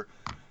reappear,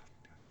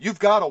 you've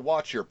got to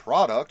watch your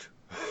product.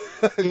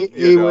 He, you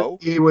he would know?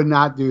 he would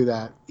not do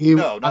that.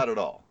 No, not at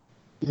all.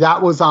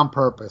 That was on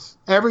purpose.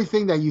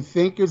 Everything that you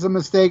think is a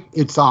mistake,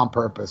 it's on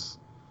purpose.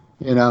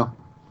 Now,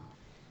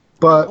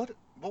 But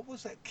what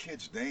was that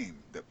kid's name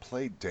that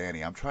played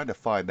Danny? I'm trying to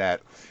find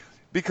that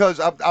because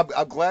I'm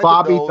glad to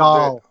Bobby know that.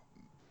 Dahl.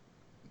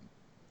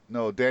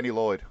 No, Danny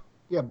Lloyd.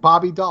 Yeah,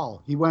 Bobby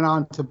Dahl. He went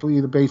on to be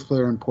the bass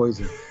player in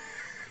Poison.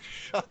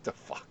 Shut the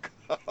fuck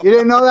up. You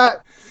didn't know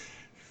that?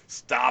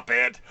 Stop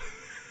it.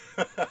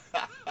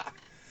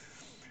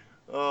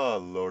 Oh,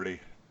 Lordy.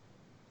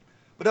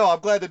 But no, I'm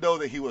glad to know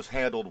that he was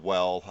handled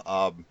well.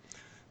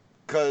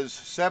 Because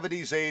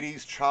 70s,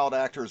 80s child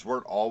actors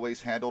weren't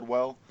always handled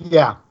well.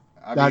 Yeah,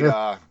 I that mean,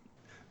 is,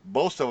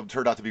 most of them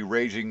turned out to be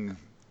raging,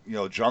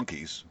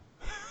 junkies,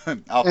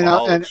 and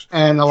alcoholics.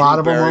 and a Drew lot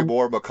of them were,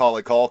 Barrymore,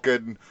 Macaulay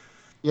Culkin,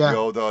 yeah,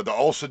 the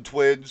Olsen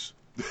twins.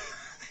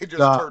 They just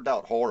the turned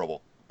out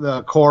horrible.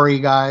 the Corey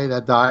guy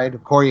that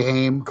died, Corey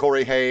Haim.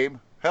 Corey Haim,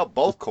 hell,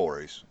 both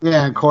Corys.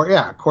 Yeah, and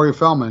Corey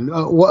Feldman.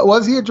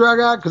 Was he a drug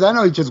addict? Because I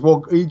know he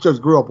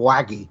just grew up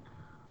wacky.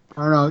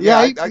 I don't know.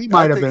 Yeah, Yeah, I he I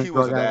might have think been a he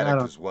was drug an addict. I addict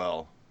don't. as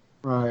well.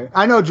 Right.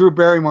 I know Drew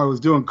Barrymore was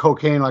doing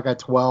cocaine like at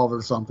 12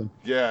 or something.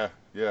 Yeah,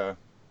 yeah.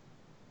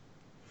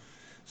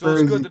 So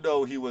it's good Crazy. to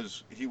know he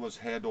was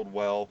handled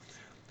well.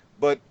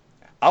 But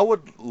I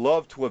would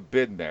love to have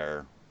been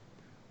there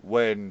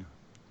when,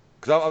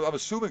 because I'm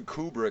assuming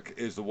Kubrick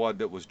is the one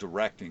that was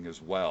directing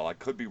as well. I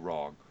could be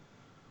wrong,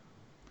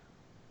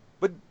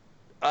 but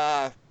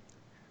uh,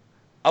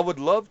 I would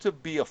love to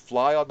be a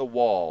fly on the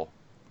wall,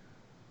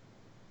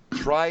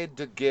 trying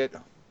to get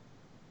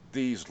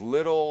these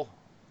little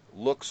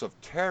looks of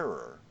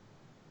terror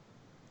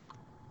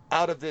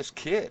out of this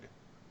kid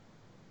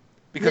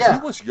because he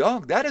Yeah. was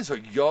young. That is a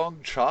young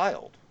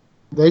child.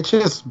 They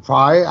just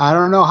probably I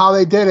don't know how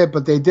they did it,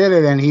 but they did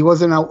it, and he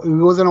wasn't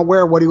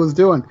aware of what he was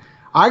doing.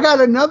 I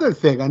got another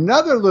thing,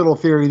 another little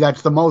theory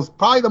that's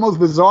probably the most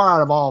bizarre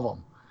out of all of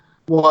them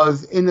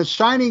was in the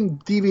Shining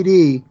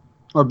DVD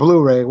or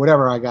Blu-ray,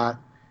 whatever I got.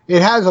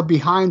 It has a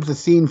behind the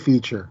scene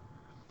feature,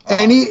 Uh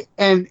and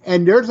huh.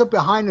 there's a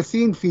behind the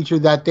scene feature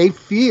that they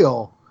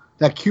feel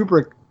that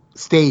Kubrick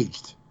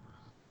staged.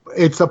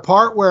 It's a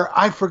part where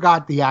I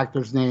forgot the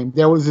actor's name.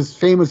 There was this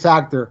famous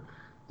actor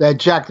that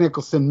Jack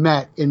Nicholson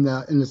met in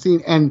the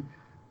scene, and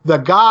the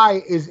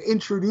guy is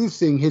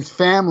introducing his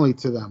family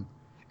to them,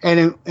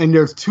 and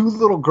there's two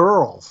little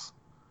girls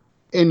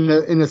in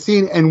the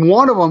scene, and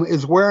one of them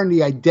is wearing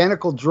the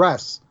identical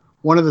dress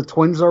one of the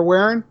twins are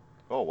wearing,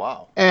 Oh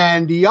wow.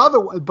 and the other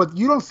one, but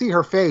you don't see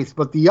her face,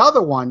 but the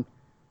other one,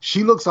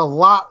 she looks a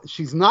lot.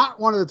 She's not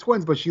one of the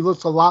twins, but she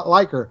looks a lot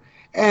like her.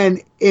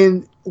 And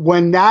in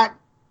when that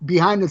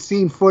behind the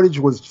scene footage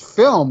was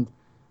filmed,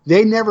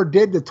 they never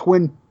did the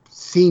twin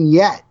scene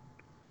yet.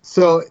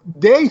 So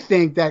they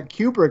think that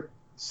Kubrick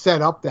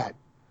set up that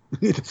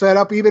set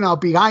up even a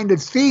behind the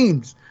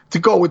scenes to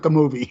go with the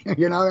movie.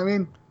 You know what I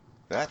mean?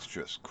 That's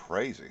just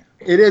crazy.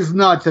 It is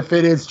nuts if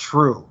it is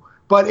true.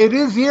 But it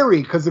is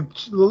eerie because the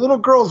little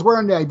girl's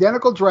wearing the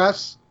identical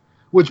dress,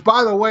 which,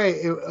 by the way,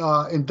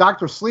 in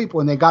Dr. Sleep,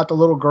 when they got the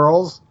little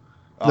girls,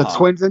 Uh the huh.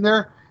 twins in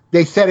there,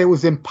 they said it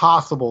was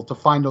impossible to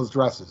find those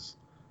dresses,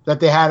 that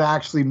they had to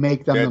actually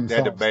make them They had to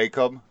themselves. make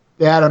them.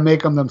 They had to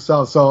make them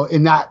themselves. So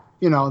in that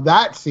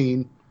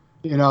scene,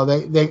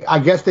 they I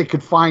guess they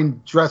could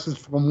find dresses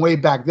from way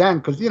back then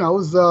because, it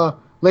was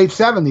late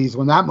 70s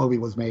when that movie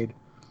was made.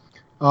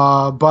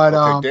 But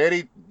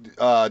Okay,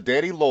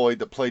 Danny Lloyd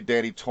that played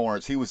Danny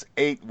Torrance, he was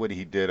 8 when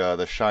he did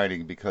The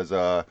Shining because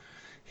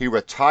he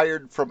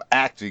retired from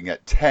acting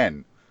at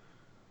 10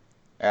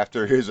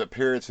 after his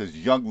appearance as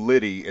young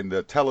Liddy in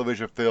the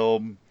television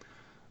film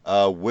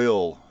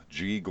Will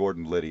G.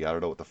 Gordon Liddy. I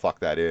don't know what the fuck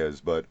that is,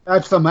 but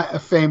that's a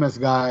famous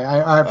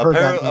guy. I've heard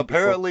that name before.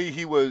 apparently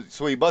he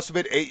must have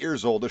been 8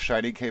 years old. The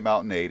Shining came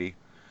out in 80.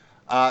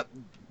 Uh,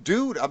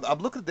 Dude, I'm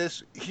looking at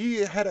this. He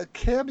had a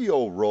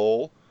cameo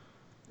role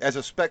as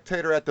a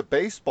spectator at the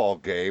baseball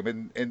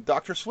game in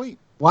Doctor Sleep.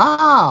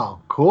 Wow,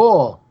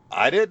 cool.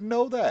 I didn't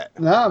know that.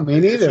 No, me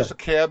It's just neither. a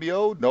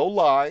cameo, no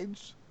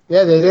lines.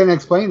 Yeah, they didn't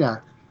explain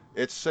that.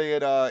 It's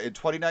saying in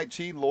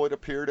 2019, Lloyd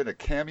appeared in a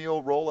cameo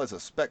role as a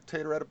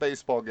spectator at a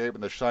baseball game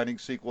in the Shining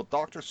sequel,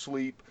 Doctor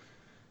Sleep,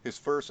 his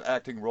first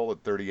acting role in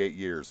 38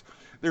 years.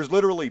 There's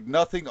literally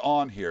nothing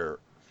on here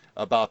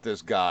about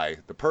this guy.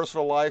 The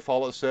personal life,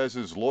 all it says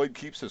is Lloyd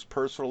keeps his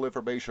personal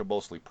information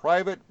mostly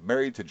private,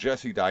 married to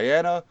Jessie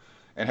Diana,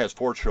 and has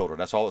 4 children.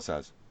 That's all it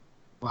says.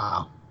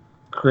 Wow,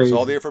 That's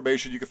all the crazy.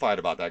 information you can find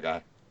about that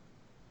guy.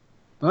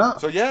 Well,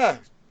 So yeah,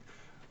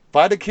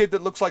 find a kid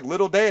that looks like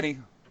little Danny,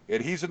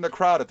 and he's in the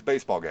crowd at the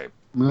baseball game.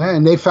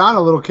 and they found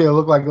a little kid who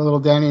looked like a little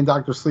Danny in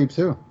Doctor Sleep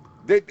too.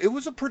 It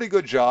was a pretty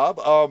good job.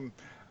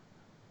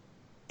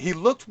 He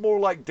looked more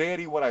like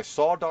Danny when I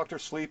saw Doctor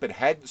Sleep and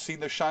hadn't seen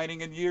The Shining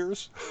in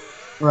years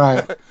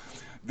Right.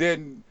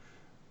 than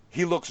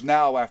he looks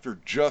now after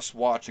just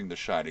watching The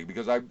Shining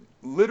because I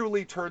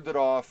literally turned it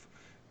off.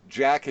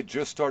 Jack had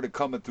just started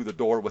coming through the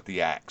door with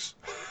the axe.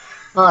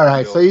 All You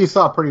right. So know, you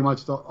saw pretty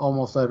much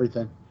almost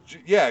everything.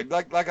 yeah,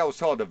 like I was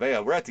telling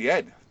Nevaeh, we're at the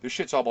end. This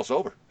shit's almost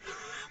over.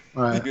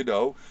 Right. You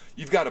know,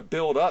 you've got to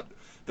build up.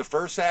 The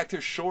first act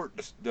is short.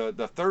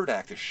 The third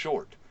act is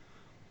short.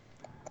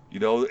 You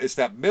know, it's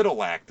that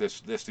middle act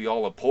that's the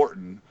all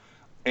important.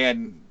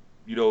 And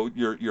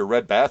your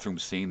red bathroom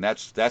scene.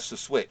 That's the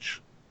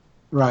switch.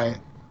 Right.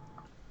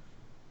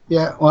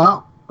 Yeah.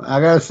 Well,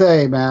 I gotta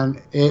say,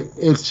 man,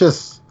 it's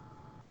just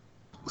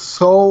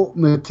so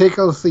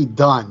meticulously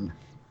done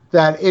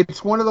that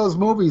it's one of those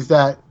movies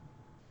that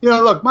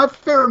look, my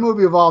favorite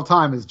movie of all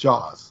time is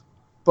Jaws.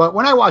 But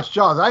when I watch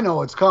Jaws, I know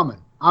what's coming.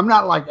 I'm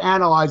not like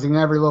analyzing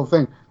every little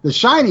thing. The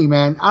Shining,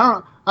 man,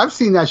 I've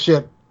seen that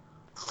shit,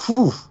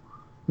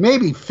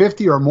 maybe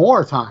 50 or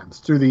more times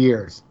through the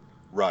years.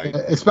 Right.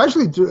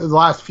 Especially through the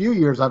last few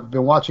years, I've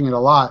been watching it a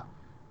lot.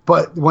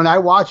 But when I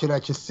watch it, I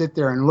just sit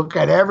there and look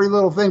at every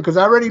little thing because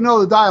I already know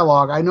the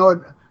dialogue. I know it,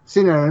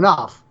 seen it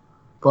enough.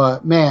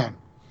 But man,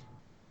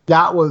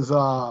 that was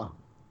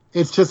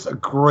it's just a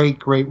great,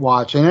 great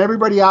watch. And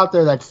everybody out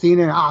there that's seen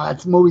it,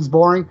 that movie's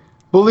boring.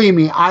 Believe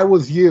me, I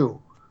was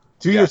you.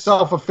 Do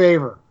yourself a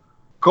favor,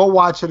 go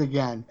watch it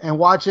again and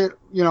watch it.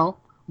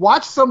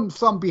 Watch some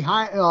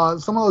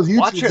behind some of those YouTube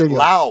Watch it videos.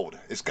 loud.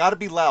 It's got to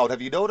be loud.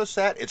 Have you noticed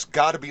that? It's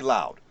got to be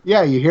loud.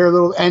 Yeah, you hear a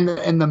little and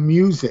the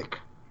music.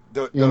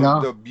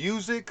 The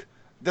music,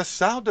 the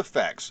sound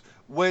effects.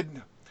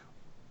 When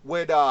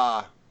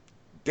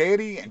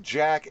Danny and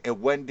Jack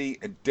and Wendy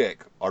and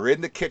Dick are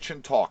in the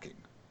kitchen talking.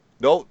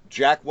 No,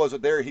 Jack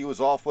wasn't there. He was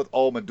off with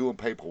Ullman doing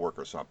paperwork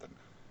or something.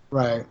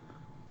 Right.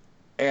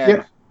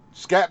 And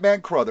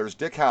Scatman Crothers,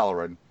 Dick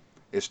Halloran,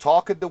 is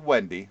talking to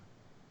Wendy,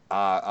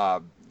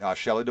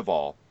 Shelley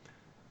Duvall,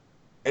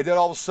 and then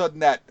all of a sudden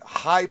that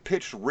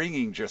high-pitched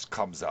ringing just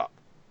comes up.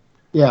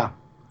 Yeah.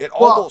 It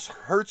almost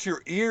hurts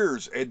your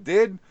ears, and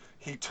then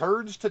he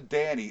turns to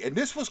Danny, and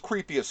this was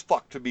creepy as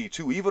fuck to me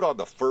too, even on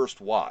the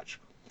first watch.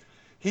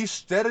 He's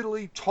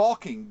steadily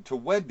talking to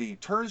Wendy,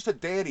 turns to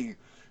Danny,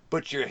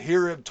 but you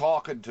hear him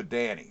talking to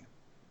Danny,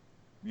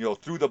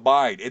 through the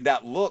mind. And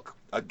that look,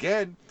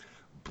 again,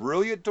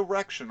 brilliant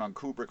direction on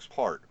Kubrick's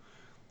part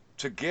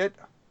to get.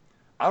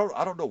 I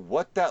don't know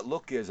what that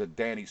look is in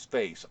Danny's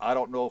face. I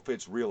don't know if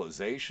it's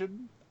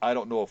realization. I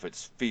don't know if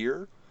it's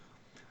fear.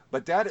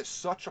 But that is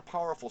such a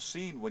powerful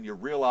scene when you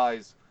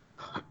realize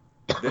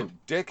that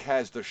Dick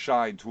has the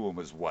shine to him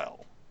as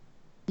well.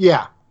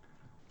 Yeah.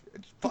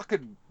 It's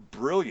fucking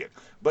brilliant.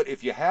 But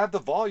if you have the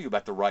volume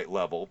at the right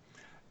level,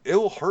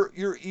 it'll hurt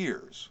your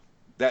ears.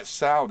 That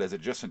sound as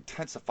it just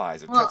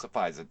intensifies, and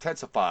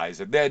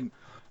then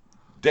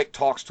Dick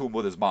talks to him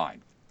with his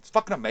mind. It's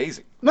fucking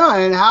amazing. No,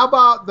 and how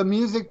about the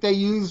music they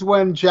used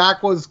when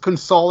Jack was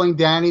consoling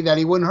Danny that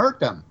he wouldn't hurt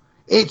them?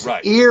 It's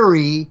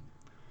eerie,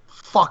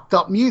 fucked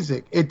up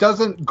music. It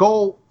doesn't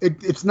go.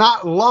 It's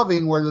not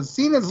loving where the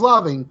scene is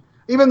loving,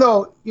 even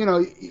though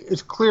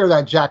it's clear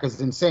that Jack is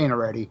insane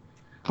already.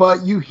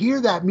 But you hear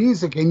that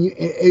music and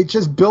it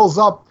just builds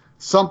up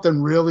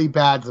something really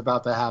bad's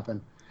about to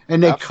happen.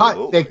 And they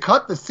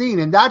cut the scene,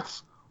 and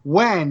that's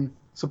when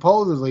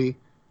supposedly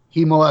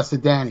he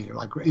molested Danny,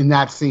 like in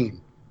that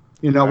scene.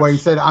 Where he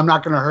said, "I'm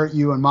not going to hurt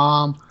you," and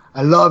 "Mom,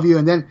 I love you."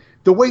 And then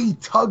the way he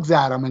tugs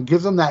at him and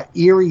gives him that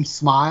eerie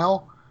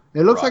smile,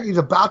 it looks like he's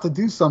about to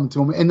do something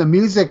to him, and the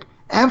music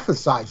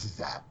emphasizes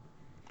that.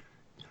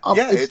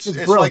 It's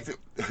like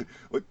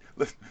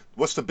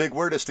what's the big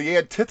word? It's the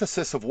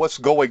antithesis of what's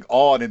going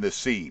on in the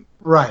scene.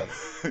 Right.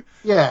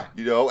 Yeah.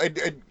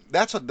 And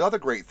that's another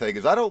great thing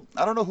is I don't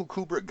know who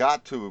Kubrick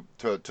got to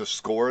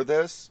score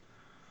this,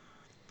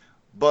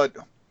 but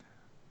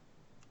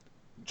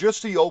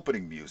just the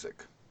opening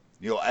music.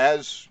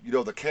 As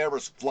the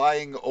camera's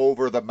flying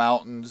over the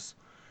mountains,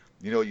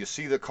 you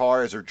see the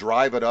car as they're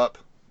driving up,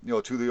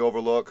 to the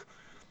overlook.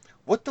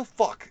 What the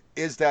fuck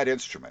is that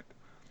instrument?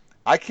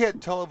 I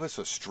can't tell if it's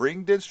a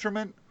stringed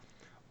instrument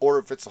or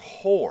if it's a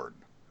horn,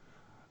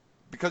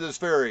 because it's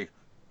very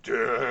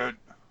dun,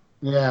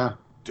 yeah.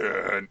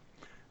 Dun.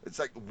 It's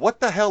like, what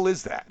the hell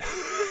is that?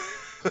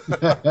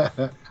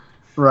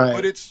 Right.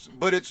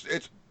 But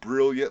it's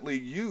brilliantly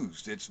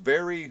used. It's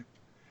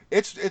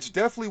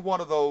definitely one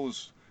of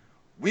those.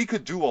 We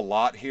could do a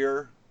lot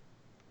here,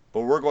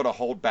 but we're going to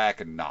hold back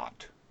and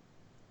not.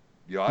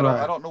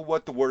 I don't know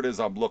what the word is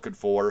I'm looking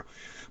for,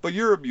 but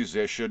you're a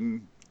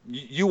musician.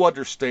 You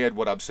understand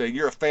what I'm saying.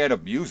 You're a fan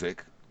of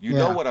music. You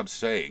know what I'm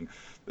saying.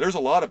 There's a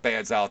lot of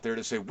bands out there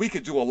that say we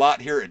could do a lot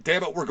here, and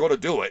damn it, we're going to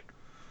do it.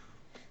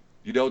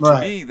 To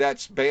me,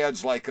 that's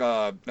bands like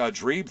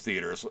Dream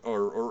Theaters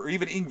or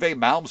even Yngwie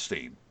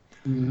Malmsteen.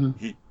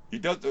 Mm-hmm. He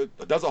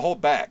doesn't hold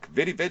back.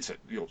 Vinnie Vincent,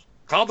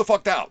 calm the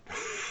fuck down.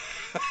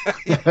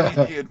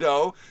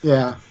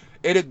 Yeah.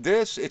 And in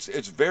this,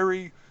 it's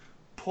very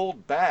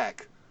pulled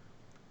back.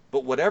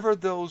 But whatever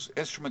those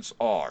instruments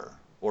are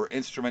or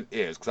instrument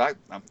is, because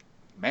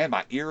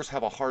my ears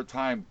have a hard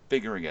time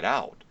figuring it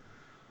out.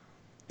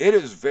 It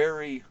is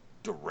very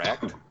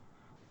direct,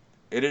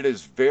 and it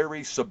is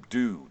very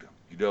subdued.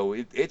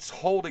 It's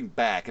holding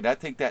back, and I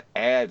think that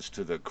adds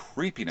to the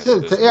creepiness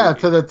of this movie.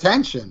 To the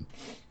tension.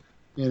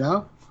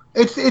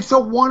 It's a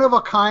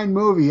one-of-a-kind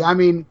movie. I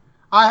mean,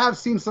 I have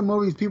seen some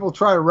movies people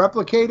try to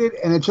replicate it,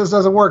 and it just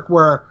doesn't work.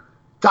 Where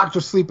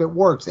Dr. Sleep, it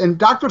works. And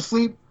Dr.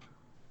 Sleep,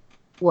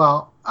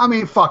 well, I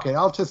mean, fuck it.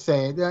 I'll just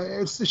say it.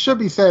 It should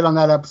be said on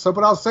that episode,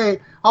 but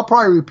I'll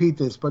probably repeat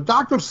this. But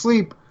Dr.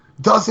 Sleep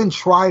doesn't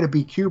try to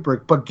be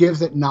Kubrick, but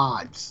gives it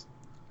nods.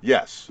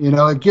 Yes.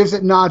 It gives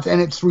it nods, and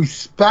it's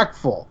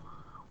respectful.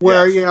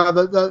 Where,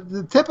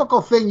 the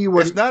typical thing you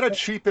would... It's not a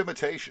cheap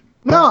imitation.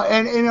 No,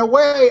 and in a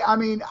way, I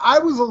mean, I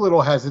was a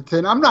little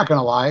hesitant. I'm not going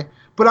to lie.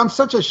 But I'm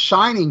such a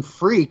Shining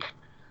freak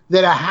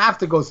that I have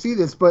to go see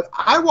this. But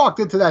I walked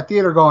into that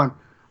theater going,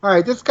 all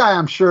right, this guy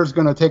I'm sure is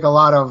going to take a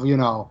lot of,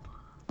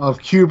 of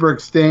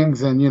Kubrick's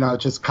things and,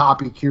 just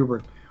copy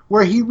Kubrick.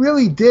 Where he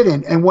really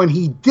didn't. And when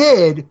he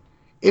did,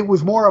 it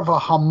was more of a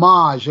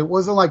homage. It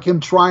wasn't like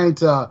him trying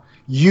to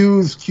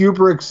use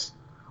Kubrick's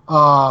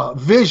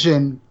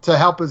vision to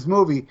help his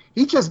movie.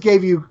 He just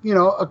gave you,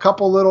 a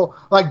couple little,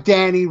 like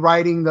Danny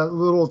riding the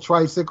little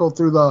tricycle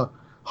through the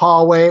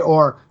hallway,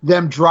 or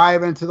them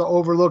driving to the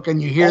Overlook,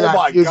 and you hear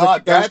that music. Oh my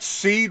God, that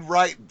scene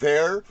right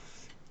there,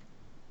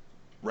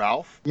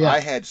 Ralph. Yeah. I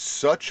had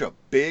such a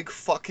big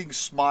fucking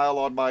smile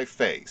on my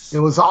face. It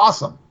was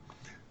awesome.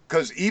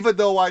 Because even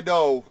though I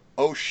know,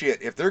 oh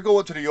shit, if they're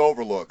going to the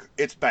Overlook,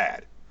 it's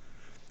bad.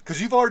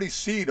 Because you've already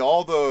seen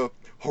all the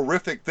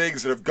horrific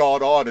things that have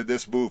gone on in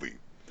this movie.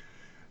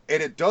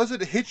 And it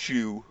doesn't hit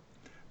you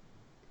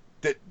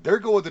that they're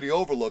going to the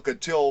Overlook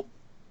until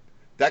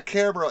that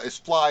camera is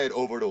flying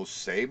over those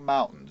same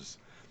mountains.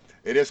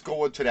 And it's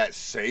going to that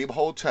same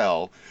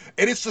hotel.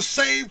 And it's the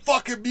same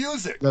fucking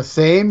music. The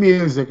same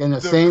music and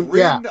the same... The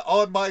grin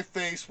on my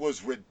face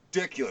was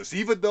ridiculous.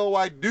 Even though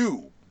I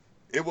knew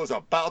it was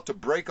about to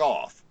break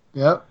off.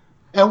 Yep.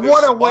 And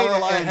what a way to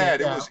I end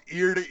had. it It was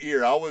ear to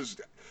ear.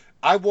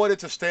 I wanted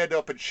to stand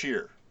up and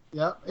cheer.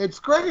 Yeah, it's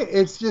great.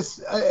 It's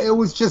just,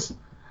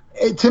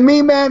 to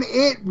me, man,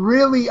 it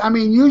really, I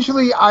mean,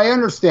 usually I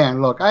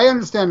understand. Look, I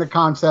understand the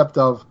concept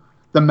of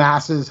the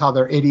masses, how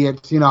they're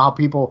idiots, how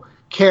people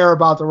care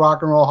about the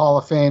Rock and Roll Hall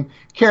of Fame,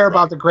 care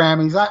about the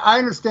Grammys. I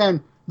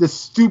understand the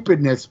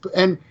stupidness,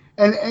 and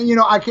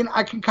I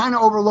can kind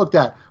of overlook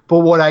that. But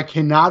what I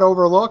cannot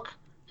overlook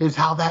is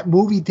how that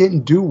movie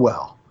didn't do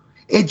well.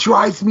 It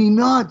drives me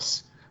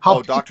nuts.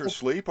 How Dr.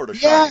 Sleep or The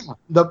Shining? Yeah,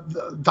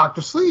 the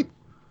Dr. Sleep.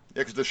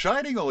 Yeah, because The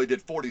Shining only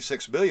did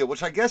 $46 million,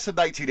 which I guess in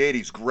 1980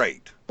 is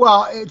great.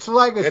 Well, it's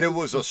legacy. And it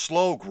was a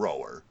slow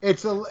grower.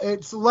 Its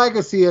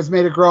legacy has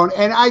made it grow,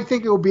 and I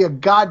think it would be a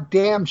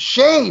goddamn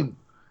shame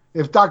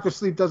if Dr.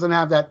 Sleep doesn't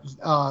have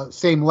that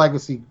same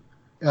legacy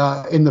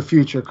in the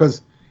future. Do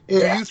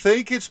you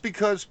think it's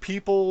because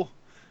people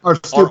are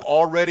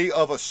already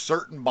of a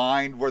certain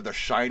mind where The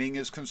Shining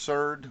is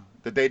concerned?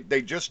 That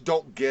they just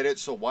don't get it,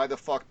 so why the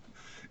fuck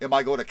am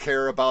I going to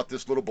care about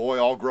this little boy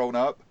all grown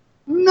up?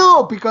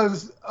 No,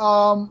 because,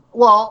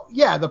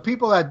 the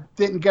people that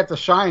didn't get The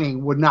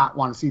Shining would not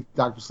want to see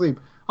Dr.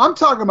 Sleep. I'm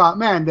talking about,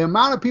 man, the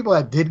amount of people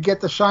that did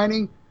get The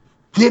Shining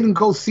didn't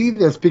go see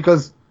this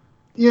because,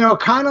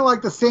 kind of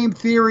like the same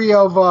theory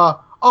of,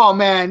 oh,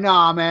 man,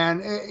 nah,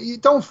 man, you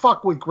don't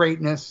fuck with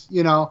greatness,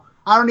 I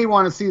don't even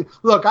want to see.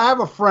 Look, I have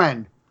a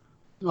friend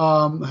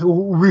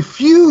who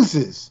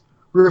refuses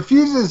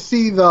to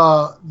see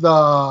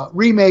the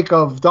remake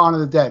of Dawn of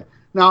the Dead.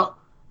 Now,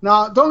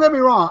 don't get me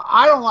wrong.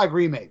 I don't like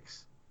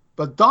remakes.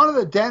 But Dawn of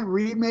the Dead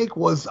remake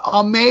was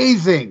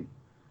amazing.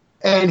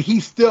 And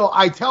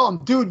I tell him,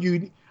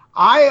 dude,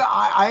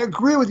 I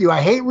agree with you.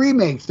 I hate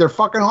remakes. They're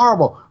fucking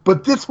horrible.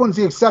 But this one's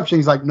the exception.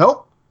 He's like,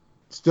 nope,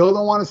 still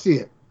don't want to see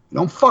it.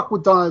 Don't fuck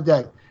with Dawn of the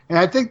Dead. And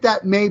I think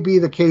that may be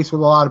the case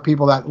with a lot of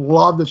people that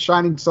love The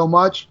Shining so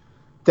much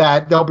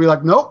that they'll be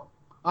like, nope,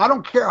 I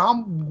don't care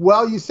how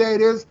well you say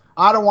it is.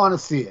 I don't want to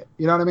see it.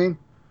 You know what I mean?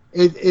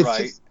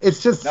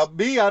 It's just now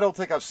me. I don't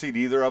think I've seen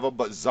either of them,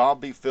 but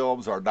zombie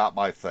films are not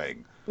my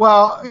thing.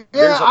 Well, yeah,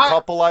 there's a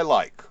couple I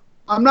like.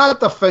 I'm not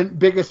the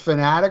biggest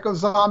fanatic of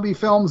zombie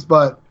films,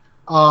 but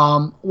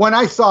when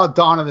I saw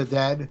Dawn of the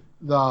Dead,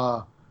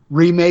 the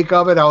remake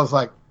of it, I was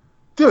like,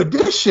 dude,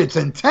 this shit's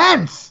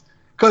intense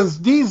because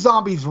these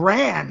zombies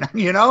ran.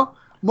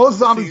 Most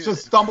zombies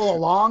just stumble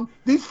along.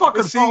 These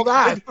fuckers all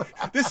that.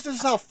 This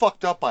is how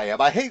fucked up I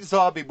am. I hate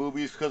zombie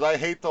movies because I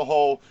hate the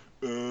whole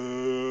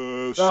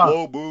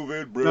slow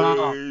moving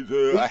brains.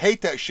 I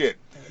hate that shit.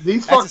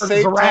 These fuckers ran. At the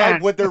same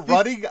time, when they're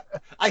running,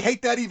 I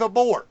hate that even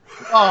more.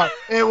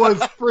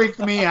 It freaked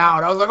me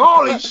out. I was like,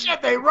 holy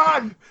shit, they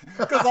run.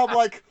 Because I'm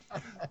like,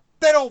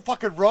 they don't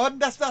fucking run.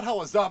 That's not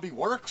how a zombie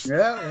works.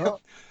 Yeah.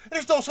 Well.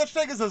 There's no such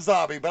thing as a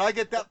zombie, but I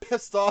get that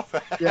pissed off.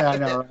 Yeah, I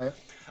know, right?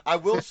 I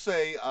will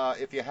say,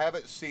 if you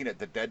haven't seen it,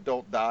 The Dead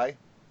Don't Die,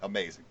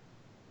 amazing.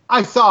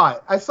 I saw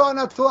it.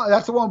 Not too long.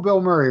 That's the one with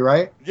Bill Murray,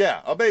 right?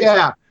 Yeah, amazing.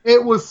 Yeah,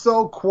 it was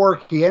so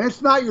quirky, and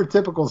it's not your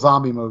typical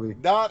zombie movie.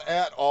 Not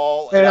at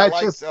all. And I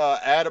liked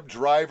Adam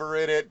Driver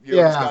in it. He's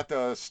got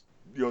the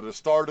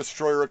Star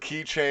Destroyer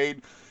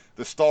keychain,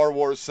 the Star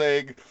Wars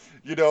thing.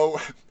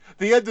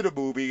 The end of the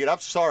movie, and I'm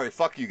sorry,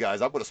 fuck you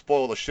guys, I'm going to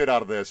spoil the shit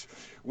out of this.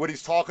 When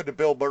he's talking to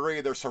Bill Murray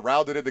and they're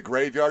surrounded in the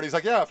graveyard, he's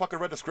like, yeah, I fucking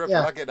read the script,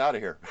 we're not getting out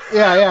of here.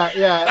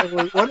 Yeah.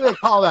 What do they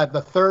call that?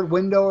 The third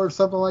window or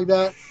something like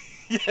that?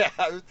 Yeah.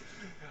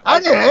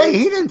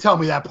 He didn't tell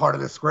me that part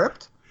of the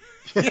script.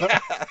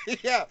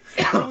 Yeah.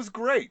 It was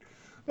great.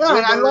 Yeah,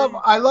 and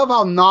I love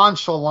how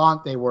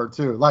nonchalant they were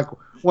too. Like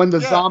when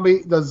the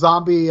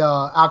zombie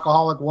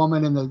alcoholic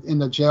woman in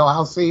the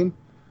jailhouse scene.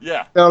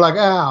 Yeah. They were like,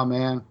 oh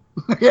man.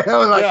 They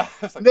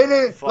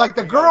didn't like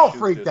the girl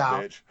freaked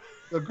out. Bitch.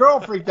 The girl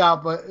freaked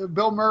out, but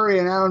Bill Murray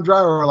and Adam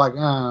Driver were like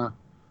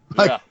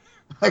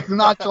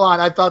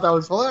nonchalant. I thought that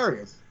was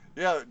hilarious.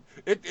 Yeah,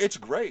 it's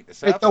great.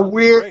 It's a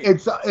weird.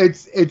 Great.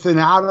 It's an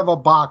out of a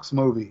box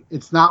movie.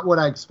 It's not what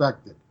I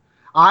expected.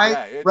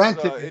 I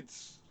rented it.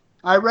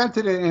 I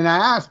rented it and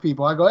I asked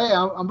people, I go, hey,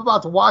 I'm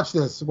about to watch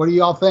this. What do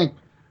y'all think?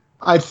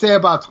 I'd say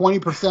about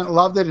 20%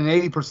 loved it and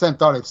 80%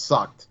 thought it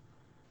sucked.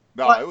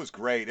 No, but, it was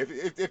great.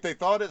 If they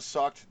thought it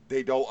sucked,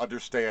 they don't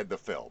understand the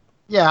film.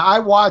 Yeah, I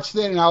watched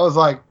it and I was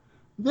like,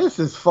 this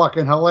is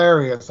fucking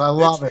hilarious. I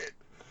love it.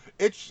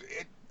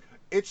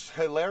 It's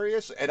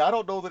hilarious, and I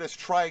don't know that it's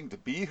trying to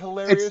be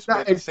hilarious,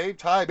 but at the same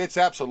time, it's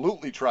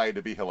absolutely trying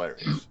to be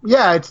hilarious.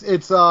 Yeah, it's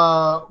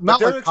but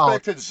they're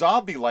expecting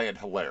Zombieland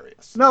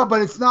hilarious. No,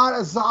 but it's not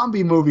a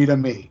zombie movie to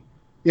me.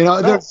 You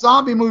know, there's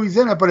zombie movies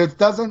in it, but it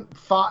doesn't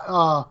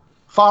follow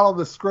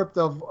the script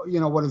of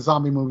what a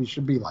zombie movie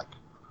should be like.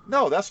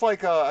 No, that's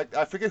like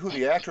I forget who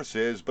the actress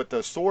is, but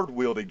the sword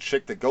wielding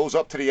chick that goes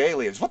up to the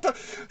aliens. What the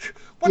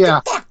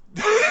fuck?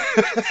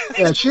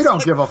 Yeah, she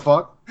don't give a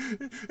fuck.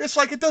 It's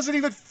like it doesn't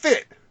even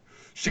fit.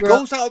 She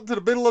goes out into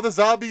the middle of the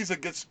zombies and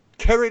gets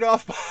carried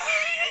off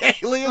by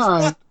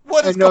aliens.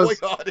 What is going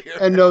on here?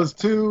 And those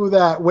two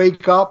that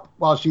wake up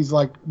while she's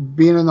like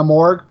being in the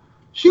morgue,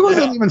 she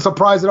wasn't even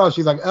surprised at all.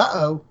 She's like,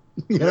 uh-oh.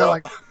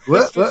 Like,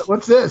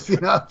 what's this?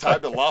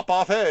 Time to lop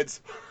off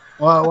heads.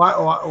 Well,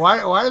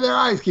 why do their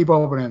eyes keep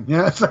opening?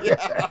 It's like,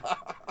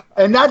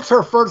 and that's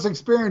her first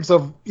experience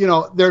of,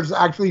 there's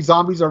actually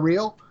zombies are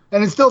real.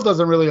 And it still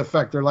doesn't really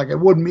affect her like it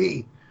would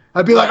me.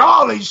 I'd be like,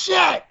 holy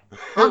shit!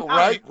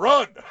 Right,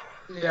 run!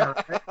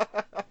 Yeah. Right?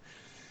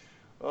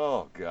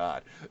 Oh,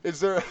 God.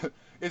 Is there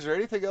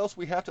anything else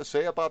we have to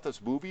say about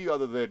this movie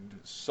other than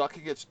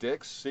sucking its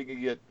dick,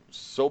 singing it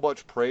so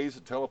much praise,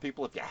 and telling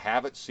people if you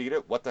haven't seen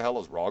it, what the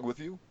hell is wrong with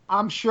you?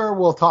 I'm sure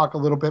we'll talk a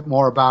little bit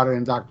more about it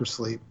in Dr.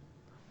 Sleep.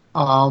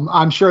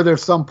 I'm sure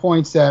there's some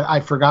points that I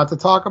forgot to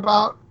talk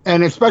about,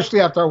 and especially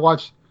after I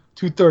watched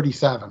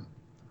 237.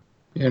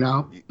 Yeah,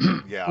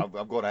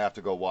 I'm going to have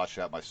to go watch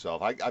that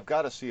myself. I've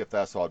got to see if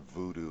that's on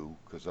Vudu,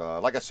 because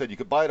like I said, you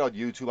could buy it on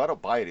YouTube. I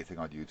don't buy anything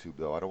on YouTube,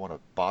 though. I don't want to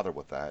bother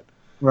with that.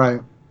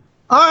 Right.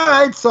 All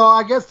right, so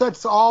I guess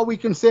that's all we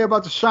can say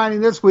about The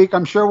Shining this week.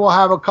 I'm sure we'll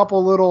have a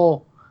couple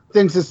little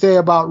things to say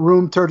about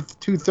Room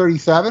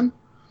 237.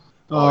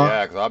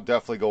 Yeah, because I'm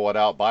definitely going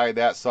out buying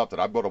that something.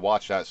 I'm going to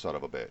watch that son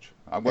of a bitch.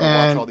 I'm going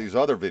to watch all these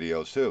other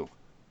videos, too.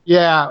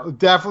 Yeah,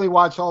 definitely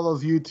watch all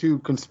those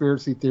YouTube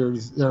conspiracy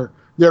theories. They're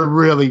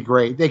really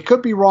great. They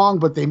could be wrong,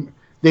 but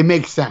they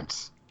make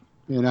sense,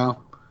 And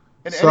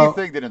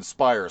anything that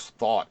inspires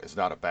thought is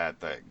not a bad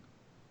thing.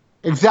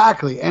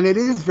 Exactly, and it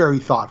is very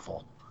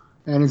thoughtful,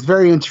 and it's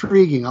very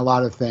intriguing, a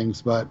lot of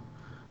things. But,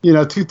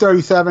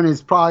 237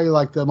 is probably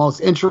like the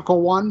most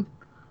integral one.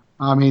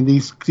 I mean,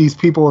 these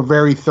people were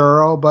very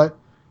thorough, but,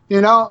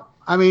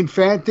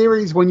 fan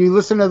theories, when you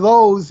listen to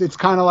those, it's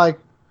kind of like,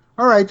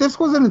 all right, this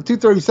wasn't in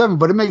 237,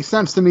 but it makes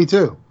sense to me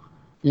too,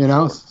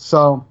 Sure.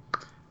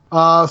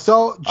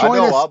 So join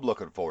us. I'm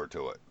looking forward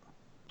to it.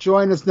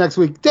 Join us next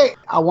week. Dave,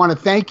 I want to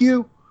thank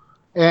you,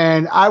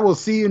 and I will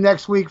see you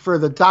next week for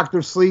the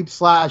Dr. Sleep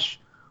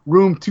 /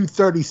 Room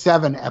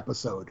 237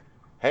 episode.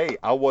 Hey,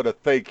 I want to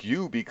thank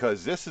you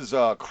because this is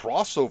a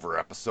crossover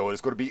episode.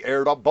 It's going to be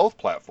aired on both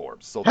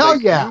platforms. So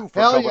thank you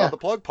for coming on the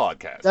Plug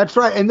Podcast. That's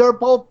right, and they'll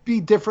both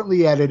be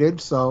differently edited.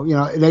 So,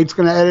 Nate's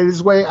going to edit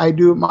his way. I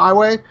do it my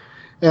way.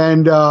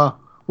 And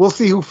we'll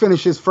see who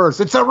finishes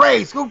first. It's a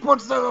race. Who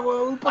puts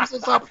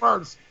this up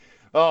first?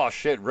 Oh,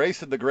 shit.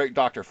 Racing the great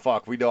Dr.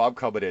 Fukk. We know I'm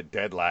coming in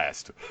dead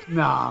last.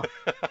 Nah.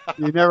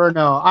 You never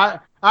know.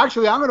 I'm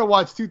going to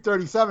watch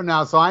 237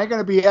 now, so I ain't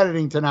going to be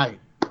editing tonight.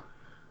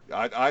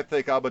 I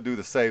think I'm going to do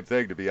the same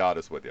thing, to be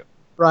honest with you.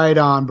 Right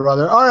on,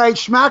 brother. All right,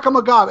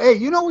 Schmack-a-Magob. Hey,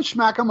 you know what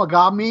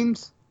Schmack-a-Magob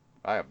means?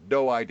 I have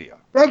no idea.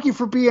 Thank you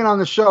for being on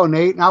the show,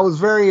 Nate. And I was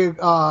very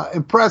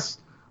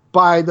impressed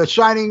by the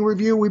Shining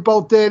review we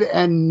both did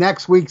and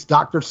next week's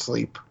Dr.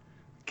 Sleep.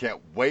 Can't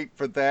wait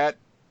for that.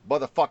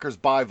 Motherfuckers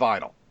buy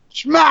vinyl.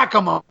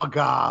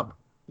 Schmack-a-Magob.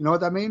 You know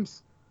what that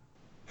means?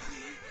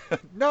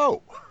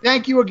 No.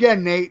 Thank you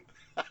again, Nate.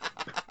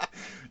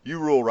 You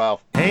rule,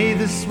 Ralph. Hey,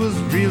 this was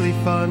really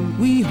fun.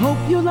 We hope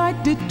you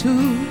liked it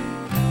too.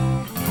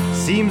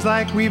 Seems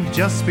like we've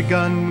just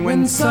begun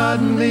when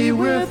suddenly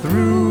we're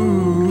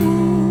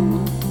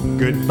through.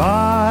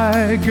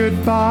 Goodbye,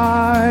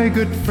 goodbye,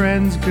 good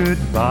friends,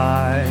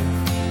 goodbye.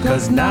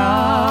 'Cause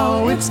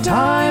now it's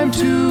time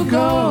to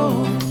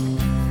go.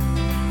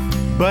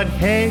 But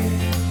hey,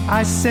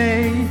 I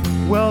say,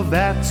 well,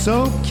 that's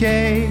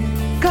okay.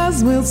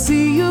 'Cause we'll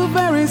see you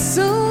very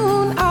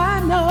soon, I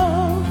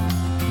know.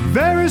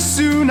 Very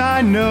soon,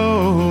 I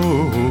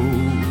know.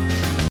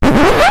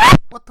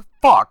 What the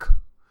fuck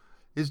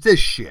is this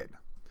shit?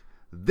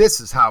 This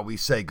is how we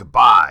say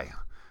goodbye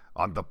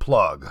on The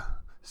Plug.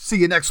 See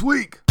you next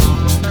week.